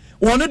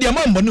wɔno deɛ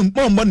mambɔ no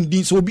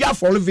din sɛ obi a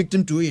fall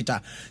victim to it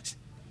a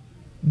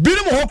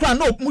binom hɔ koraa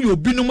na mu yɛ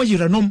obinom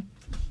yerenom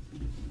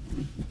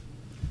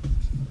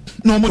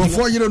na ɔmo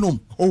nkurɔfoɔ yerenom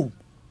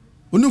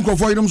oni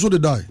nkurɔfoɔ yerenom so de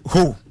die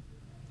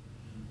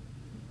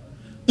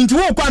nti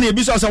wo kwa na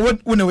ebi sɛ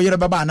wo ne wo yere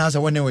bɛba anaasɛ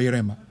wo ne wo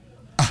yere ma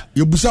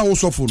yɛbusa wo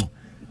sɔfo no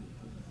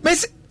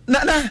na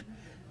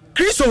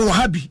Kristo wɔ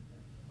ha bi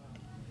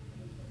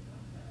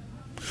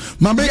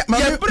very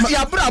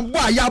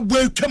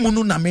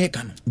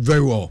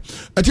well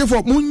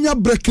atiefo munya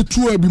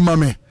breketua bi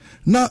mame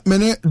na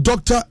mene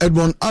Dr.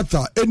 Edmond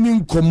Arthur eni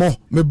nkomo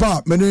me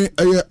ba mene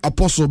eye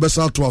apostle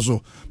besa to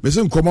aso me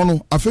se nkomo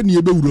no afa ni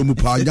ebe wuro mu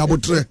pa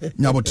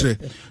nyabotre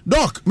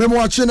doc me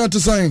mo ache na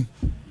tesan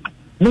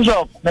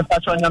Bishop me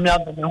patron nyame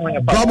adome ho ye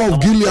pa Bam of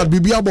Gilead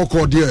bibia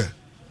boko de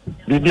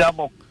bibia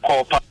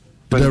boko pa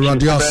the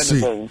radiasi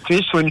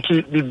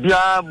T20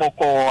 bibia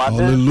boko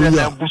ade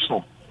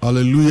buso.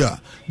 Hallelujah.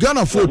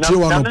 Ghana 40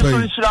 one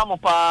pay.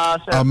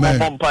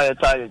 Amen.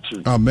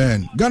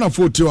 Amen. Ghana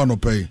 40 one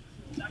pay.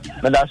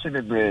 But that's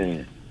the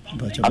brain.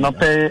 I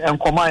pay and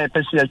come my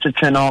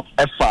channel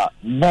efa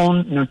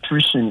bone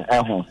nutrition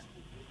home.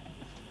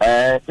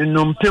 In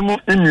Pimo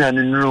in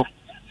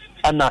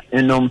Anna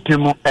in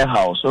Pimo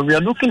house. So we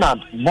are looking at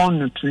bone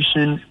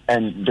nutrition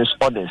and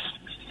disorders.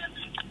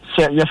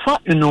 So you fa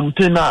in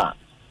Pina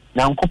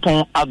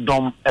Yankopon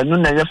Adom and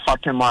no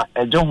Fatima,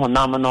 a John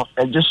Honamano,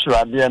 a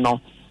Jesua no.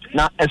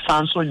 Na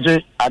esanso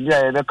je ade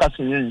a yebeka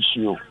se ye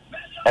nsuo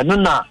eno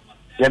na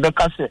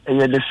yebeka se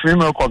the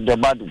framework of the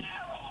body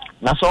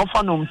na so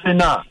fa no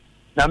mpena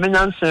na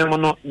menya nsem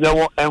no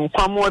yewo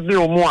enkwamo bi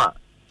omo a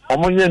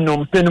omo ye no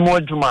mpeni mo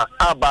adwuma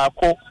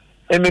abaako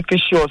emeke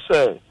sure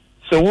se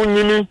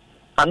wunyini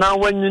ana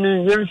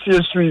wanyini yemfie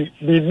sui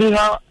bibi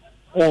ha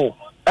o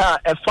a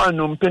efa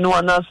no mpeni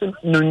wana se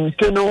no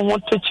mpeni ho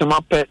techema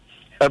pe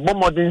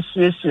ebomodin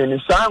siesie ni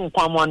sa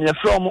nkwamo na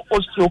yefre omo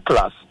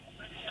osteoclast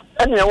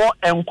and you want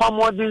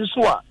enquamo din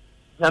so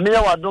na me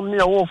ya wadom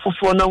ne wo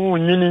foforo na hu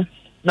nyini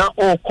na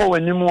o kɔ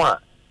wani mu a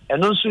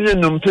ɛno nso yɛ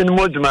numpe no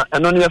modwuma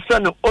ɛno ne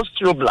yɛfrɛ no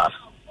osteoblast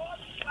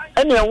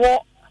ɛne ɛwɔ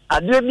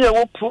adeɛ bi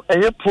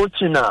ɛyɛ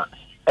protein a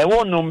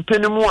ɛwɔ nnompe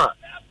no mu a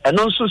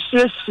ɛno nso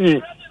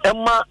siesie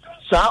ɛma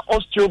saa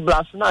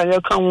osteoblast na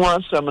yɛka ho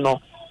asɛm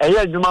no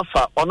ɛyɛ adwuma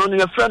fa ɔno no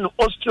yɛfrɛ no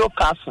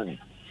osteocalcin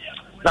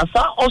na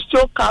saa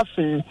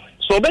osteocalcin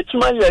so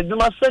obetuma yɛ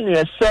adwuma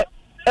sɛnea ɛsɛ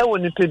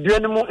ɛwɔ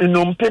nipadua no mu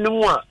nnompe no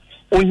mu a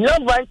ohia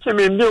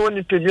vitamin bi wɔ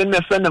nipadua no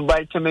yɛfrɛ no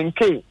vitamin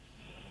K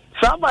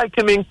saa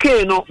vitamin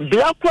K no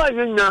bea kɔ a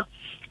yɛnya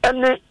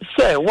ɛne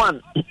sɛ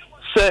one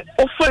sɛ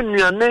ofa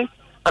nnuane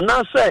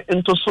anaasɛ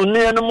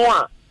ntosonneɛ no mu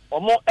a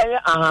ɔmo ɛyɛ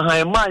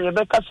ahahanma a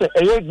yɛbɛka sɛ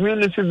ɛyɛ green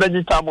leafy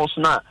vegetables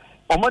na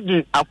ɔmo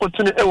de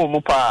akotene ɛwɔ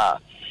mu paa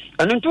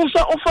ɛno nti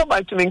sɛ ofa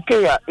vitamin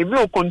K a ebi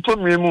wɔ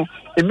kontomire mu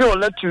ebi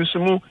wɔ lettuce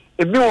mu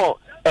ebi wɔ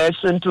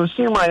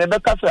sentosim a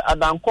yɛbɛka sɛ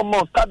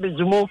adankɔmɔ cabbage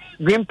mu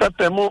green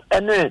pepper mu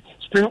ɛne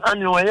spring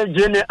onion ɛyɛ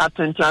gyene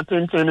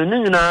atenten no ne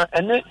nyinaa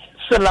ɛne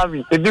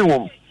celery ebi wɔ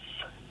mu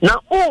na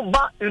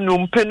ɔba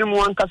nnompe no mu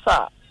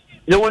ankasa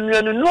yɛwɔ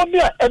nnuane bi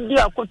a ɛdi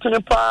akotene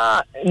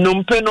paa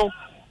nnompe no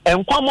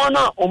nkwamɔ no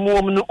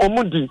a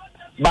ɔmo di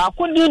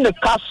baako di ne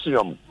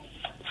calcium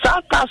saa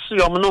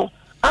calcium no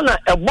ana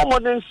ɛbɔ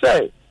mmɔden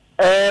sɛ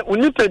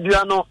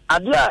onipadua no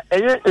adeɛ a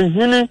ɛyɛ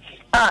ehini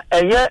a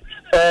ɛyɛ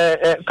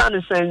kan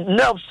sɛ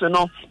nerves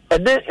no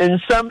ɛde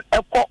nsɛm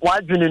ɛkɔ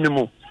wadwene no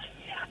mu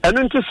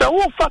ɛno nti sɛ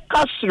wofa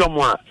calcium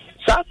a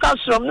saa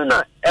calcium no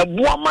na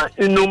ɛboa ma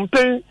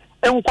nnompe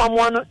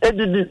nkwamɔ no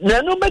edidi na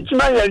ɛno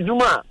bɛtumi ayɛ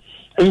adwuma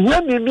a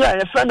ehia biribi a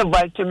yɛfrɛ no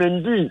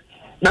vitamin D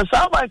na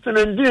saa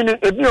vitamin D no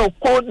ebi wɔ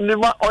cold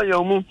liver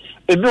oil mu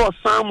ebi wɔ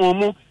salmon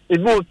mu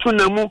ebi wɔ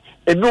tuna mu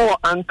ebi wɔ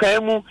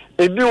ankaa mu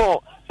ebi wɔ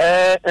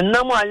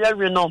nnam a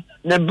yɛwe no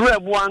na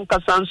brɛbo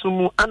ankasa nso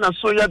mu ana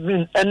soya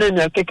bean ɛne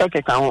nea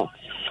keka ho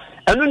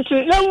ɛno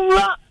nti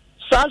yɛwura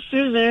saa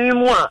season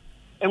mu a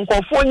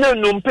nkɔfoɔ nyɛ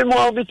nnompe mu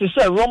a bi te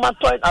sɛ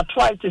rheumatoid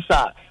arthritis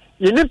a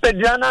yɛni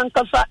padua no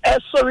ankasa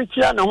ɛsɔre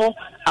tia ne ho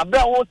abɛ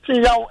a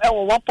wɔte yaw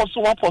ɛwɔ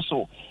wapɔ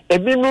so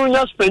ebi mu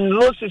nya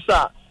spondylosis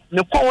a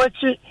ne kɔn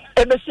akyi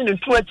ebesi ne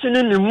to akyi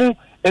ne mu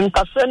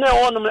nkasa ne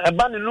ɛwɔ no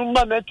ɛba ne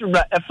lumbar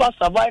vertebra ɛfa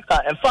cervical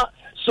ɛfa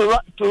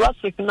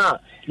thoracic na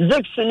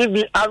discs ne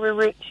bi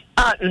arere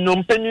a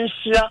nnompe ne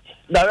hyia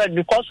direct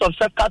because of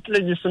the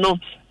cartilages no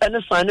ɛne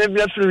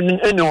synovial fluid ne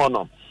ɛne hɔ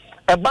no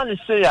ɛba ne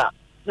sei a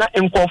na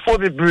nkɔfoɔ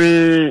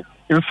bebree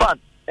in fact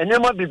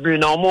ɛnneɛma bebree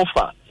na ɔmo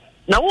fa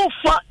na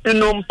wofa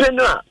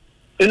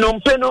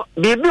nnompe no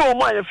biribi wɔ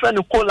mu a yɛfrɛ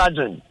no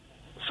collagen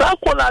saa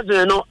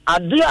collagen no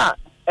adeɛ a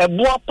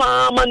ɛboa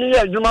paa ma ne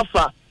yɛ adwuma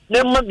fa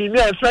ne ma biribi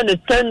a yɛfrɛ no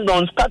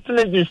tendons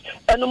cartilages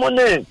ɛno mo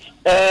ne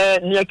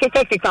nea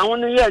keka ho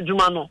ne yɛ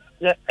adwuma no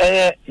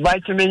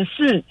vitamin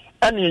C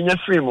ɛne yɛnya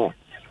firi mu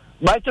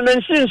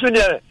vitamin C nso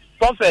deɛ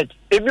prophet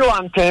ebi wɔ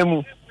ankaa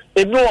mu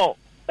ebi wɔ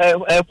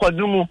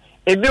kwadu mu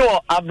ebi wɔ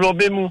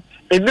abrɔbe mu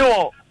ebi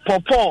wɔ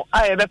pɔpɔ a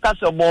yɛbɛka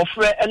sɛ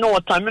bɔɔfrɛ ɛne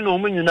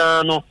watermelon mu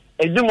nyinaa no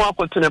edi mu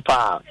akɔtene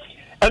paa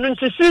ɛno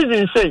nti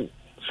season sei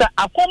sɛ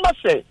akɔma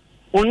sɛ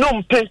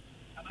onompe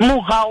mu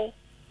haw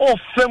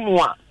ɔfɛ mu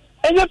a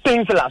ɛnyɛ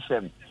painkiller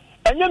asɛm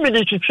ɛnyɛ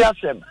mede twitwi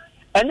asɛm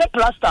ɛnyɛ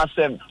plaster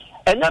asɛm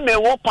ɛnyɛ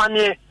mewɔ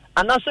paneɛ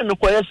anaasɛ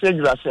mekɔyɛ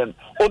surgery asɛm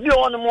obi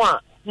wɔ no mu a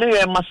ne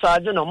yɛ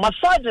massage no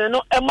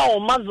ɛma wo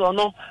muscle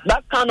no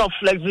that kind of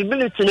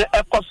flexibility ne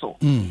ɛkɔ so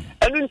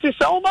ɛno nti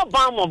sɛ woba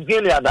balm of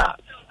Gilead a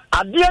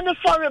adeɛ ne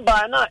fare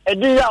baa na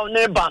ɛde yaw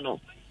ne ba no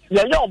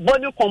yɛyɛ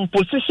body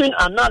composition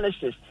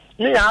analysis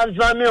ne yɛ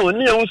azame o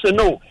ne yɛ sɛ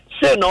no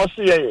sei na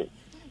ɔse yɛyɛ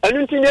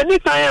ɛno nti ne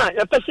kan a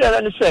yɛpɛ sɛ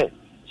yɛrɛ ne sɛ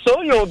so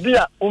yɛ obi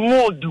a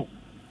ɔmo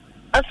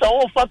asa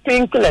wofa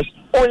painkillers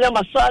oyɛ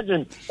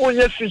massaging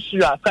oyɛ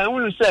physio kan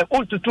wulu sɛ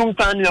otutu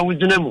nkan ne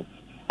awugyina mu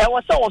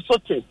ɛwɔ sɛ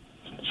wɔsote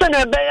sɛ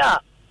na ɛbɛyɛ a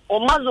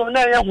ɔmazo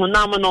na ɛyɛ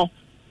honam no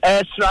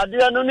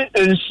sradeɛ no ne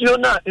nsuo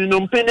na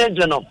nnompe ne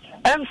gye no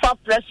ɛmfa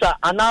pressure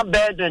anaa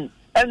burden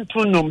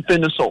ɛnto nnompe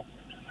no so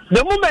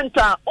the moment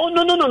a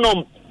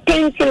no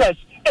painkillers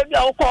ebi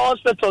a wokɔ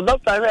hospital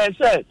doctor hwɛ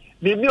sɛ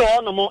biribi wɔ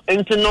hɔ nom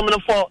nti nom no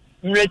fɔ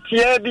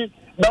mmerɛtia bi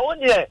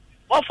bɛwo deɛ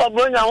wafa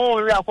bronya ho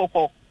nri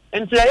akɔkɔ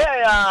nti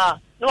ɛyɛ ya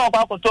na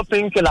wakɔ akɔtɔ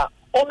painkiller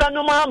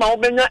wobɛnom ama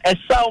wobɛnya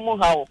ɛsaw mu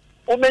haw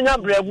wobɛnya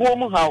brɛbuo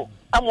mu haw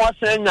ama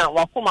wasan nya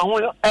wakoma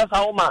ho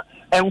ɛhaw ma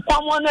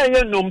nkwamɔ na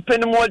ɛyɛ nnompe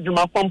no mu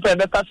adwuma kɔmpa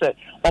ɛbɛka sɛ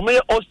ɔmo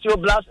yɛ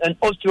osteoblast and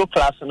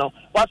osteoclast no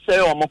wasɛe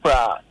ɔmo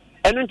koraa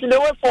ɛno nti the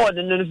way forward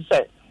ne no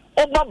sɛ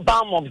woba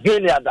balm of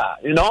Gilead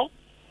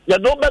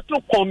yɛde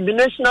wobɛto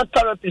combinational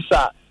therapies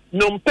a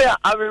nnompe a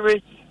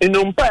arere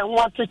nnompe a ɛho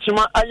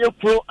atekyema ayɛ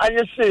kuro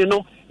ayɛ sei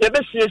no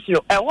yɛbɛsiesie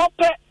ɛhɔ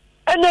pɛ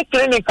ɛne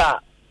clinic a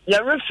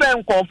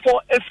yɛrefɛ nkɔɔfo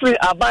efiri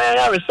aban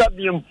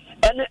ayaresabiam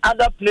ɛne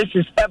other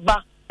places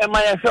ɛba ɛma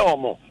yɛhwɛ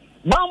wɔn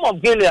balm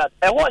of Gilead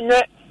ɛhɔ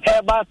nyɛ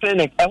herbal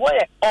clinic ɛhɔ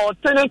yɛ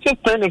alternative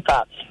clinic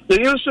a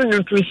yɛuse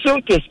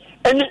nutraceuticals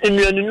ɛne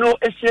nnuaninu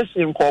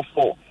esiesie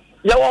nkɔɔfo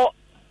yɛwɔ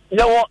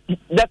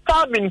the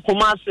cabin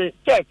Kumasi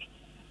tech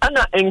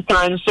ɛna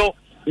nkran so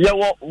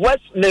yɛwɔ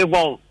West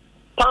Legon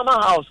Palmer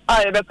House a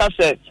yɛbɛka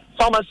sɛ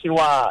pharmacy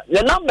wa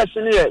yɛ numbers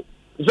ni yɛ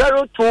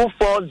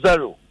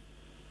 0240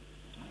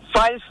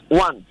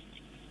 51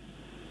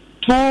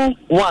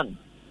 21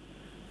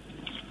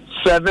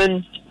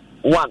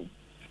 71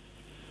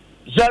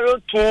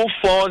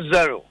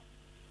 0240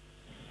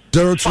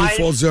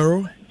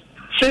 0240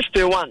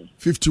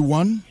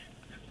 51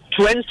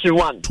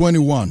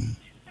 21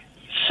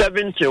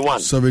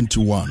 71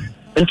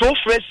 Into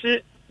fresh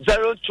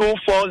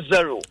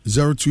 0240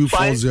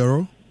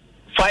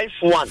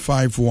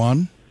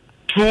 51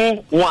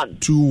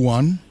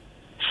 21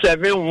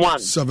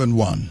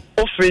 71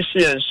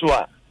 Official and so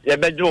ya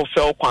bedo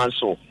fel kwan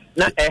so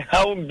na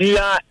how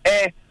bia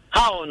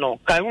how no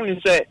kan hu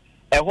ni say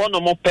ho no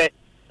mo pe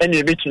na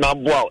e betima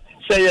boa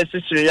say yes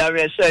sisiri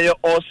yare say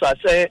ulcer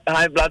say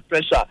high blood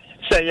pressure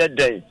say ye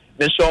day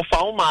me so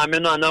fa wo ma me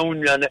no na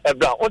wunua na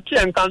ebra o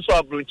tiem kan so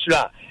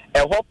abrochira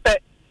ho pe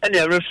na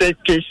e refer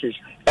cases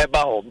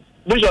eba ho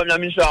bujo na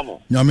mi so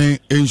amo nyame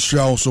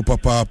ensha so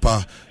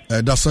papa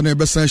dasane e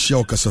besan hia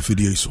o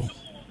kasafidie so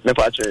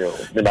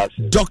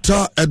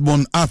Dr.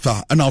 Edmond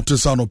Arthur and out to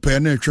Sano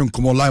Pen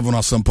come live on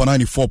Asampa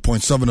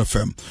 94.7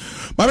 FM.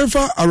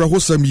 Marifa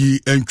Arahosam yi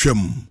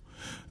entwem.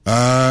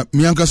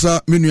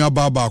 Miankasa minua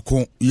baba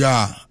ko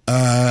ya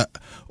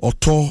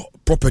auto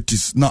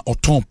properties na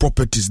auton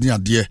properties ni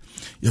ade.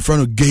 Your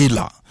friend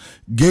Gala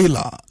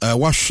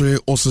wahwe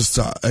o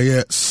sister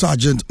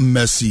Sergeant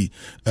Mercy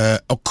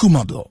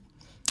Okumado.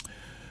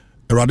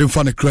 Eradin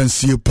fane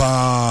kransie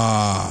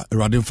pa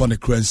eradin fane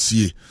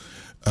kransie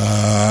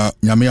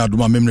nyame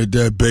adoma memre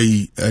de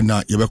bay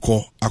na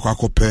yebeko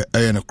akwakope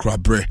na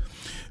krabre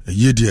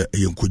yedie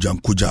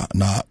yenkuja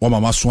na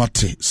wamama so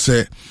ate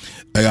se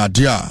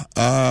ade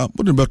a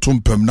modern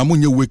betumpem na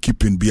munye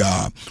wakekeeping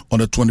bia on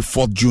the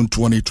 24th June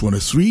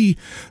 2023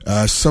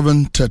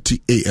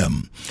 7:30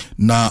 a.m.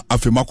 na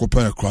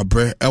afemakope na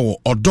krabre ewo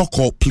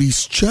Odoko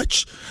Police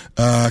Church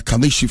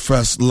Kaneshi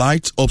First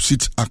Light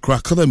opposite Accra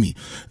Academy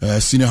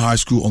Senior High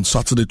School on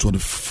Saturday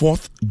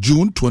 24th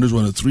June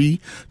 2023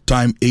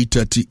 time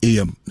 8:30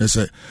 a.m. They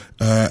say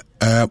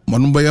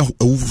manumba ya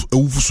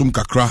ewufusum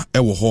kakra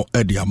ewo ho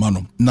edi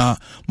amano na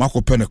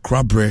makope na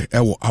krabre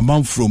ewo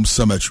Amanfrom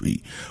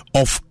Cemetery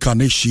off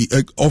Kaneshi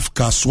off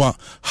Kaswa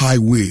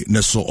Highway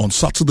neso on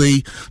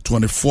Saturday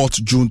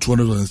 24th June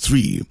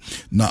 2023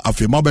 na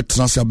afema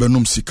betranse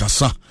abenum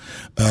sikasa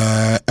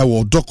ewo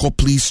Odoko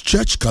Police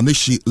Church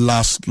Kaneshi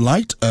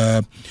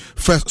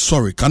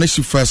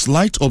Kaneshi First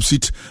Light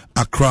opposite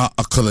Accra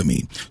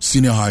Academy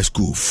Senior High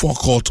School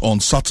forecourt on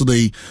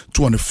Saturday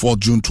 24th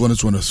June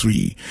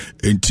 2023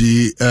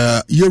 enti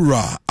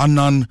Yera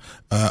Anan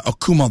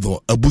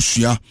Akumado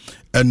Abusia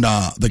and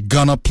the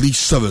Ghana Police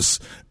Service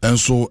and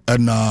so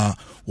and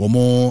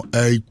womo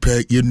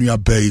pe yenua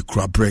bay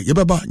krabre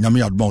yebaba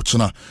nyame adma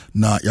ochena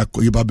na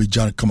yeba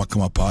bejan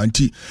kama pa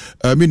enti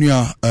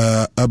menua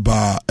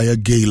aba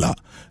Gala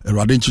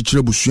erade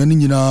nchichire busua ni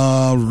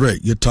nyina re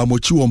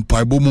yetamochi won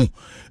paibo mu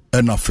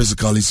and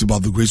physically see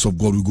about the grace of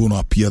God we going to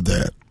appear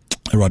there.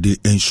 Erade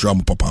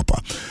enshram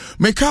papa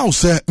make out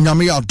say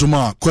nyame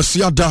adoma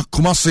kwasiada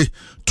Kumasi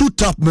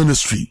 2-tap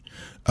ministry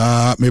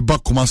me ba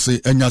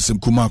Kumasi enyasem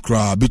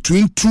kumakra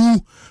between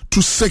 2 to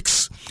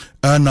 6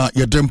 na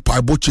yedem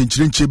paibo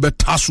chenchirenche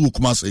betasu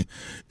Kumasi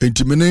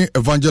entimene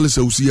evangelist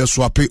usi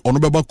yesuape ono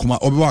beba kuma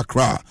obeba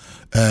Accra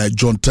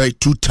John Tay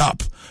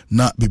 2-tap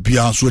na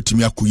bibia so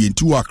etimi akoye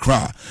nti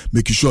Accra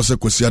make sure say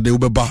kwasiada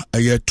obeba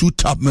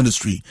 2-tap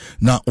ministry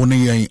na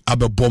one yen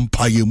abebom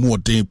paye mu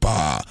odin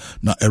pa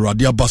na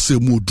erade abase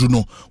mu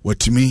oduno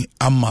wetimi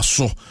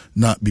amaso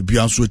na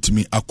bibia so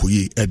etimi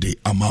akoye ede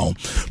amao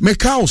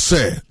make out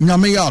say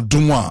nyame ya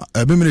adonwa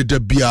memene da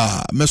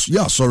bia meso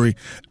ya sorry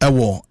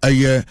ewo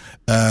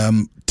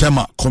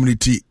Tema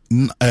community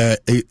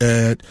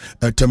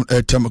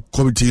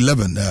community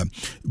 11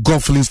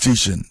 golf filling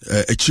station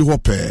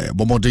echihope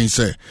bomodin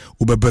say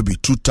ubebaby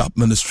 2-tap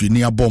ministry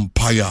near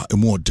Bompire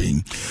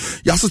emodin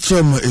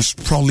Yasachem is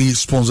proudly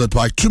sponsored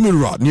by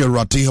Tumira near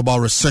Rati Herbal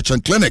Research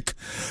and Clinic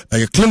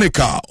a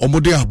clinica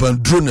omode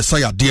abandru ne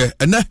saya de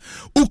ene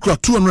ukra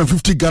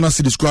 250 Ghana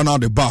cedis crown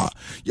the bar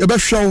yebe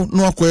show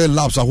no akwe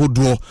labs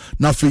ahodo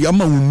na fe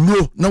yama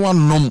unno na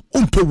wanom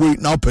umpewe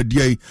na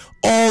opedie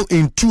all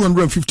in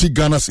 250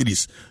 Ghana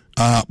cedis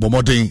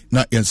Bomodin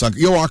na yensank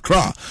yo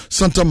Accra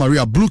Santa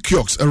Maria Blue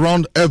Kiosks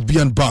around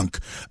FBN Bank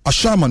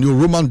Ashaman yo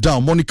Roman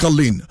Down Monica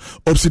Lane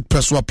opposite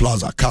Peswa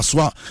Plaza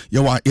Kaswa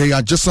yo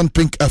Jason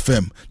Pink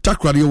FM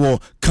Takradi yo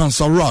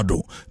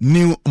Cansarado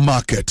New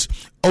Market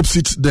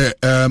opposite the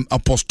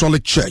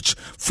Apostolic Church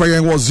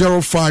Fraying was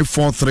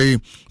 0543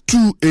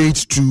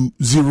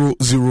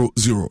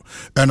 282000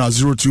 and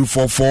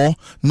 0244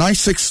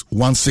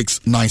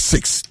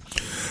 961696.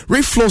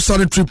 Reflow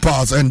sanitary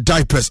pads and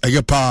diapers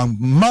ayepa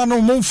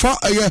mano monfa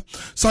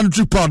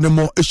sanitary pad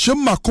nemo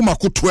eshema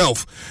komako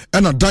 12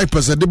 and a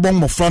diapers e de bon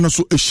mofra no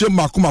so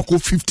eshema komako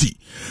 50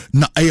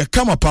 na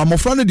ayekama pa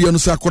mofra ne de no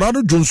se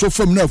akorado jonso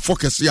fam na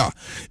focus ya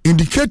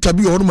indicator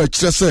bi ono ma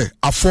kire se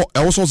afo e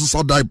wo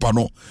so diaper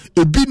no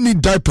ebi ni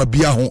diaper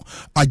bia ho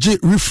age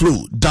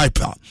reflow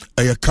diaper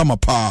ayekama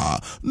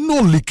pa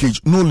no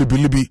leakage no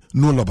libilibi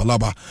no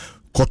labalaba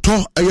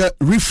Koto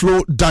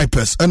reflow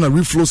diapers and a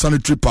reflow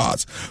sanitary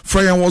pads.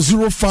 Freya was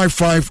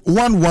 055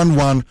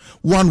 111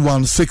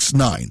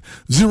 1169.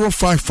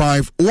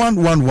 055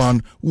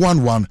 111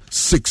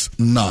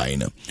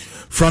 1169.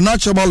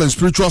 Franachable and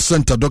Spiritual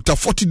Center, Dr.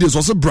 40 days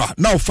was a bra.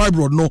 Now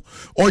fibroid no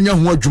onya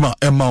ho adwuma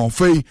ema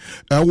fe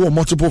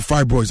multiple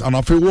fibroids and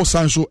afi wo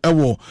signs so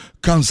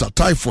cancer,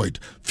 typhoid,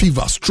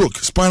 fever, stroke,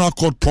 spinal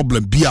cord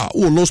problem, bia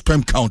low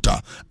sperm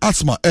counter,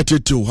 asthma,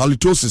 attitude,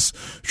 halitosis.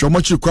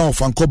 Shomachi kwa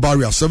Fanko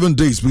barrier 7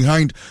 days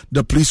behind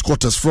the police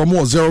quarters from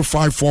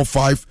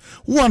 0545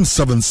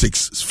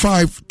 176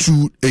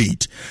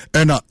 528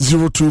 and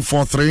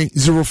 0243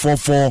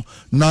 044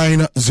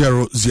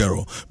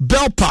 900.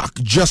 Bell Park,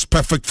 just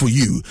perfect for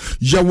you.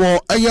 Yawo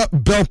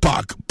Bell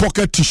Park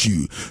pocket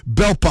tissue,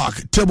 Bell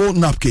Park table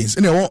napkins,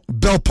 and your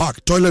Bell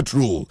Park toilet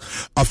roll.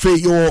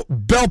 Afe your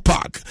Bell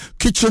Park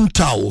kitchen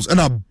towels and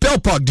a Bell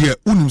Park dear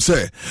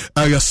say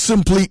you're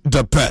simply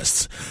the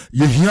best.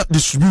 You hear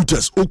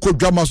distributors Oko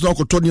Dramas now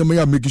Tony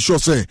Maya making sure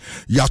say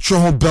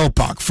Yacho Bell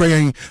Park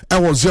fraying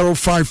our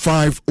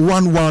 055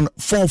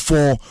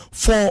 1144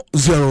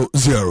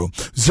 400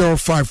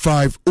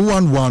 055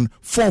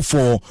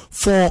 1144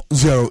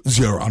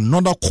 400.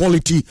 Another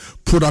quality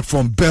product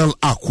from Bell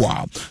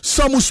Aqua.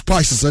 Samu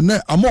spices and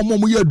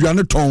amomo ye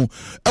aduane ton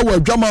ewa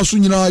adwama so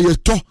nyina ye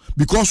to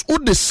because all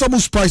the Samu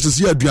spices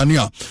ye aduane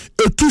a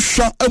etu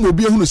hwa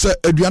amobi ehunu se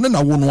aduane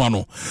na wono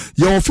ano.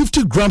 Ye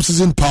 50 grams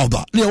season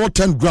powder, ne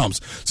 10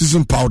 grams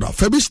season powder.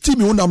 Febi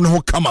steam unam ne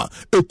ho kama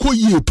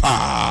ekoyie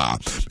pa.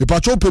 Me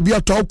pacho pe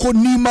bia to ko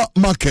Nima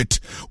Market.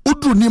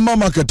 Udru Nima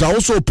Market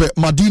also pe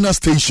Madina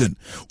Station.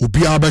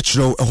 Obi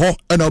abechiro ho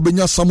na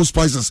obenya Samu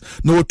spices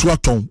na otu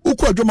aton.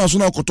 Uko adwama so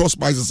na okoto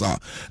spices a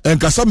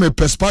enkasa me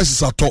pe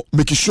spices ato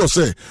make sure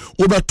say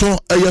obeton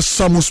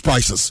Samu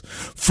spices.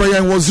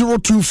 Freya was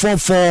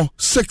 0244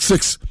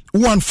 66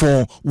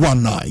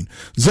 1419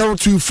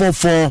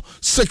 0244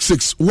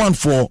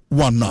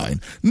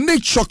 661419.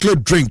 Nate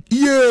chocolate drink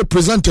yeah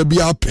presenter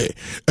biape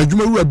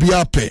adwuma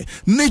biape.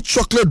 Nate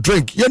chocolate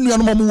drink ye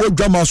nuanom mo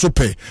wadwama so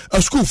pe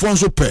a school phone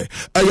so pe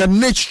a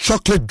Nate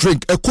chocolate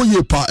drink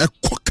ekoye pa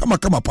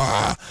kama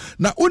pa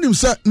na onim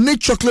say Nate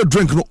chocolate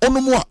drink no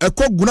onomo a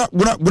guna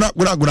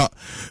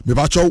me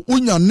ba chaw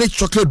unya Nate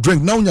chocolate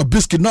drink na unya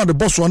biscuit na the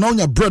boss one na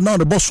unya bread na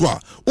the boss wa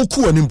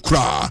oku anim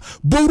kra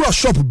bowra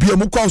shop bia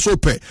mo kwa so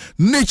pe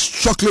Nate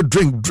chocolate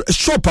drink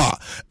shopper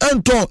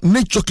ento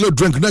Nate chocolate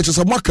drink na just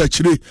a market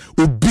chire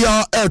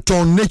obia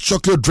eton Nate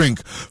chocolate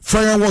drink.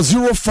 Fire was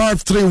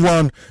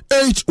 0531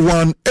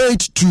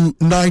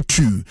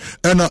 818292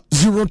 and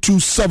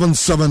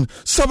 0277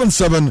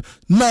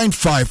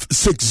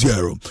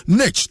 779560.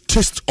 Nate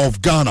taste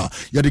of Ghana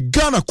ya the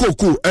Ghana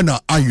cocoa and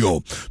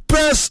ayo.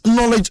 Pers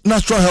Knowledge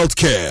Natural Health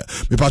Care.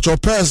 Me pacho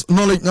Pers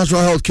Knowledge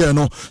Natural Health Care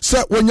no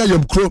say when ya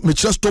yam kro me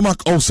chest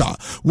stomach ulcer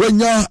when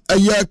ya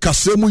eye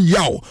kasemu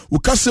yaw wo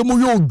kasemu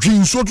yo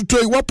dwin so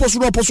to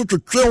waposo to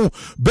twen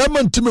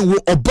beman timen wo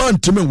oban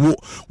timen wo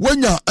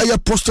when ya eye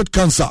prostate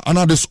cancer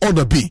and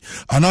disorder be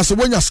and as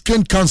when ya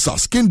skin cancer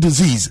skin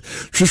disease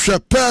hwehwe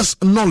Pers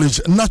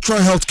Knowledge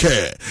Natural Health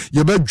Care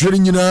ye be dwere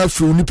nyina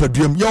fru ni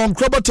paduam ya on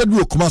krabata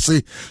du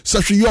okumase se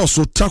hwe yo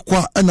so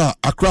takwa na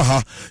Accra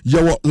ha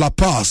ye wo La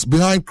Paz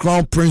behind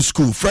Crown Prince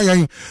School.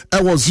 Fraying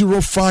was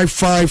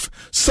 055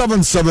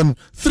 77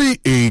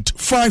 38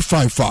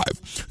 555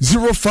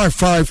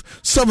 055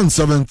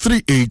 77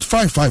 38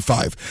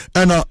 555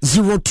 and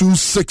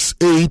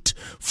 0268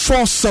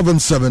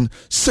 477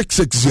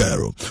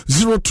 660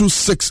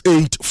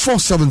 0268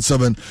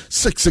 477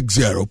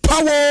 660.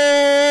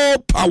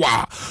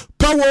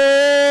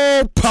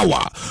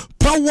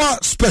 Power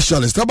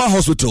specialist Aba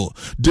Hospital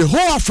the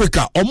whole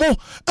Africa omo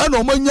and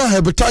omanya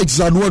hepatitis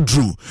and what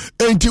drew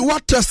and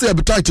what test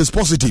hepatitis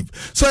positive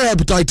say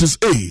hepatitis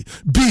A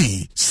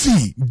B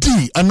C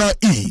D and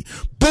E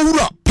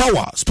Bowra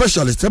Power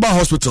Specialist Aba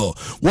Hospital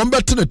one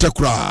better ne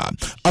tekra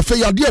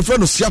afeya de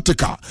friend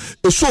sciatica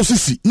so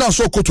sisi na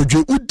so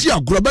kotodwe udi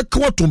agura be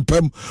kwa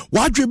tompem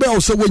wadwe be o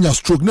se wanya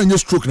stroke na nya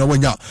stroke na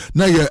wanya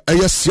na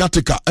ye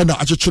sciatica na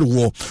achechire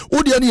wo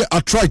udi ani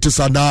arthritis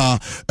ana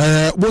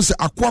won se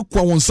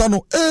akwakwa wonsa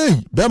no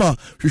bema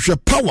hwehwe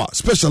Power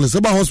Specialist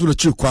Aba Hospital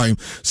chikwan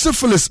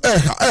syphilis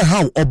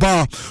how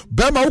oba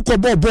bema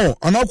ukobobo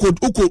ana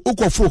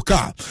uko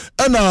foka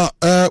na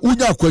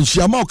unya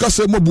akwanhia ma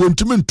okase mobu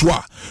ntimi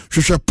ntoa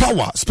hwehwe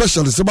Power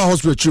Specialist Aba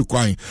Hospital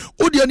chikwan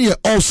odi ani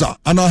ulcer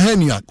ana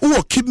hernia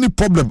wo kidney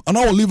problem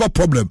ana liver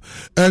problem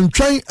and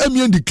try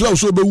amien declare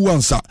so be wu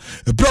ansa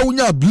bra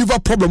unya liver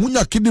problem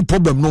unya kidney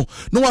problem no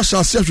wa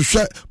shase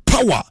hwehwe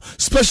Power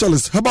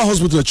Specialist Aba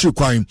Hospital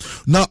chikwan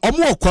na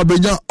omo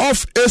kwabenya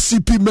off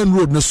ACP Main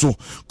Road ne so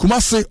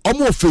Kumase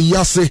omo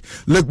feyase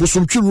Lake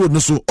Bosomtwi Road ne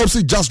so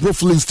opposite Jasper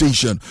Filling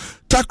Station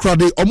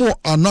Takrade omo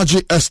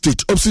Anaje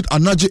Estate opposite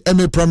Anaje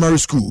MA Primary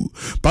School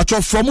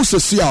Pacho from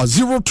Sesia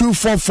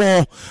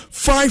 0244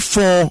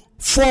 54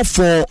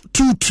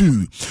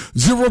 4422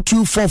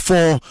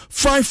 0244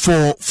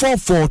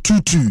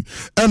 544422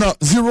 and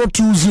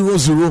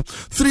 0200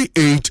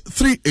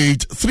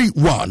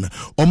 383831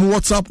 or my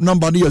WhatsApp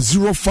number near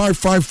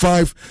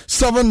 0555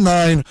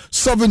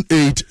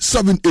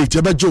 797878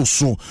 ebejo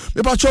so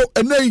me ba cho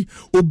enei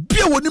obi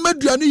a woni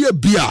maduane ye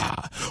bia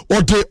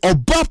or the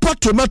obapa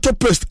tomato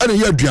paste ene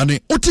ye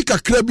aduane oti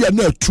kakra bia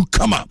na atu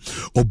kama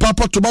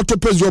obapa tomato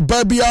paste your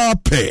baby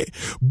ape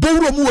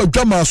bowro mu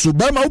adwama so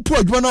ba ma upu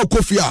adwama na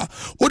kofi a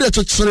o de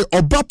chechere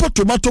obapa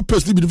tomato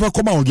paste bi difa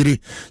koma ogere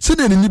se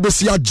ne ni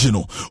besi agye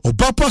no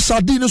obapa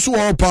sardine so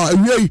opa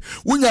awie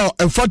wonya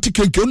emphatic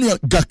kenke onya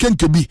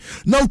gakenke bi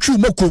na utwu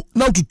moko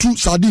na ututu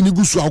sardine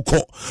gusu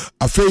akọ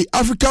afei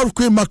African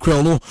queen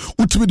mackerel no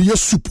utimi de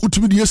soup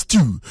utimi de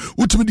stew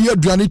utimi de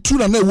aduane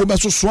tuna na ewo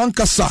meso so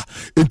ankasa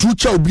entu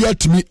cha obi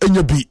atimi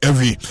enya bi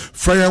every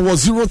Friday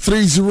was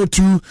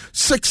 0302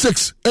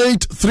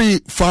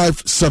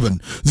 668357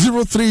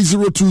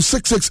 0302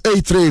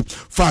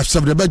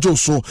 668357 bejo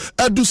so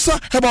Edusa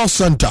Herbal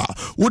Center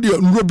wodi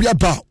nrobia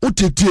ba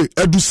otetie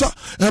Edusa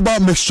Herbal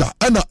Mixture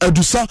na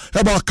Edusa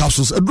Herbal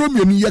Capsules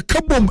edromieni ye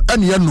kabom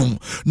ene yenom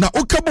na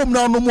okabom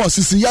na no mu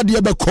asisi yade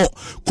ebekọ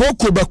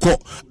koko beko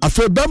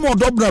afe bemo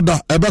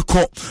dobrada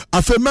ebekọ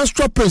afe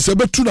menstrual pains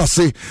ebetu na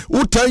se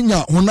utanya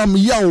honam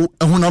yawo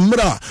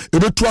honamra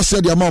ebetu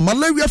ase de ama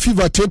malaria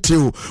fever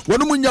teteo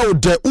wonu munya wo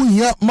de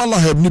uhia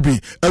malahab ni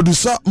bi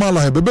Edusa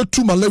malahab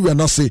ebetu malaria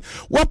na se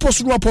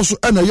waposo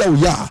ena yawo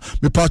ya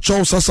mepa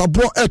chow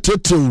sasabo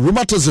eteteo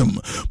rheumatism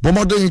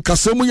bomodin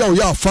kasemu yawo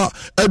ya fa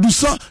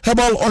Edusa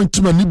Herbal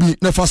Ointment ni bi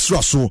nefa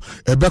so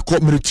ebekọ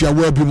meritia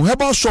wa bi mu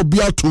herbal shop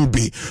bia to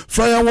bi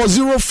flyer was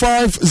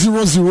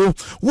 0500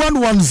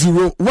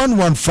 110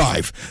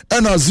 115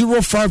 and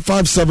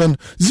 0557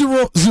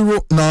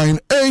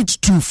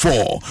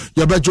 009824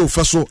 yabejo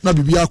faso na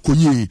bibia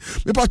koyi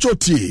mepa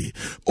choti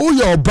o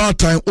ya oba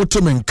time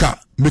otemenka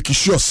make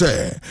sure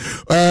say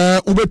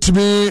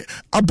ubetimi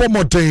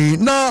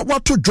abomoden na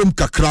wato dwom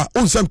kakra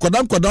onse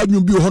nkwada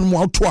nwum bi ho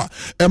no ato a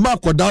ema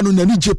akwada no nani je